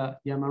of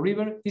Kitayama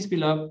River is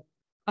beloved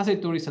as a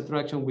tourist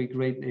attraction with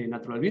great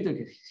natural beauty. You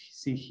can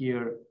see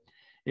here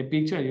a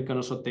picture, and you can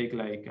also take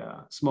like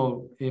a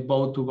small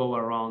boat to go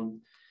around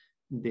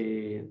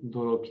the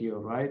Torokyo,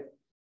 right?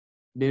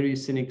 Very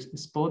scenic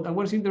spot. And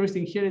what's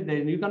interesting here is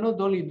that you can not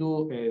only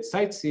do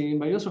sightseeing,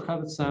 but you also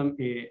have some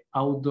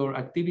outdoor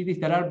activities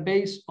that are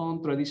based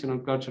on traditional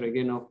culture,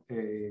 again, of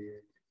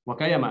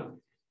Wakayama.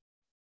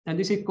 And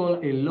this is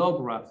called a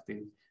log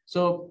rafting.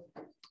 So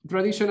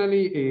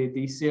traditionally,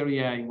 this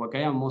area in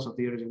Wakayama, most of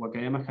the areas in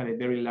Wakayama had a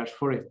very large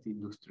forest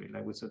industry,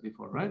 like we said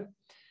before, right?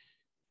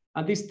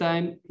 At this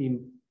time,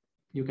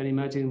 you can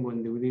imagine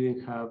when we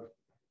didn't have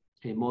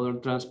a modern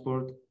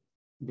transport,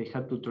 they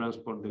had to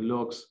transport the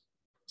logs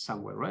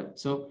somewhere, right?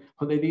 So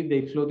what they did,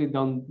 they floated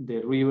down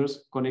the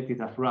rivers,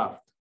 connected as raft,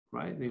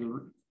 right?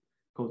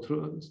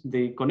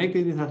 They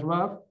connected it as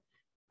raft,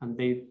 and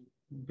they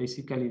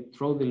basically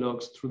throw the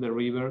logs through the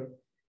river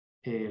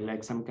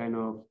like some kind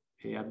of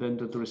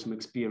adventure tourism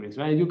experience,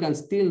 right? You can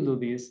still do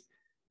this,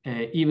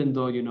 even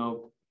though, you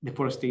know, the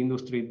forestry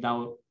industry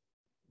now,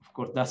 of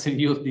course, doesn't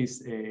use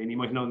this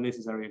anymore. It's not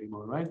necessary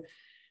anymore, right?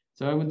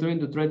 So I'm trying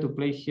to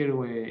play here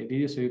a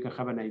video so you can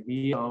have an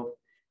idea of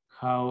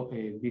how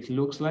this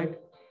looks like.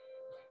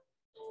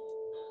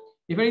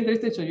 If you're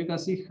interested, so you can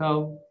see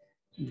how,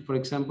 for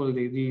example,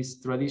 these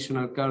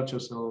traditional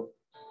cultures of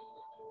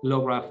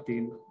log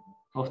rafting,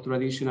 of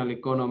traditional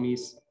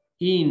economies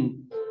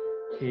in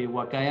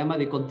Wakayama,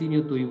 they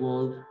continue to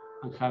evolve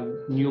and have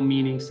new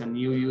meanings and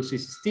new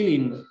uses still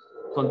in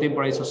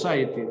contemporary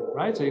society,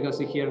 right? So you can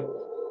see here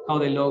how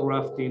the log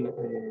rafting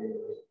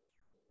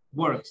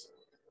works.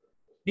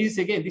 This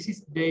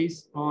is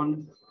based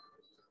on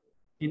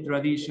a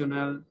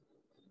traditional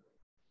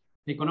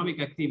economic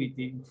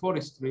activity in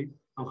forestry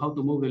and how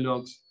to move the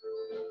logs.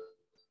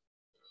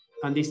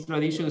 And this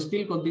tradition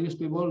still continues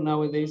to evolve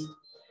nowadays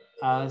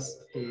as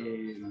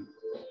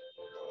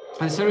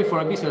a service for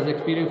a visitor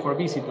experience for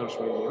visitors,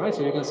 really, right?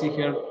 So you can see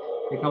here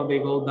how they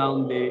go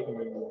down the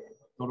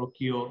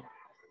Torokyo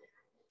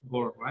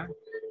board, right?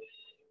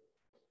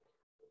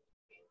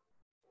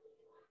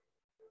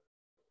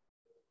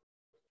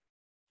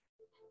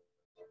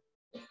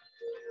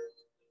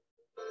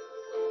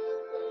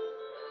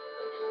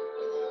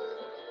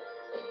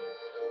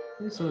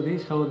 So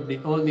this how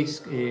all this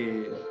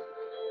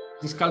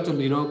culture,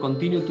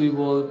 continue to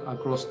evolve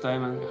across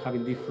time and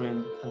having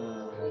different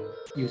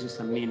uses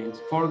and meanings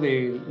for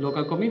the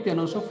local community and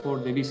also for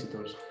the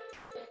visitors.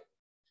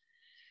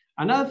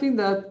 Another thing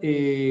that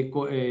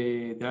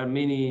there are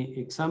many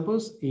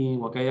examples in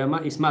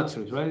Wakayama is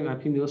matsuris, right? I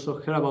think you also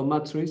heard about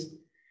matsuris.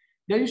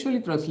 They're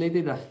usually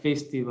translated as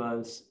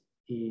festivals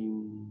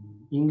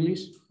in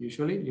English.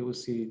 Usually, you will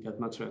see that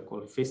matsuri are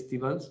called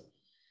festivals.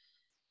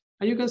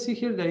 And you can see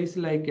here there is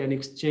like an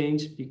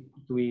exchange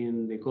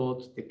between the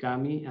gods, the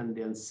kami, and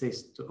the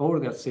ancestors, or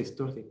the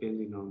ancestors,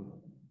 depending on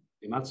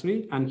the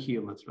matsuri, and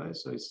humans, right?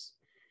 So it's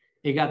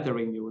a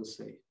gathering, you will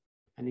say,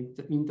 an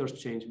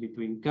interchange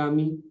between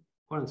kami,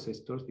 or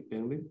ancestors,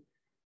 depending,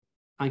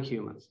 and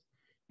humans.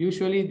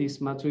 Usually, these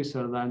matsuris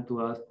are done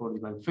to ask for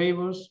divine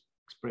favors,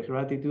 express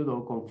gratitude,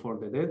 or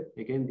comfort the dead.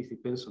 Again, this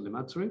depends on the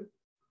matsuri.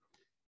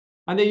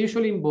 And they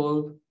usually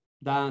involve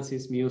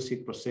dances,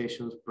 music,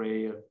 processions,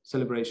 prayer,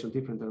 celebration,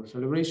 different types of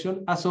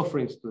celebration as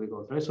offerings to the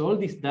gods, right? So all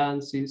these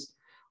dances,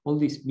 all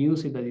this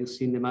music that you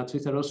see in the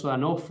matsuris are also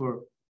an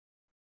offer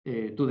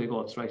to the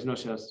gods, right? It's not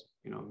just,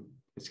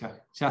 it's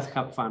just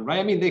have fun, right?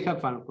 I mean, they have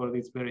fun for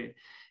this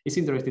it's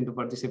interesting to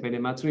participate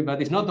in Matsuri,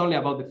 but it's not only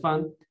about the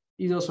fun,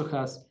 it also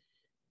has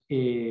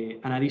an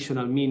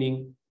additional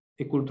meaning,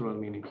 a cultural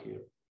meaning here.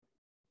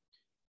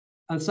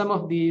 And some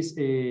of these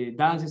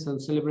dances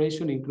and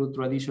celebration include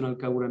traditional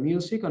Kagura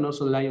music and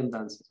also lion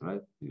dances,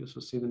 right? You also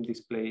see them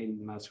displayed in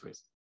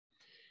Matsuris.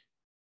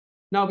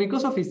 Now,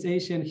 because of its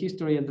ancient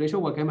history and tradition,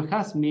 Wakayama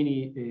has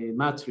many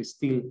Matsuris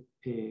still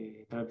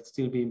that are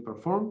still being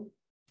performed.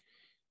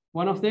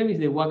 One of them is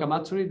the Waka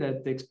Matsuri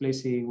that takes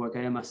place in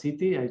Wakayama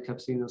City. I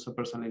have seen also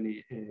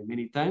personally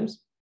many times.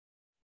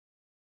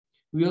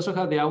 We also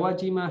have the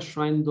Awajima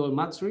Shrine Doll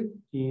Matsuri.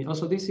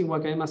 Also this in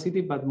Wakayama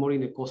City, but more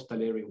in the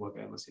coastal area of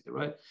Wakayama City,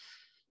 right?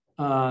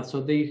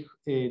 So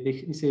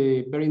it's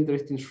a very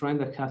interesting shrine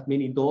that has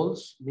many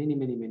dolls,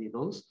 many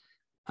dolls.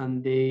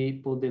 And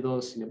they put the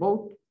dolls in a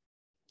boat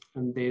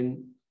and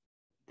then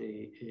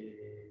they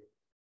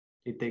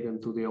take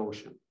them to the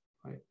ocean,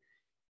 right?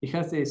 It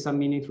has some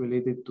meanings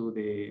related to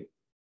the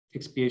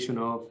expiation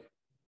of,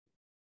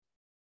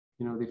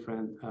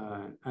 different,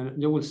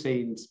 and you will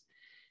say in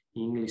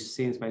English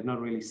sins, but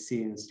not really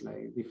sins,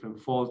 like different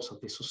faults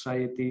of the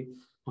society,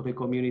 of the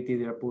community.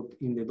 They are put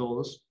in the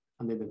dolls,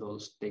 and then the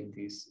dolls take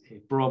these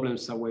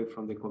problems away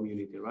from the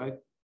community, right?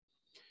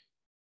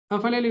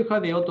 And finally, you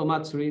have the Oto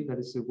Matsuri, that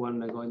is the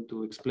one I'm going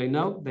to explain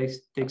now. That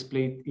takes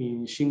place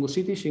in Shingo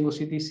City. Shingo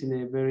City is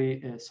in a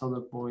very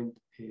southern point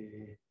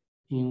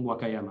in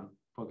Wakayama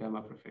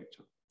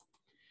Prefecture.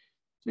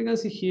 So you can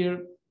see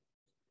here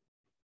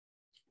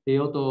the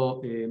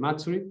Oto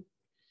Matsuri.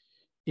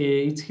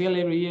 It's held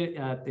every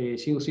year at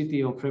Shingo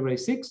City on February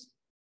 6th.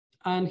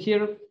 And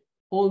here,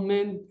 old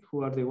men,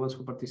 who are the ones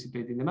who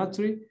participate in the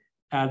Matsuri,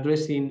 are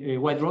dressed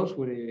in white robes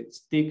with a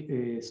stick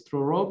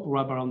straw rope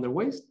wrapped around their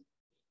waist.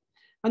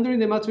 And during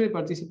the Matsuri,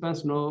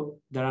 participants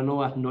that are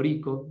known as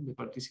Noriko. The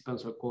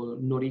participants are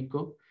called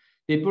Noriko.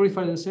 They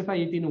purify themselves by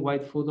eating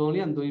white food only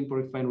and doing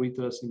purifying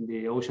rituals in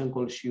the ocean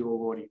called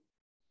Shiogori.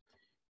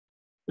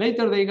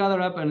 Later, they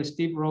gather up on a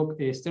steep rock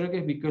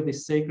staircase because the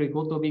sacred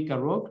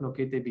Gotobika rock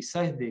located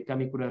beside the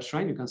Kamikura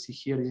shrine. You can see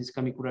here, this is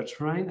Kamikura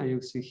shrine, and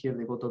you see here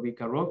the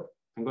Gotobika rock.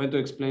 I'm going to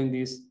explain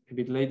this a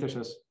bit later,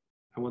 just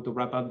I want to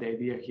wrap up the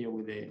idea here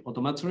with the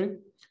Otomatsuri.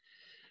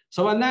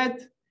 So at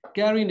night,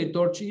 carrying a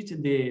torch each,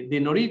 the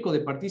Noriko,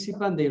 the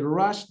participant, they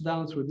rush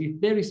down through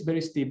this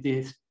very steep.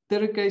 The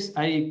staircase,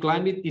 I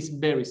climbed it, is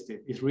very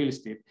steep, it's really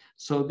steep.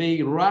 So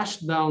they rush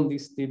down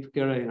this steep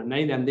carrying at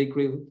night, and they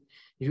create,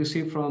 if you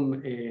see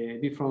from a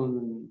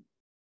different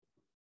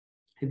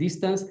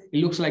distance, it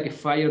looks like a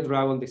fire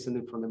dragon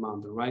descending from the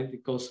mountain, right?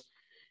 Because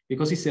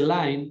it's a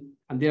line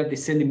and they are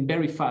descending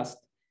very fast.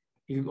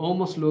 It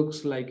almost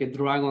looks like a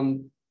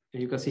dragon.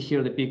 You can see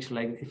here the picture,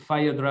 like a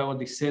fire dragon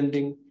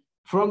descending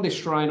from the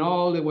shrine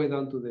all the way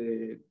down to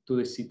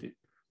the city.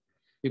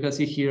 You can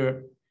see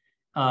here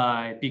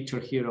a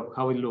picture here of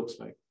how it looks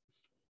like.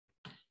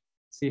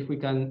 See if we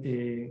can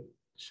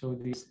show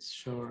this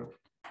short.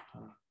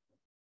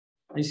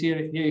 I see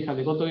here you have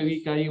the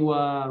Gotobika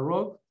Iwa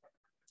rock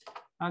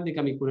and the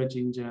Kamikura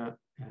Jinja.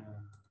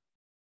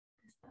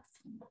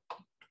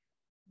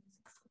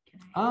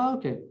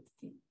 Okay.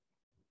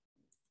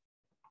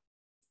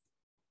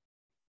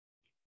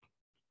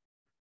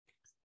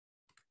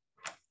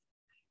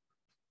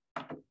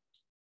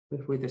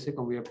 Wait a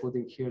second, we are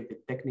putting here the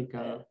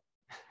technical.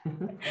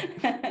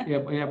 We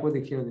are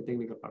putting here the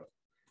technical part.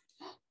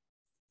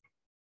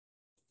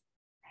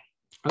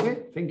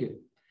 Okay, thank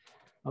you.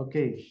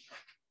 Okay.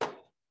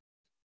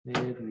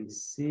 Let me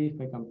see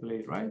if I can play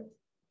it right.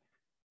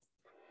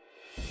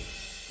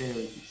 There it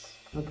is.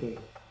 Okay.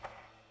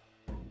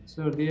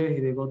 So there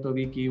is the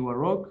Gotobiki Iwa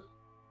rock.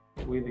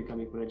 with the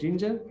Kamikura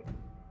Jinja.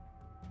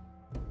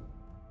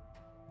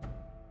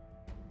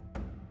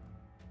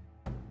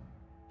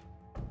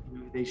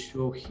 They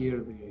show here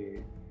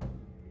the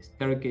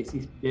staircase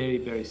is very,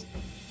 very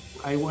steep.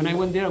 When I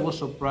went there, I was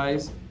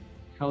surprised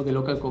how the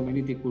local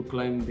community could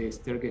climb the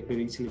staircase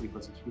very easily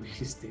because it's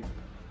really steep.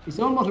 It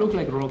almost looks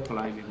like rock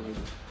climbing. Right?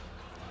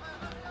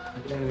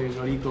 There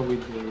Noriko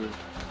with the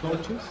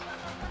torches.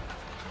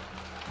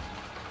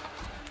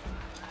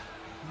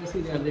 You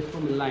see there, the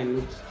from the line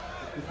looks.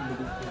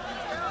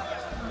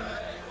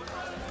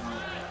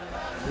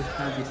 This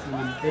time is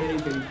very,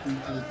 very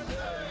quickly.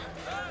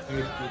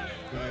 Very steep.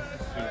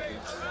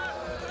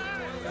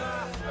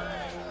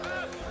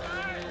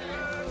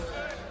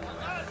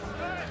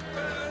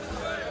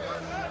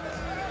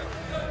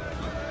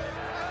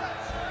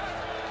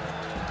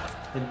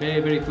 And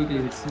very, very quickly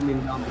it's zooming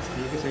down the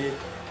staircase.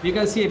 You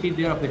can see a bit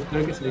there of the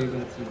staircase, so you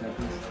can see that.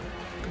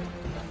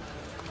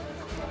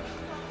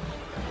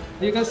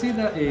 You can see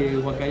that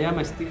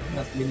Wakayama still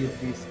has many of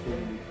these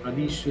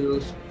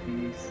traditions,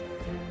 these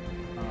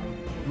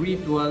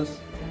rituals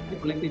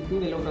connected to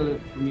the local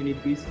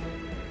communities,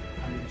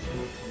 and also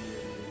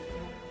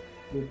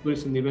the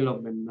tourism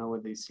development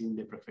nowadays in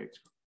the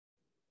prefecture.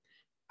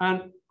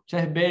 And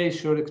just a very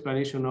short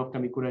explanation of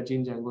Kamikura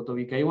Jinja and Goto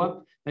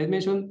Bikaiwa. I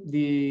mentioned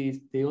the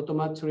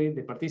Otomatsuri,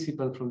 the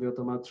participants from the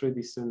Otomatsuri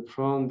descend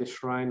from the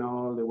shrine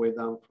all the way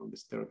down from the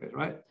staircase,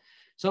 right?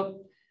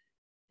 So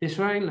the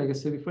shrine, like I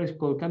said before, is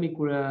called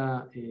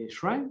Kamikura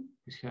Shrine.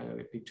 You have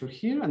a picture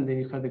here, and then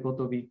you have the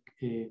Goto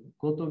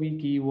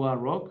Bikiwa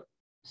rock.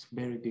 It's a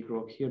very big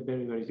rock here,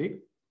 very, very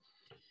big.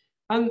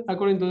 And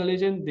according to the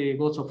legend, the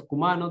gods of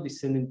Kumano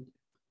descended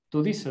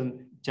to this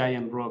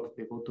giant rock,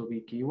 the Goto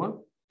Bikiwa,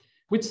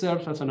 which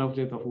serves as an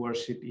object of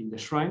worship in the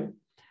shrine.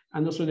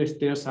 And also the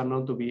stairs are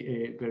known to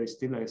be very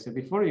steep, like I said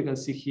before. You can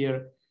see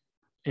here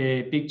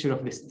a picture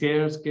of the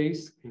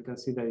staircase. You can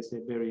see that it's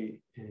a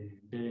very,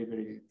 very,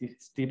 very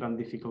steep and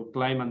difficult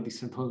climb and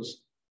descent also.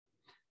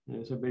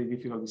 It's a very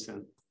difficult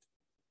descent.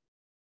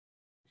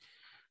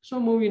 So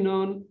moving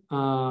on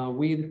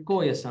with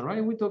Koya-san,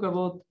 right? We talk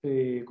about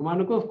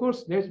Kumano-ko, of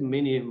course. There's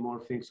many more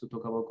things to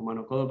talk about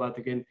Kumano-ko, but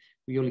again,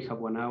 we only have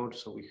 1 hour,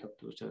 so we have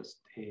to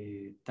just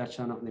touch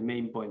on the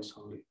main points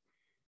only.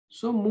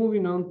 So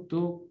moving on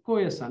to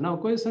Koya-san. Now,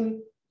 Koya-san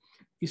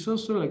is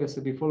also, like I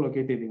said before,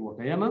 located in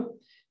Wakayama.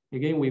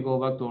 Again, we go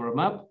back to our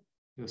map.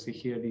 You see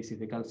here, this is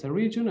the Kansai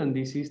region, and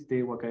this is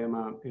the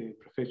Wakayama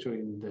prefecture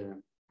in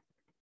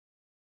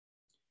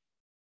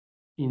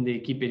the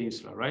Iki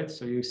Peninsula, right?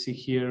 So you see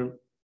here,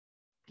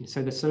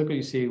 inside the circle,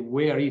 you say,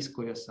 where is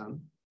Koya-san?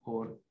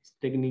 Or it's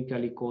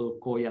technically called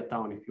Koya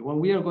Town, if you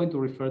want. We are going to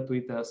refer to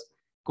it as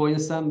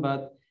Koya-san,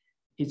 but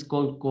it's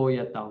called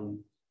Koya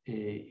Town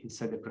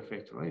inside the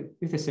prefecture, right?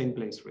 It's the same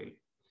place, really.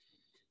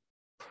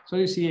 So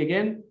you see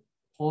again,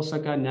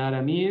 Osaka,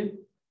 Nara, Mie,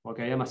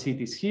 Wakayama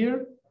City is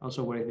here,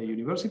 also where is the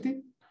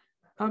university.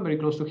 And very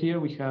close to here,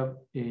 we have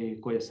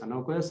Koya-san.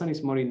 Now, Koya-san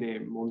is more in a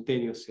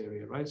mountainous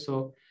area, right?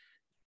 So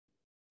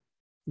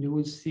you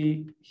will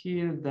see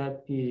here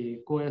that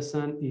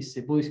Koya-san is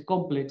a Buddhist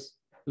complex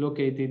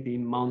located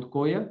in Mount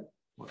Koya,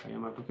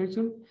 Wakayama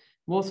Prefecture,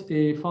 was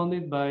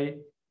founded by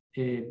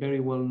a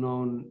very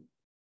well-known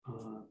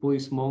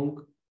Buddhist monk,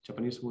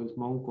 Japanese Buddhist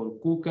monk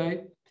called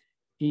Kukai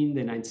in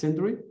the 9th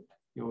century.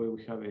 Here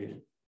we have a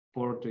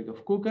portrait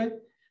of Kukai,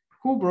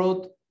 who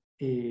brought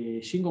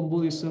Shingon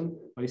Buddhism,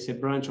 but it's a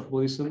branch of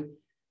Buddhism,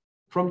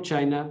 from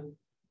China,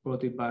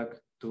 brought it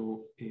back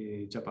to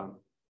Japan,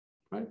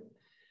 right?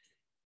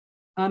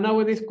 And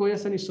nowadays,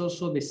 Koya-san is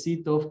also the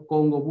seat of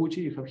Kongo-buchi.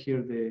 You have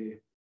here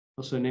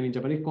also the name in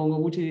Japanese.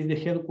 Kongo-buchi is the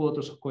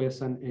headquarters of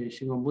Koya-san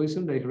Shingon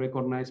Buddhism that is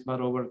recognized by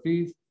over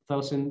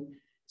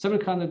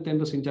 3,700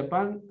 temples in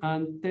Japan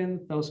and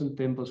 10,000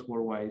 temples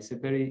worldwide. It's a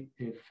very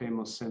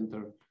famous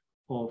center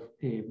of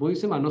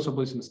Buddhism and also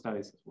Buddhism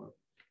studies as well.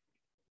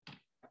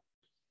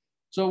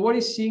 So what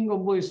is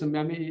Shingon Buddhism?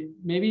 I mean,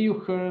 maybe you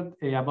heard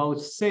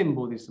about Zen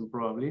Buddhism,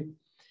 probably.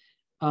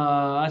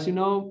 As you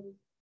know,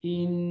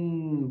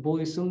 in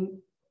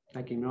Buddhism,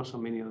 like in also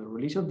many other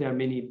religions, there are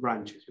many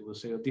branches, you will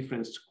say, of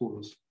different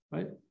schools,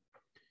 right?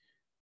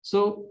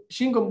 So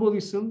Shingon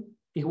Buddhism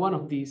is one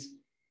of these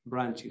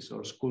branches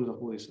or schools of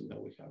Buddhism that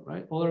we have,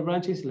 right? Other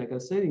branches, like I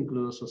said,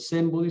 include also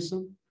Zen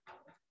Buddhism,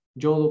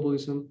 Jodo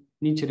Buddhism,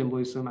 Nichiren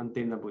Buddhism, and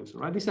Tenda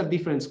Buddhism, right? These are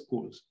different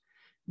schools.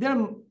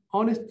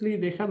 Honestly,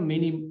 they have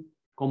many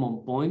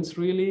common points,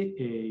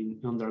 really,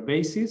 on their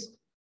basis,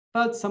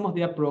 but some of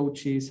the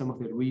approaches, some of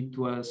the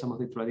rituals, some of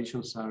the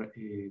traditions are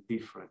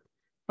different.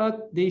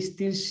 But they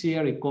still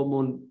share a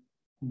common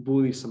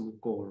Buddhism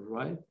core,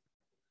 right?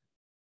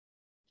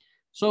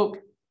 So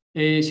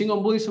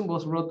Shingon Buddhism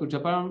was brought to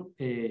Japan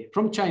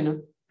from China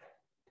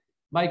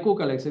by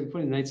Kukai, like I said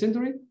before, in the 9th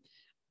century.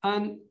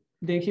 And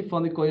then he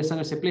founded Koya-san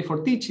as a place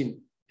for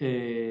teaching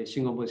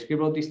Shingon Buddhism. He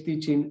brought this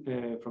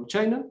teaching from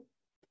China.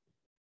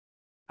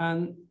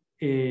 And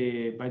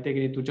by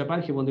taking it to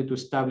Japan, he wanted to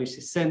establish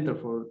a center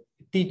for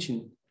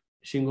teaching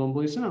Shingon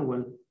Buddhism. And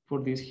well, for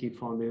this, he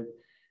founded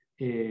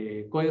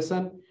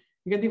Koya-san.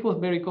 Again, this was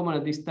very common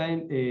at this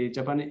time.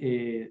 Japan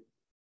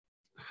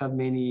had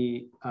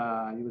many,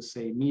 you would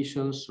say,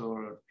 missions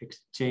or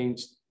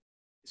exchange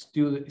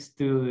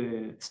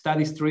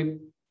studies trip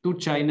to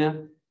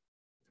China,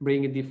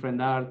 bringing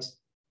different arts,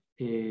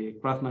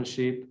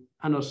 craftsmanship,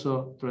 and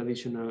also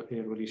traditional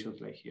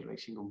religions like here, like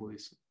Shingon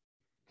Buddhism.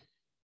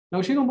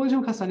 Now, Shingon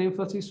Buddhism has an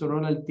emphasis on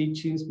oral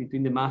teachings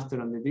between the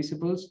master and the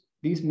disciples.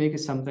 This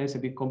makes it sometimes a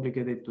bit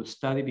complicated to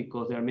study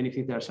because there are many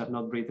things that are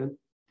not written.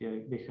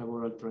 They have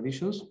oral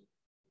traditions.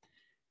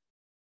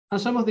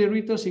 And some of the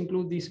rituals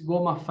include this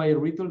Goma fire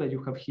ritual that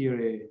you have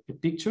here a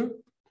picture,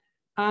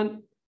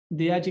 and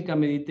the Ajika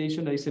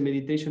meditation, that is a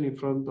meditation in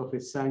front of a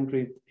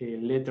Sanskrit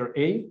letter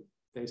A.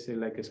 There is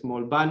like a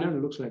small banner,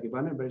 it looks like a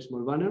banner, very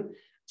small banner.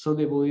 So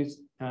the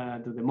Buddhists,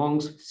 the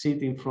monks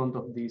sit in front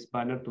of this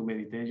banner to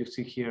meditate. You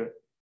see here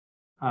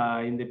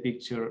in the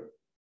picture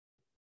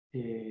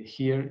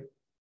here,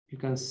 you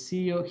can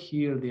see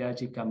here the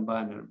Ajikan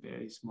banner,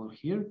 very small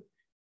here.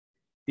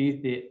 This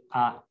is the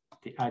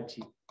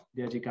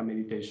Ajika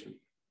meditation.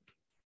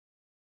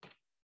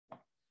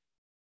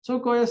 So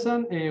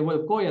Koyasan,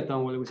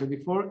 Koyatan, what we said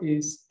before,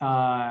 is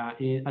at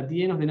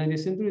the end of the 19th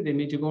century, the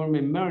Meiji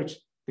government merged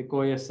the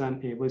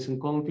Koyasan Buddhism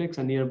complex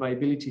and nearby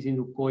villages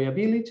into Koya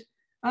village.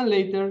 And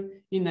later,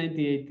 in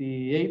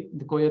 1988,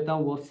 the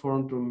Koyatan was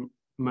formed to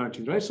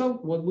merge, right? So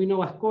what we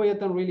know as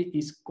Koyatan really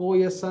is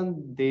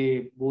Koyasan,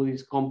 the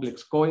Buddhist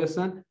complex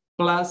Koyasan,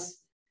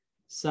 plus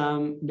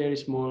some very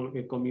small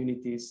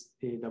communities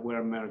that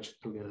were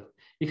merged together.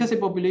 It has a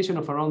population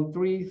of around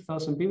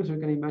 3,000 people, so you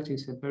can imagine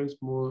it's a very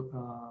small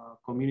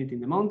community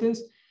in the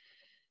mountains.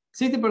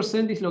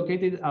 60% is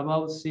located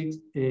about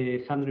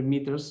 600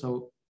 meters,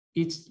 so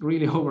it's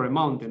really over a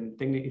mountain.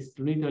 Technically, it's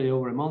literally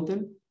over a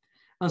mountain.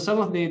 And some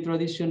of the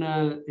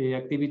traditional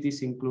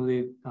activities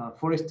included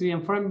forestry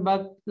and farming,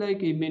 but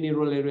like in many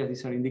rural areas,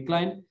 these are in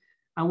decline.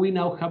 And we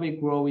now have a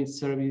growing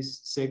service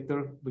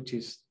sector, which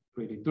is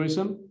really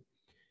tourism.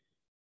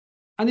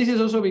 And this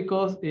is also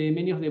because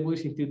many of the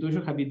Buddhist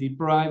institutions have been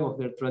deprived of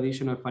their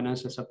traditional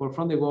financial support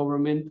from the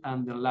government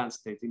and the land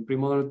state. In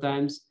pre-modern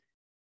times,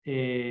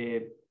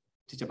 the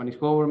Japanese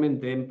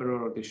government, the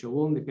emperor or the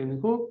shogun,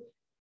 depending who,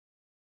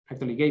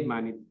 actually gave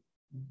money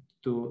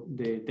to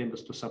the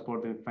temples to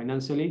support them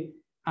financially.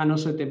 And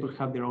also temples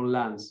have their own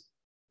lands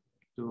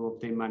to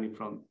obtain money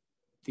from.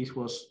 This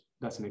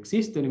doesn't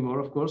exist anymore,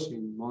 of course,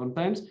 in modern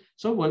times.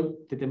 So, well,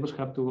 the temples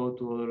have to go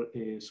to other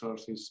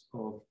sources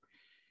of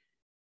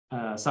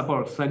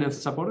support, financial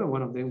support, and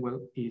one of them, well,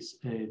 is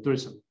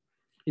tourism.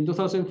 In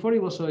 2004,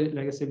 it was,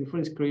 like I said before,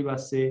 inscribed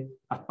as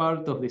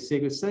part of the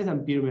sacred sites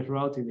and pilgrimage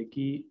route in the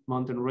key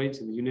mountain range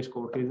in the UNESCO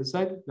World Heritage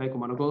Site, like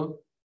Kumano-Kodo.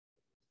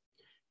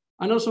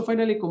 And also,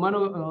 finally,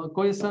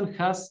 Koyasan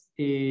has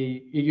a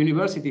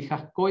university,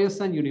 has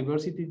Koyasan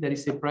University, that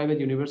is a private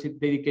university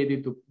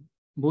dedicated to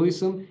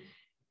Buddhism.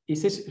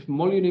 It's a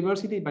small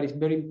university, but it's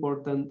very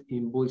important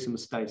in Buddhism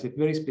studies. It's a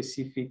very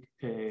specific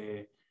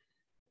area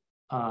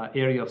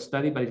of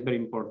study, but it's very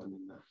important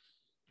in that.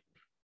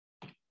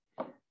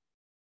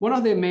 One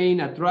of the main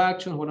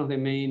attractions, one of the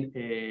main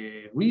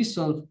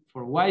reasons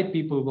for why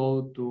people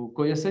go to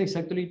Koyasan is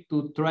actually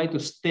to try to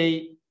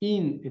stay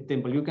in a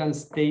temple. You can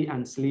stay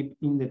and sleep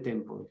in the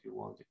temple if you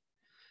want it.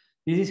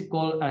 This is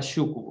called a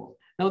shukubo.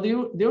 Now, the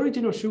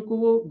origin of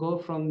shukubo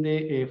goes from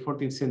the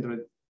 14th century.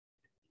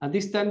 At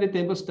this time, the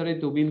temple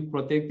started to build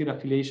protected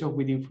affiliations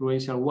with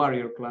influential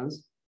warrior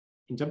clans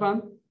in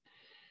Japan.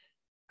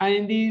 And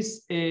in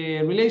these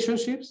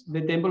relationships,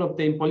 the temple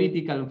obtained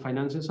political and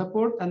financial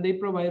support, and they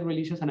provide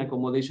religious and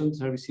accommodation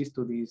services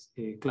to these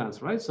clans,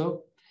 right?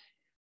 So,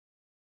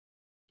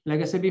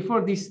 like I said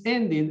before, this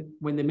ended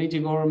when the Meiji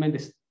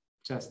government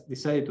just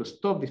decided to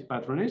stop this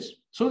patronage.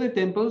 So the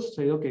temples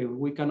say, okay,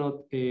 we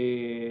cannot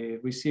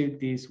receive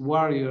these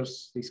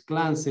warriors, these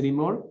clans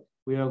anymore.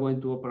 We are going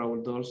to open our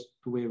doors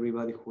to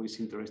everybody who is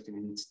interested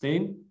in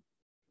staying.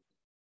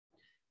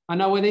 And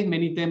nowadays,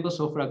 many temples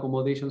offer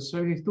accommodation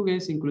services to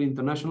guests, including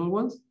international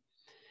ones.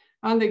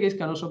 And the guests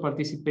can also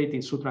participate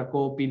in sutra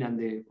coping and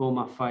the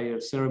Goma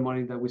fire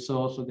ceremony that we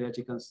saw, also the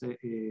Ajikan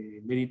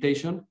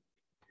meditation.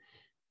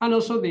 And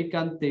also they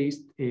can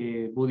taste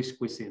Buddhist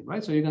cuisine,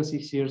 right? So you can see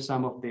here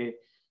some of the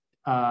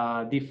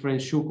different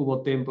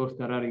Shukubo temples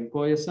that are in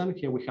Koyasan.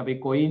 Here we have a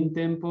Koin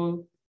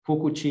temple,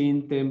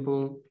 Fukuchin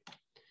temple,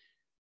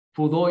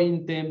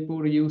 Fudoin temple,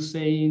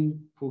 Ryusein,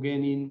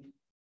 Fugenin.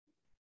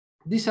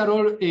 These are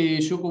all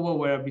Shukubo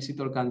where a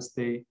visitor can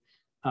stay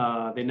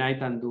the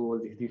night and do all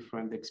these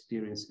different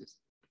experiences.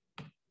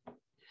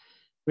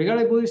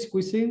 Regarding Buddhist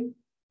cuisine,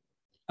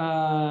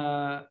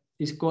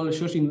 it's called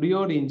Shoshin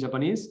Ryori in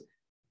Japanese.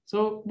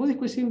 So Buddhist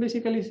cuisine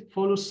basically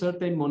follows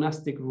certain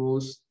monastic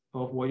rules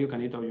of what you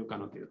can eat or you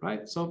cannot eat,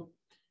 right? So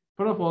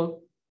first of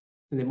all,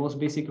 the most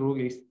basic rule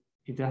is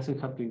it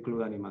doesn't have to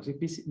include animals.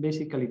 It's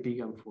basically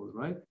vegan food,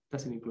 right? It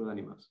doesn't include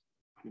animals,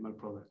 animal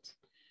products.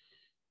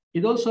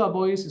 It also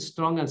avoids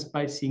strong and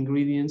spicy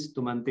ingredients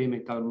to maintain a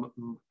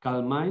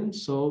calm mind.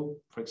 So,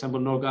 for example,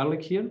 no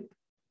garlic here.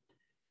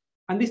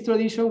 And this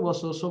tradition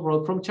was also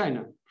brought from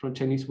China. from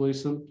Chinese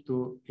Buddhism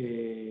to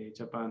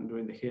Japan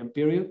during the Heian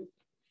period.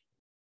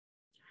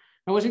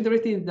 And what's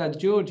interesting is that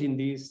Gyojin,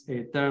 this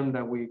term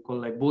that we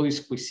call like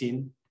Buddhist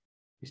cuisine,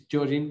 is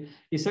Gyojin,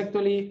 is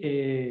actually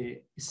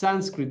a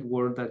Sanskrit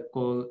word that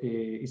called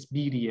is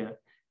virya.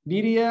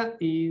 Virya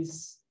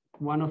is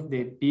one of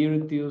the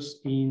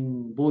virtues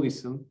in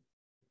Buddhism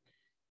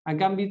and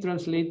can be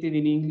translated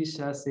in English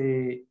as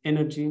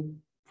energy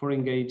for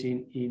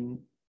engaging in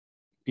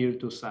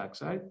virtuous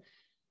acts, right?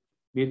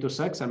 Virtuous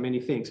acts are many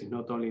things. It's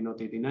not only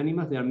not eating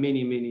animals. There are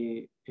many,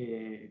 many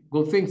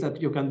good things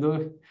that you can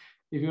do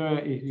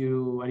if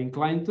you are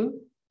inclined to.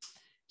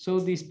 So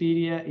this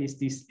virya is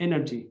this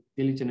energy,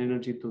 diligent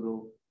energy to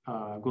do,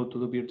 go to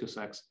the virtuous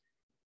acts.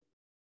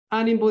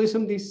 And in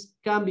Buddhism, this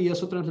can be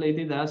also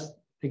translated as,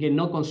 again,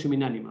 not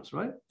consuming animals,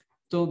 right?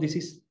 So this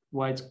is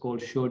why it's called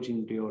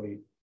Shojin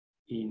Ryori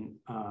in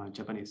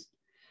Japanese.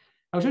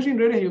 Now, Shojin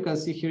Ryori, you can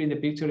see here in the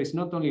picture, is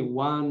not only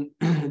one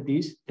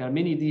dish, there are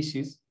many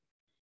dishes.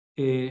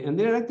 And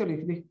they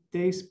actually they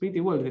taste pretty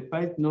well,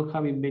 despite not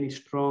having many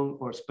strong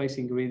or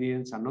spicy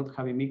ingredients and not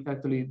having meat.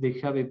 Actually, they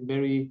have a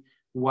very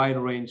wide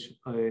range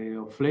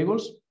of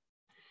flavors.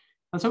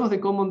 And some of the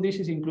common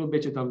dishes include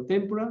vegetable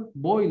tempura,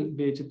 boiled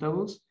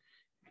vegetables,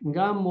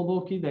 gan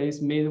modoki that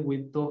is made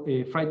with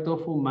fried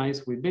tofu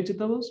mixed with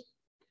vegetables,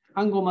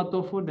 and goma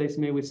tofu that is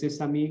made with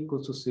sesame,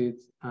 kutsu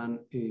seeds, and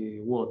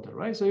water.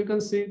 Right. So you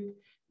can see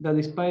that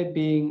despite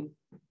being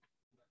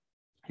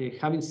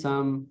having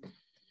some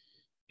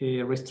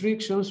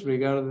restrictions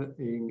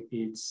regarding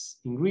its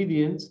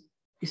ingredients,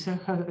 it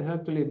has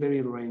actually a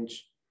very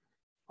range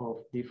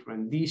of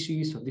different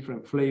dishes, of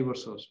different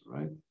flavors also,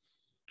 right?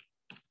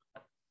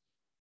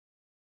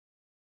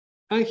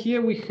 And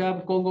here we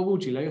have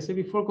Kongobuchi. Like I said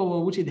before,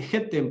 Kongobuchi, the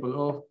head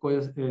temple of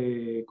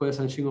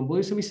Koyasan Shingon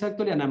Buddhism, is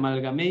actually an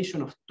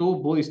amalgamation of two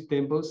Buddhist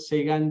temples,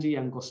 Seiganji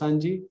and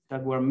Kosanji,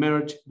 that were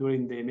merged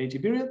during the Meiji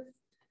period.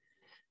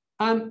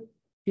 And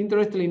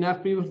interestingly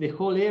enough, previously the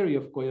whole area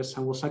of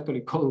Koyasan was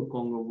actually called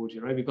Kongobuchi,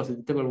 right? Because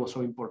the temple was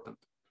so important.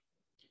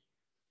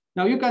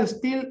 Now you can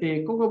still,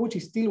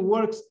 Kongobuchi still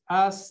works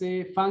as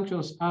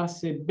functions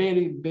as a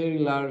very, very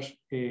large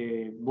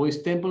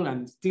Buddhist temple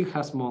and still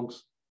has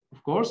monks,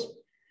 of course.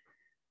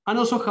 And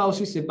also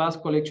houses a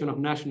vast collection of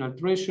national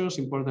treasures,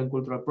 important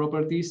cultural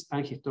properties,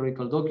 and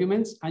historical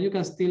documents. And you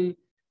can still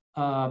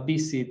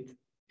visit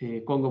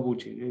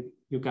Kongobuchi.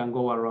 You can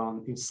go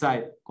around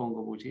inside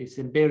Kongobuchi. It's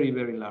a very,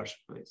 very large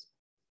place.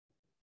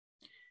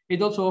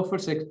 It also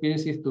offers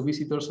experiences to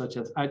visitors such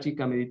as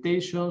Ajika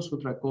meditation,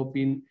 sutra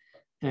copying,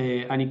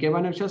 and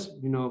ikebana, just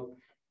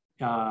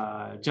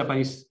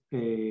Japanese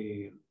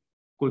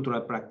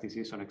cultural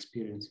practices and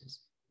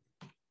experiences.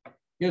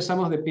 Here are some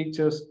of the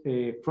pictures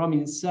from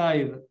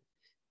inside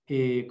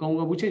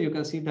Kongobuchi. You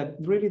can see that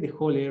really the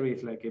whole area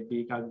is like a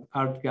big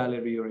art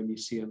gallery or a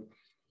museum.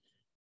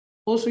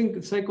 Also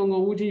inside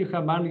Kongobuchi, you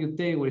have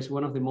Ryutei, which is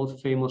one of the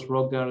most famous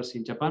rock gardens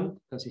in Japan. You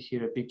can see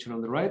here a picture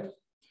on the right.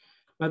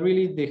 But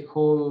really the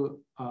whole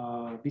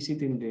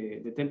visiting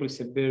the temple is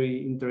a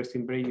very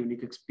interesting, very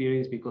unique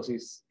experience because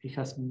it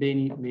has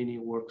many, many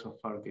works of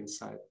art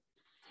inside.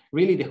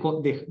 Really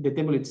the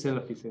temple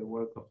itself is a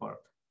work of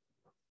art.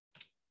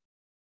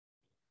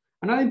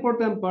 Another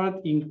important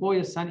part in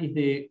Koyasan is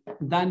the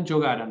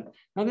Danjogaran.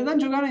 Now the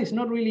Danjogaran is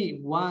not really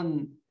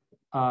one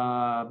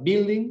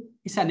building,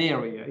 it's an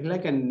area, it's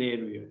like an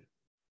area,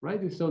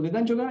 right? So the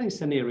Danjogaran is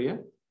an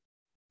area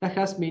that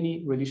has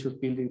many religious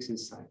buildings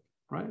inside,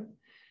 right?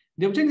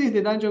 The objective of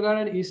the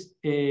Danjogaran is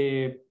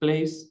a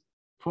place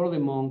for the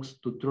monks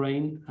to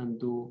train and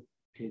do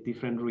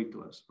different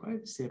rituals, right?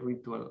 It's a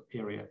ritual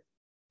area.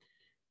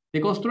 The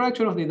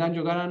construction of the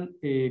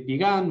Danjogaran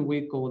began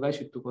with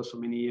Kobodashi. It took also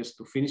many years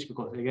to finish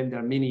because, again, there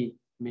are many,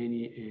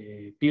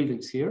 many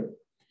buildings here.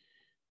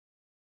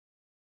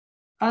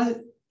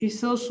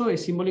 It's also a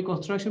symbolic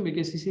construction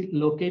because it's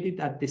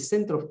located at the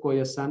center of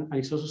Koyasan and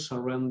it's also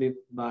surrounded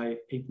by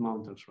 8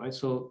 mountains, right?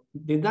 So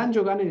the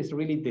Danjogaran is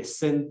really the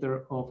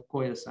center of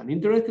Koyasan.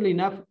 Interestingly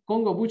enough,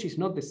 Kongobuchi is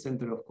not the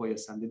center of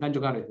Koyasan. The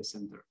Danjogaran is the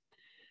center.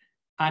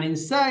 And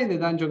inside the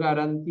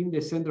Danjogaran, in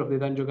the center of the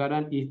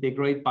Danjogaran, is the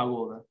Great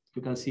Pagoda.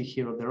 You can see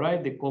here on the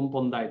right, the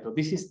Kompon Daito.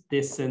 This is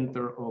the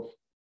center of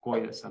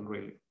Koyasan,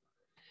 really.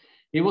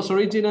 It was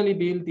originally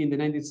built in the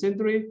 19th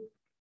century.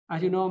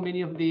 As you know,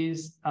 many of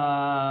these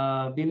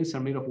buildings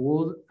are made of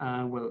wood,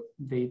 and well,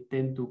 they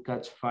tend to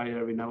catch fire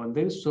every now and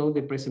then. So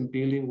the present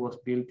building was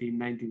built in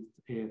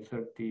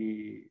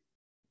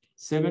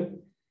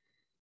 1937.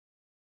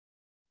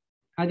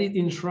 And it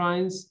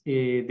enshrines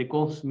the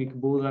cosmic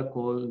Buddha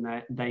called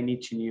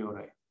Dainichi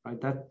Nyorai, right?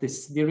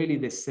 That's really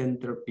the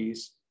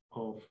centerpiece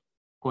of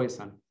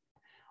Koyasan.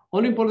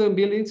 All important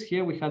buildings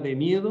here, we have the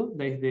Miedo,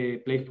 that is the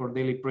place for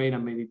daily prayer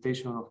and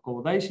meditation of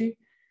Kobodaishi.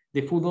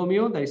 The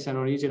Fudomyo, that is an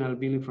original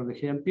building from the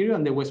Heian period,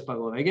 and the West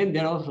Pagoda. Again,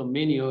 there are also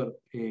many other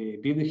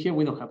buildings here.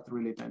 We don't have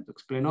really time to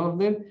explain all of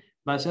them,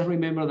 but just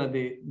remember that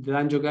the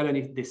Danjogaran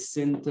is the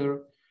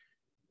center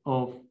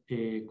of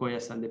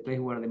Koyasan, the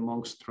place where the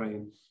monks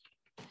train.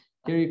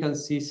 Here you can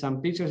see some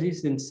pictures. This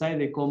is inside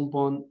the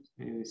compound.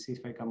 Let's see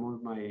if I can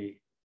move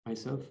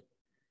myself.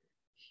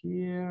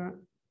 here.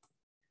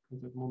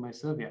 I'll move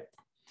myself, yeah.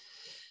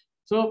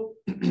 So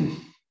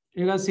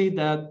you can see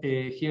that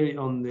here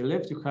on the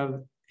left, you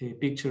have a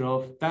picture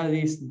of, that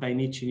is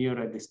Dainichi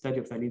Niora, the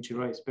statue of Dainichi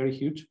Niora. It's very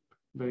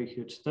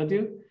huge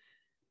statue.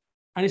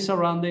 And it's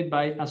surrounded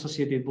by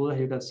associated Buddhas.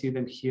 You can see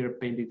them here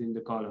painted in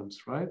the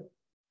columns, right?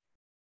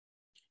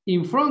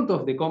 In front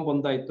of the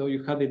Kompon Daito,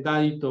 you have the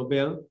Daito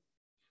bell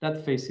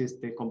that faces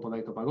the Kompon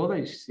Daito pagoda.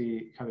 You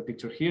see, have a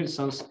picture here. It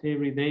sounds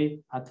every day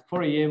at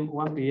 4 a.m.,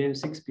 1 p.m.,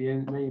 6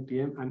 p.m., 9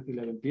 p.m., and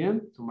 11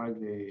 p.m. to mark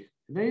the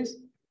days,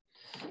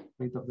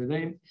 date of the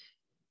day.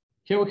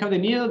 Here we have the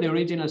Nido, the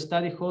original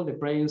study hall, the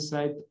praying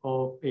site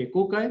of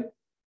Kukai.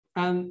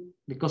 And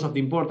because of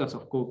the importance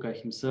of Kukai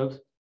himself,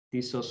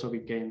 this also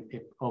became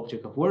an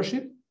object of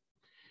worship.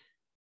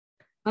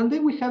 And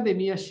then we have the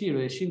Miyashiro,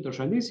 the Shinto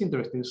shrine. This is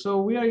interesting.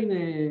 So we are in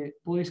a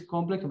Buddhist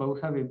complex, but we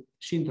have a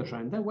Shinto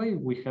shrine. That way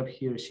we have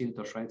here a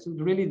Shinto shrine. It's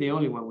really the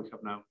only one we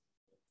have now.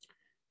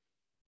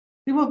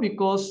 It was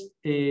because,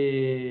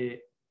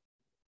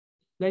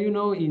 like you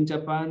know, in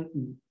Japan,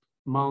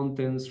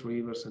 mountains,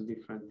 rivers, and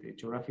different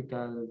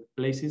geographical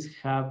places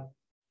have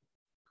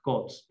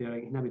gods. They are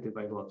inhabited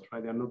by gods,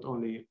 right? They are not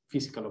only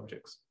physical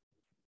objects.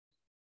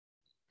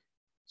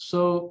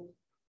 So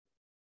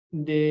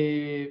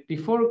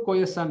before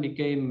Koya-san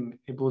became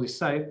a Buddhist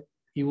site,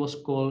 it was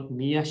called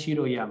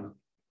Miyashiro-yama,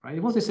 right?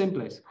 It was the same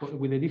place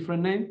with a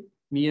different name,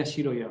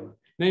 Miyashiro-yama.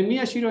 Now,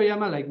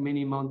 Miyashiro-yama, like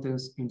many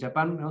mountains in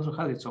Japan, also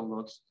had its own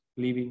gods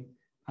living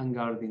and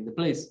guarding the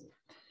place.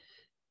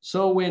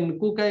 So when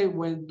Kukai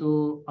went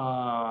to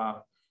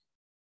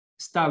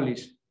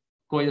establish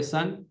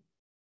Koya-san,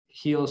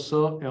 he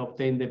also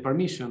obtained the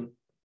permission,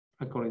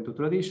 according to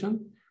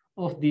tradition,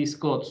 of these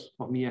gods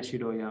of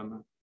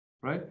Miyashiro-yama,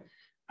 right?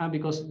 And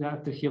because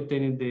after he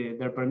obtained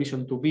their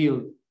permission to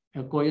build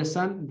a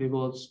Koya-san, the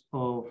gods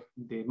of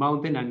the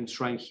mountain and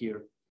enshrined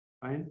here,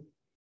 right?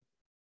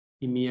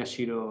 In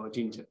Miyashiro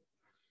Jinja.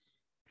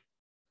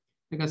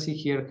 You can see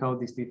here how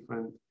these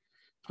different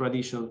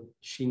traditions,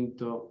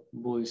 Shinto,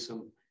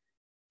 Buddhism,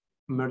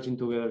 merging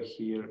together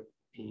here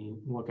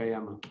in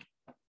Wakayama.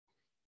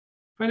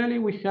 Finally,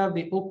 we have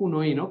the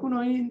Okunoin.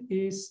 Okunoin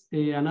is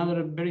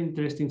another very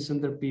interesting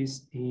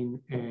centerpiece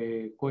in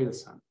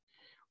Koya-san.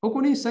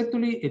 Okunoin is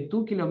actually a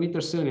 2-kilometer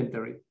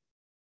cemetery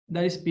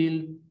that is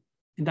built,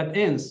 that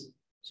ends,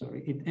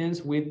 it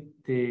ends with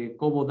the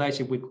Kobo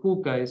Daishi, with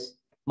Kukai's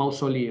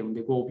mausoleum,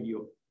 the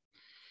Gobyo.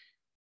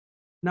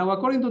 Now,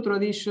 according to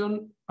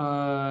tradition,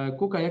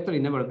 Kukai actually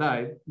never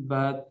died,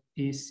 but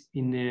is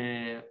in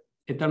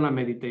eternal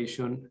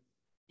meditation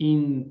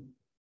in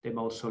the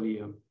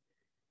mausoleum.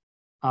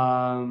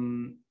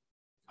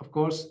 Of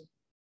course,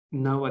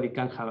 nobody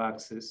can have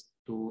access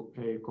to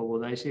Kobo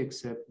Daishi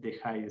except the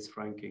highest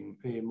ranking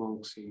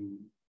monks in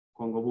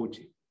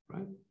Kongobuchi,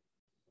 right?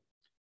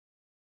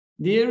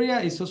 The area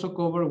is also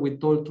covered with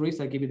tall trees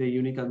that give it a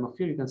unique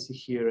atmosphere. You can see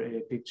here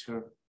a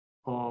picture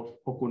of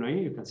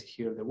Okunoin. You can see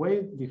here the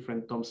way,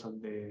 different tombs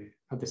at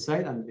the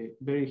side, and the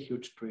very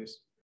huge trees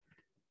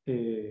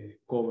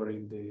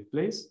covering the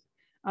place.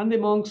 And the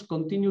monks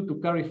continue to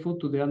carry food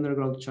to the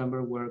underground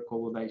chamber where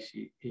Kobo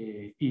Daishi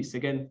is.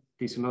 Again,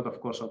 this is not, of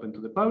course, open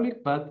to the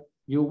public, but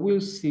you will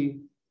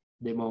see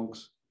the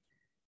monks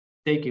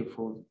taking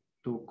food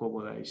to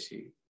Kobo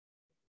Daishi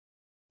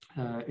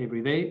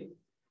every day.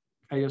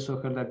 I also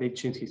heard that they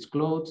change his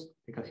clothes,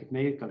 they cut him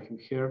nails, cut him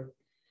hair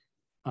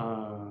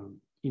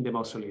in the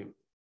mausoleum.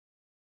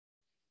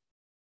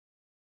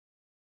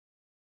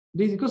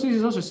 Because this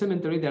is also a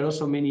cemetery, there are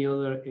also many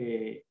other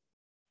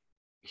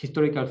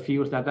historical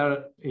figures that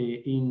are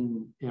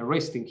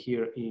resting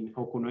here in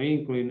Okunoin,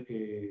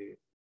 including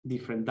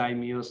different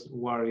daimyos,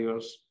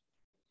 warriors.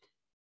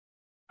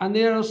 And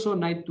there are also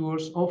night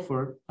tours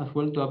offered as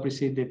well to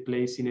appreciate the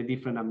place in a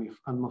different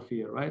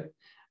atmosphere, right?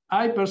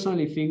 I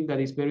personally think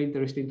that it's very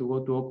interesting to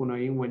go to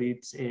Okunoin when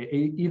it's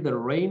either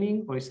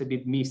raining or it's a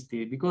bit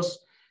misty, because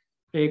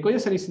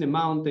Koya-san is in the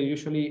mountain.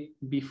 Usually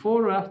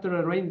before or after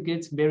a rain, it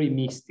gets very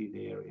misty,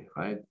 the area,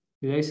 right?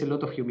 There is a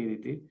lot of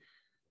humidity.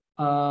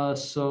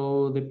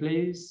 So the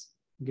place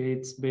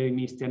gets very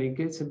misty, and it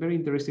gets a very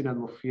interesting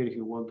atmosphere if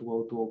you want to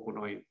go to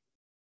Okunoin.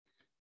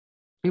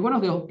 It's one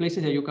of the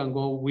places that you can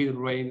go with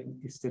rain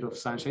instead of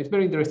sunshine. It's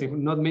very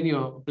interesting. Not many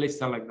places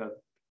are like that.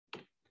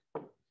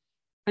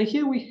 And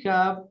here we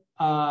have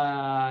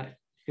a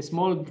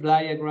small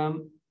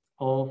diagram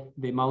of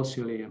the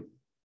mausoleum.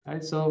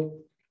 Right? So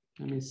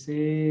let me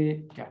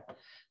see. Yeah.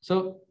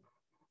 So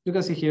you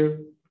can see here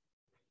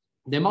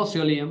the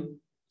mausoleum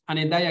and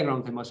a diagram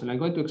of the mausoleum. I'm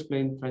going to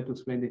try to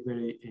explain this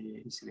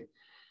very easily.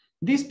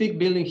 This big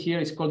building here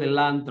is called the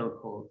Lantern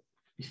Hall.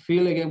 It's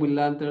filled again with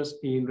lanterns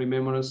in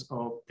remembrance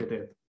of the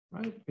dead.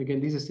 Right? Again,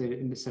 this is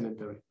in the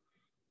cemetery.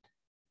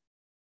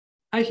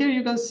 And here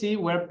you can see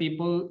where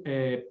people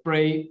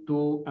pray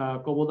to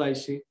Kobo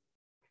Daishi.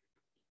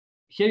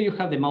 Here you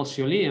have the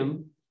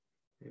mausoleum.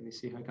 Let me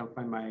see if I can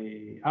find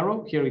my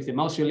arrow. Here is the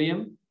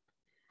mausoleum.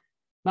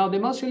 Now the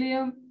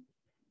mausoleum,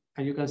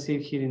 and you can see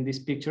it here in this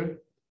picture,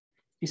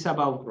 is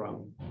about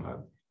round.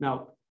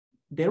 Now,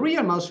 the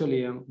real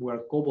mausoleum where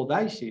Kobo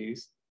Daishi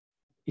is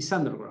It's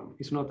underground,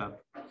 it's not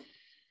up.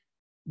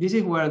 This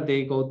is where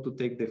they go to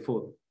take the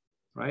food,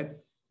 right?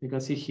 You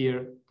can see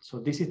here, so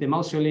this is the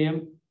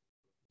mausoleum.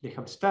 They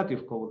have a statue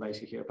of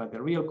Kobodaishi here, but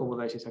the real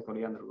Kobodaishi is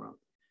actually underground.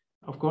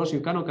 Of course,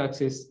 you cannot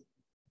access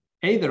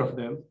either of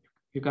them.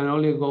 You can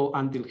only go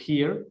until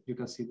here. You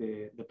can see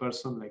the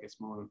person, like a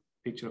small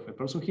picture of a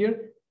person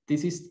here.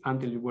 This is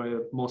until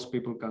where most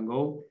people can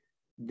go.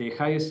 The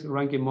highest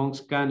ranking monks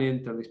can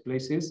enter these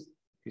places.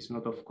 It's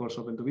not, of course,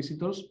 open to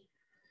visitors.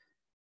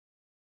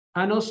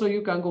 And also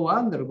you can go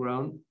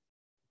underground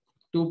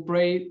to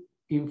pray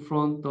in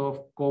front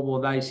of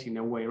Kobodaishi in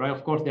a way, right?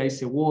 Of course, there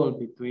is a wall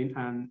between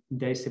and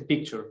there is a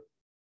picture,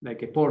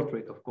 like a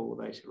portrait of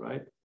Kobodaishi,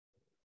 right?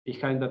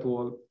 Behind that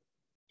wall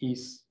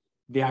is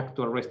the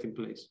actual resting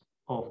place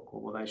of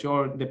Kobodaishi,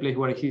 or the place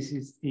where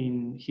he's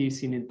in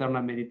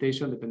internal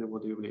meditation, depending on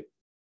what you believe,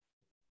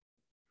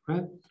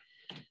 right?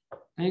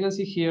 And you can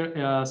see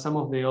here some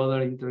of the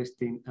other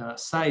interesting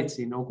sites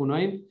in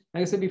Okunoin.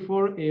 Like I said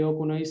before,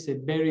 Okunoin is a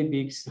very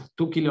big,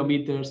 2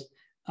 kilometers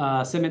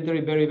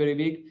cemetery, very, very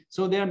big.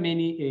 So there are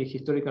many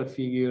historical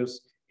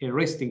figures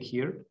resting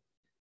here.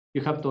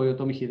 You have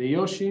Toyotomi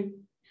Hideyoshi,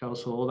 you have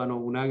also Oda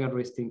Nobunaga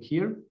resting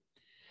here.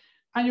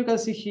 And you can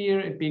see here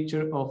a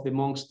picture of the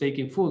monks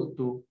taking food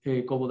to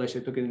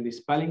Kobodaishi, taking in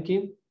this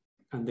palanquin,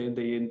 and then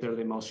they enter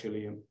the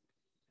mausoleum.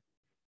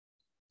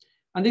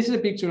 And this is a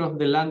picture of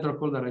the lantern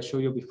hall that I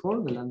showed you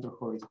before. The lantern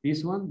hall is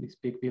this one, this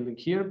big building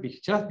here,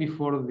 just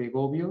before the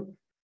Gobyo,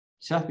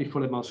 just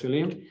before the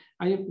mausoleum.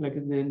 And like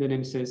the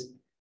name says,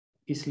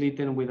 it's lit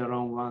with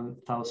around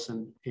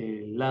 1,000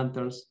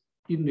 lanterns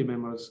in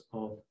remembrance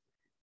of,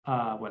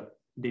 well,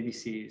 the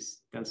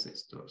deceased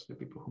ancestors, the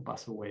people who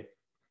passed away.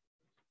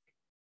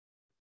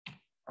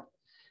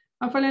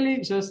 And finally,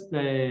 just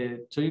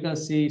so you can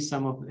see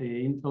some of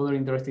the other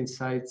interesting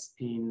sites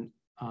in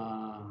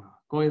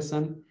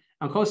Koyasan,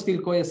 and how still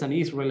Koyasan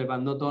is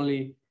relevant, not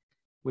only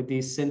with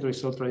this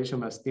centuries-old tradition,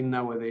 but still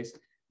nowadays,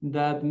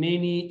 that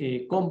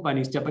many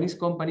companies, Japanese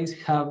companies,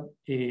 have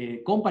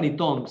company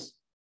tombs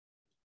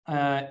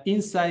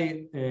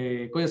inside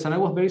Koyasan. I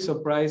was very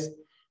surprised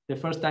the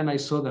first time I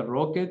saw the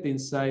rocket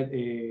inside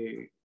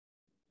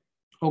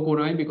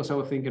Okunoin, because I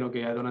was thinking,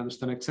 okay, I don't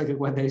understand exactly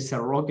why there is a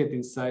rocket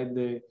inside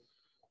the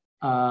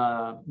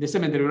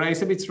cemetery, right?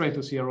 It's a bit strange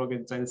to see a rocket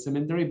inside the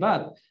cemetery,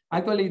 but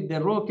actually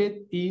the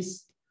rocket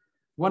is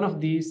one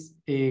of these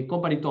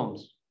company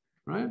tombs,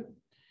 right?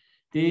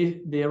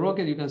 The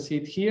rocket, you can see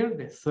it here.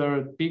 The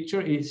third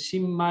picture is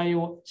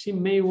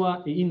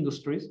Shinmeiwa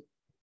Industries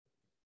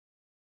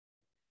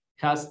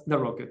has the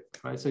rocket,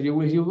 right? So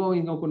you go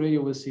in Okunoin,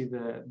 you will see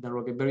the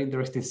rocket. Very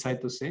interesting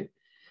sight to see.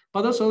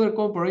 But also other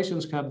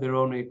corporations have their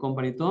own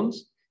company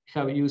tombs.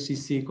 You have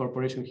UCC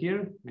Corporation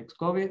here, makes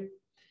COVID.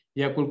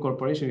 Yakult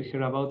Corporation, you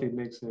hear about it,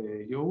 makes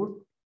yogurt.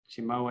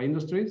 Shimawa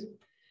Industries.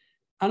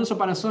 And also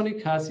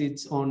Panasonic has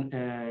its own,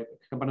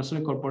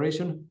 Panasonic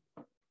Corporation,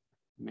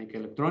 make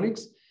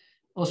electronics,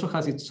 also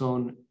has its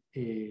own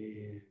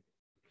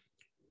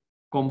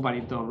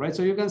company tomb, right?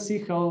 So you can see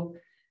how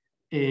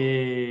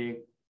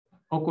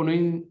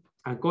Okunoin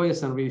and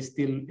Koyasan really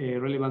still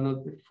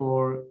relevant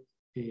for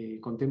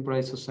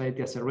contemporary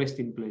society as a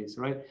resting place,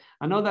 right?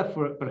 I know that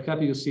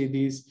perhaps you see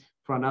this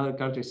for another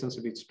culture, it sounds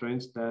a bit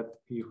strange that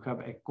you have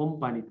a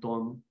company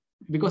tomb,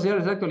 because there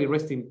is actually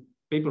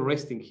people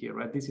resting here,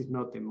 right? This is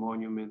not a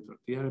monument, or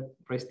they are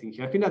resting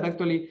here. I think that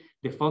actually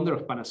the founder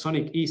of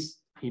Panasonic is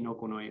in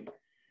Okunoin,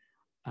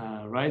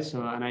 right?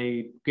 So, and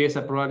I guess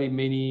that probably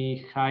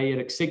many higher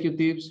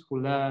executives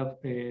who love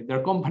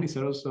their companies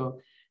are also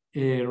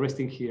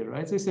resting here,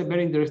 right? So it's a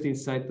very interesting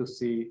sight to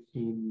see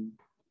in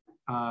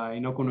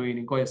Okunoin,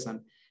 in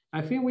Koyasan.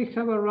 I think we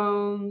have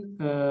around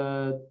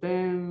 5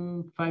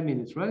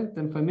 minutes, right?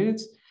 5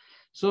 minutes.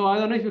 So I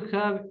don't know if you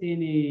have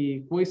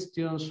any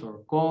questions or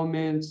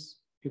comments.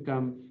 You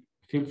can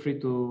feel free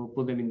to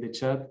put them in the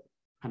chat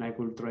and I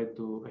will try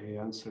to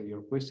answer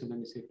your question. Let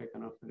me see if I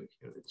can open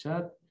here the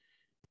chat.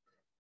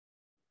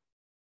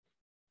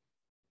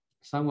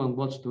 Someone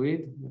wants to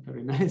eat,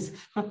 very nice.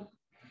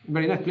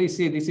 Very nice, please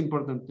see it, it's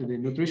important. The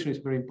nutrition is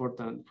very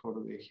important for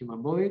the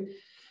human body.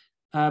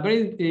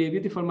 Very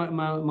beautiful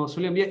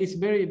mausoleum. Yeah, it's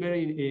very,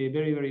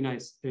 very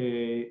nice.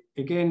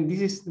 Again,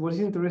 this is what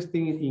is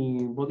interesting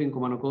in both in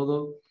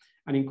Kumano-Kodo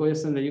and in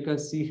Koyasan, that you can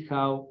see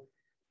how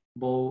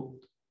both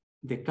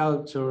the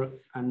culture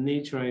and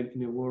nature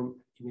in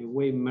a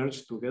way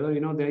merge together.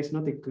 You know, there is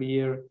not a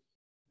clear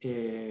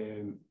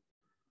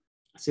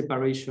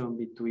separation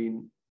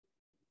between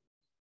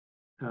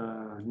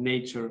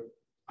nature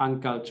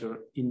and culture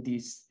in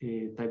these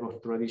type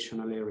of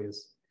traditional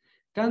areas.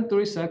 Can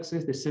tourists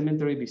access the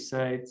cemetery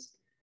besides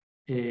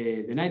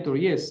the night tour?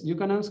 Yes, you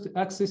can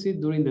access it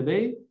during the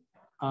day.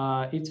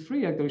 It's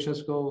free, actually.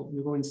 Just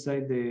you go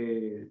inside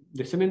the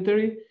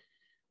cemetery.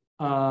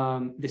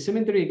 The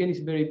cemetery, again, is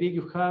very big.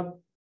 You have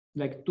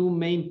like 2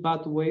 main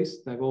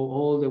pathways that go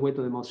all the way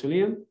to the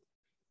mausoleum.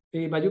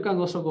 But you can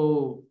also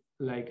go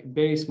like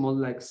very small,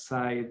 like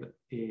side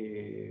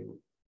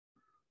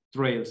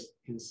trails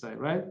inside,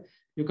 right?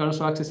 You can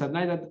also access at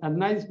night. At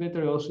night, it's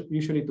better also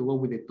usually to go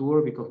with a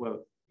tour because,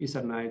 well, it's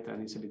at night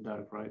and it's a bit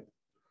dark, right?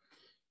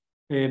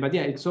 But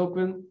yeah, it's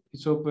open.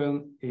 It's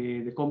open.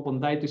 The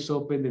compound Day2 is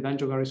open. The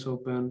Danjogar is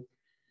open.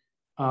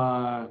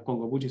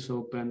 Kongobuchi is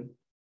open.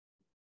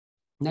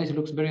 Nice. It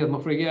looks very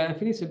atmospheric. Yeah, I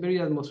think it's a very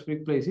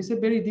atmospheric place. It's a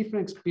very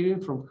different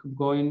experience from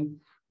going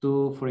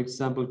to, for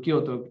example,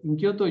 Kyoto. In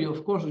Kyoto,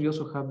 of course, you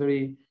also have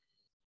very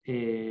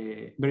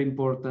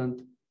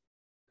important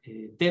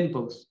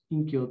temples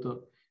in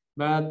Kyoto.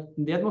 But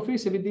the atmosphere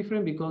is a bit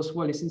different because,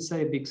 well, it's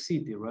inside a big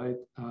city, right?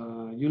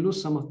 You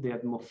lose some of the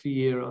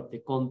atmosphere of the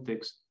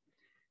context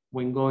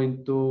when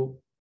going to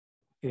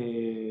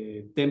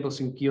temples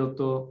in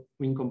Kyoto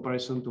in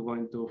comparison to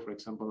going to, for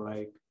example,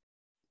 like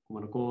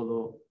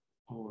Kumanokodo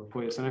or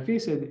Koyasan. I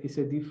think it's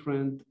a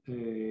different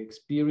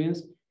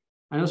experience.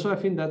 And also I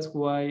think that's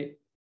why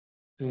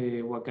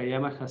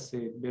Wakayama has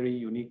a very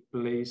unique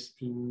place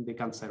in the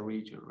Kansai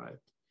region, right?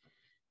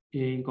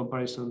 In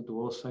comparison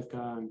to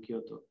Osaka and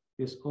Kyoto.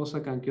 Yes,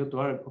 Osaka and Kyoto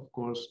are, of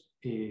course,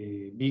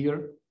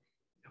 bigger.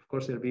 Of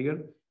course, they're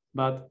bigger,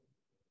 but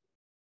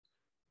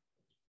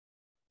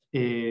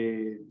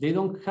they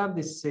don't have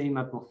the same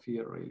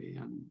atmosphere, really.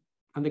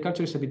 And the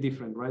culture is a bit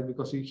different, right?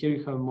 Because here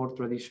you have more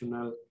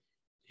traditional,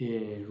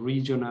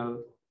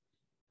 regional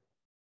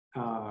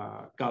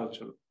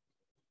culture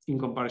in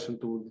comparison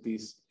to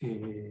these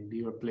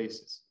bigger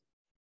places.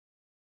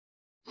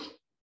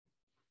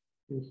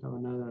 We have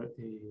another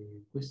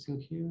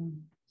question here.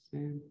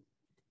 Same.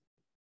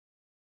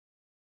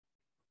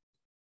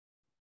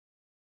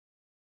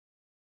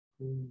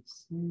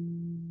 Let's see.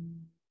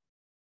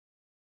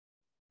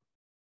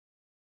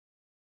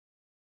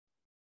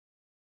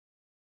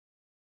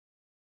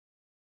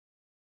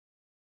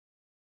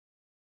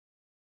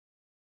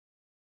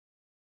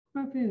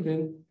 Okay,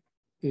 then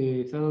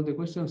if that are the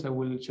questions, I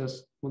will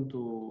just want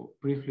to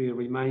briefly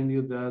remind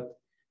you that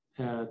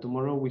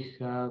tomorrow we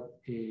have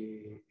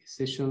a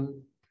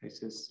session. It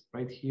says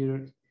right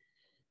here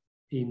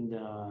in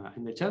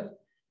the chat.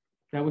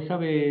 Yeah, we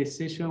have a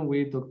session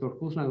with Dr.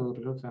 Husna,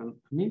 Dr. Roth, and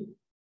me.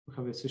 We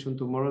have a session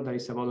tomorrow that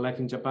is about life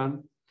in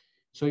Japan.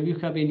 So if you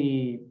have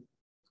any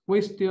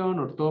question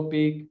or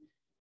topic,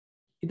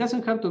 it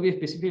doesn't have to be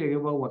specific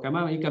about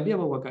Wakayama. It can be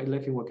about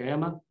life in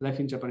Wakayama, life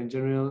in Japan in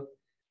general,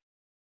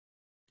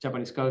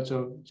 Japanese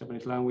culture,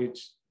 Japanese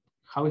language,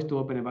 how is to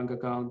open a bank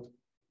account,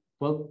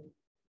 what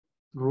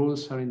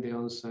rules are in the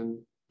onsen,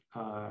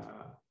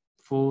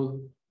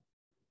 food,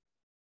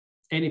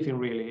 anything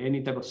really,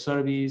 any type of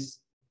service,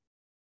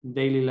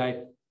 daily life,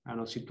 I don't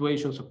know,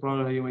 situations or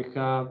problems that you may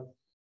have,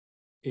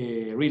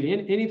 really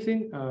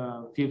anything.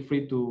 Feel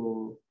free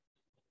to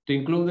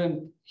include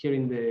them here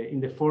in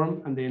the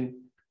form, and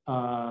then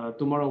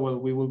tomorrow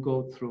we will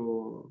go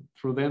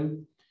through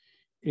them.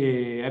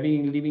 I've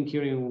been living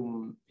here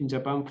in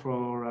Japan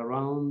for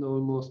around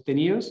almost 10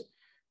 years.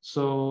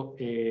 So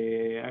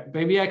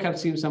maybe I have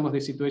seen some of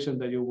the situations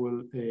that you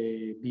will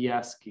be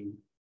asking.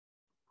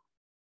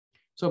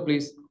 So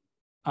please,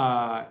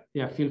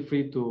 yeah, feel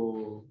free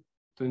to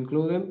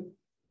include them.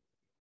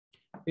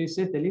 It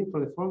says the link for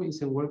the form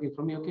isn't working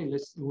for me. Okay,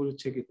 we'll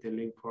check it. The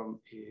link form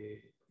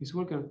is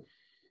working.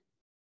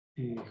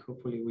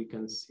 Hopefully we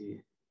can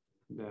see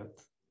that.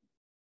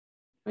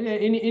 But yeah,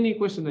 any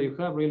question that you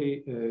have,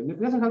 really,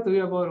 it doesn't have to be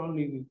about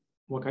only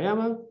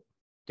Wakayama,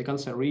 the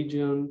Kansai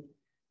region,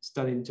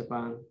 studying in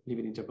Japan,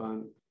 living in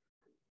Japan,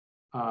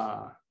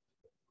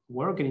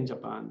 working in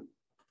Japan.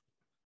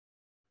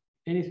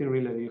 Anything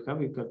really that you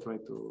have, you can try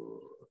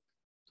to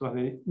have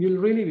it.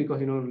 You'll really,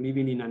 because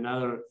living in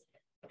another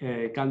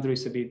country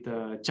is a bit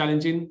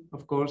challenging,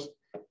 of course.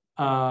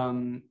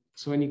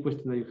 So any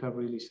question that you have,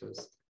 really,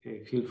 just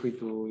feel free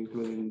to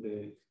include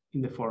it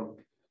in the form.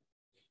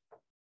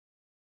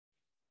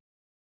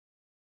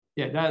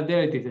 Yeah,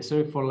 there it is. The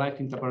survey for life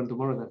in Japan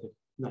tomorrow.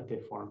 That's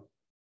the form.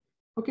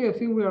 Okay, I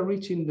think we are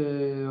reaching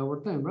our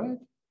time, right?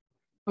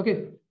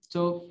 Okay,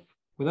 so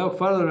without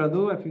further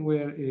ado, I think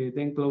we're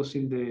then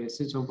closing the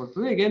session for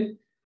today. Again,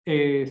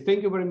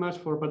 thank you very much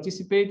for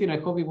participating. I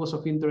hope it was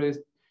of interest.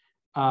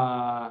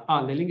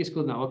 The link is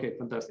good now. Okay,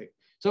 fantastic.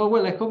 So,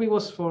 well, I hope it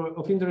was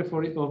of interest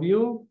of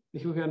you.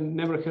 If you have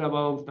never heard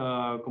about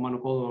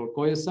Kumanokodo or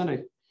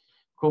Koyasan,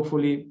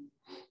 hopefully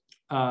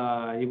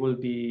it will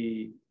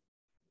be.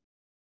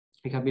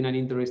 It has been an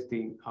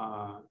interesting,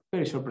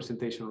 very short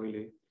presentation,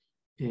 really,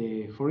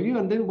 for you.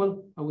 And then,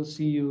 well, I will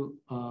see you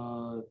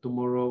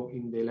tomorrow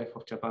in the Life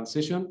of Japan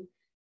session.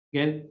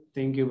 Again,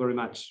 thank you very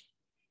much.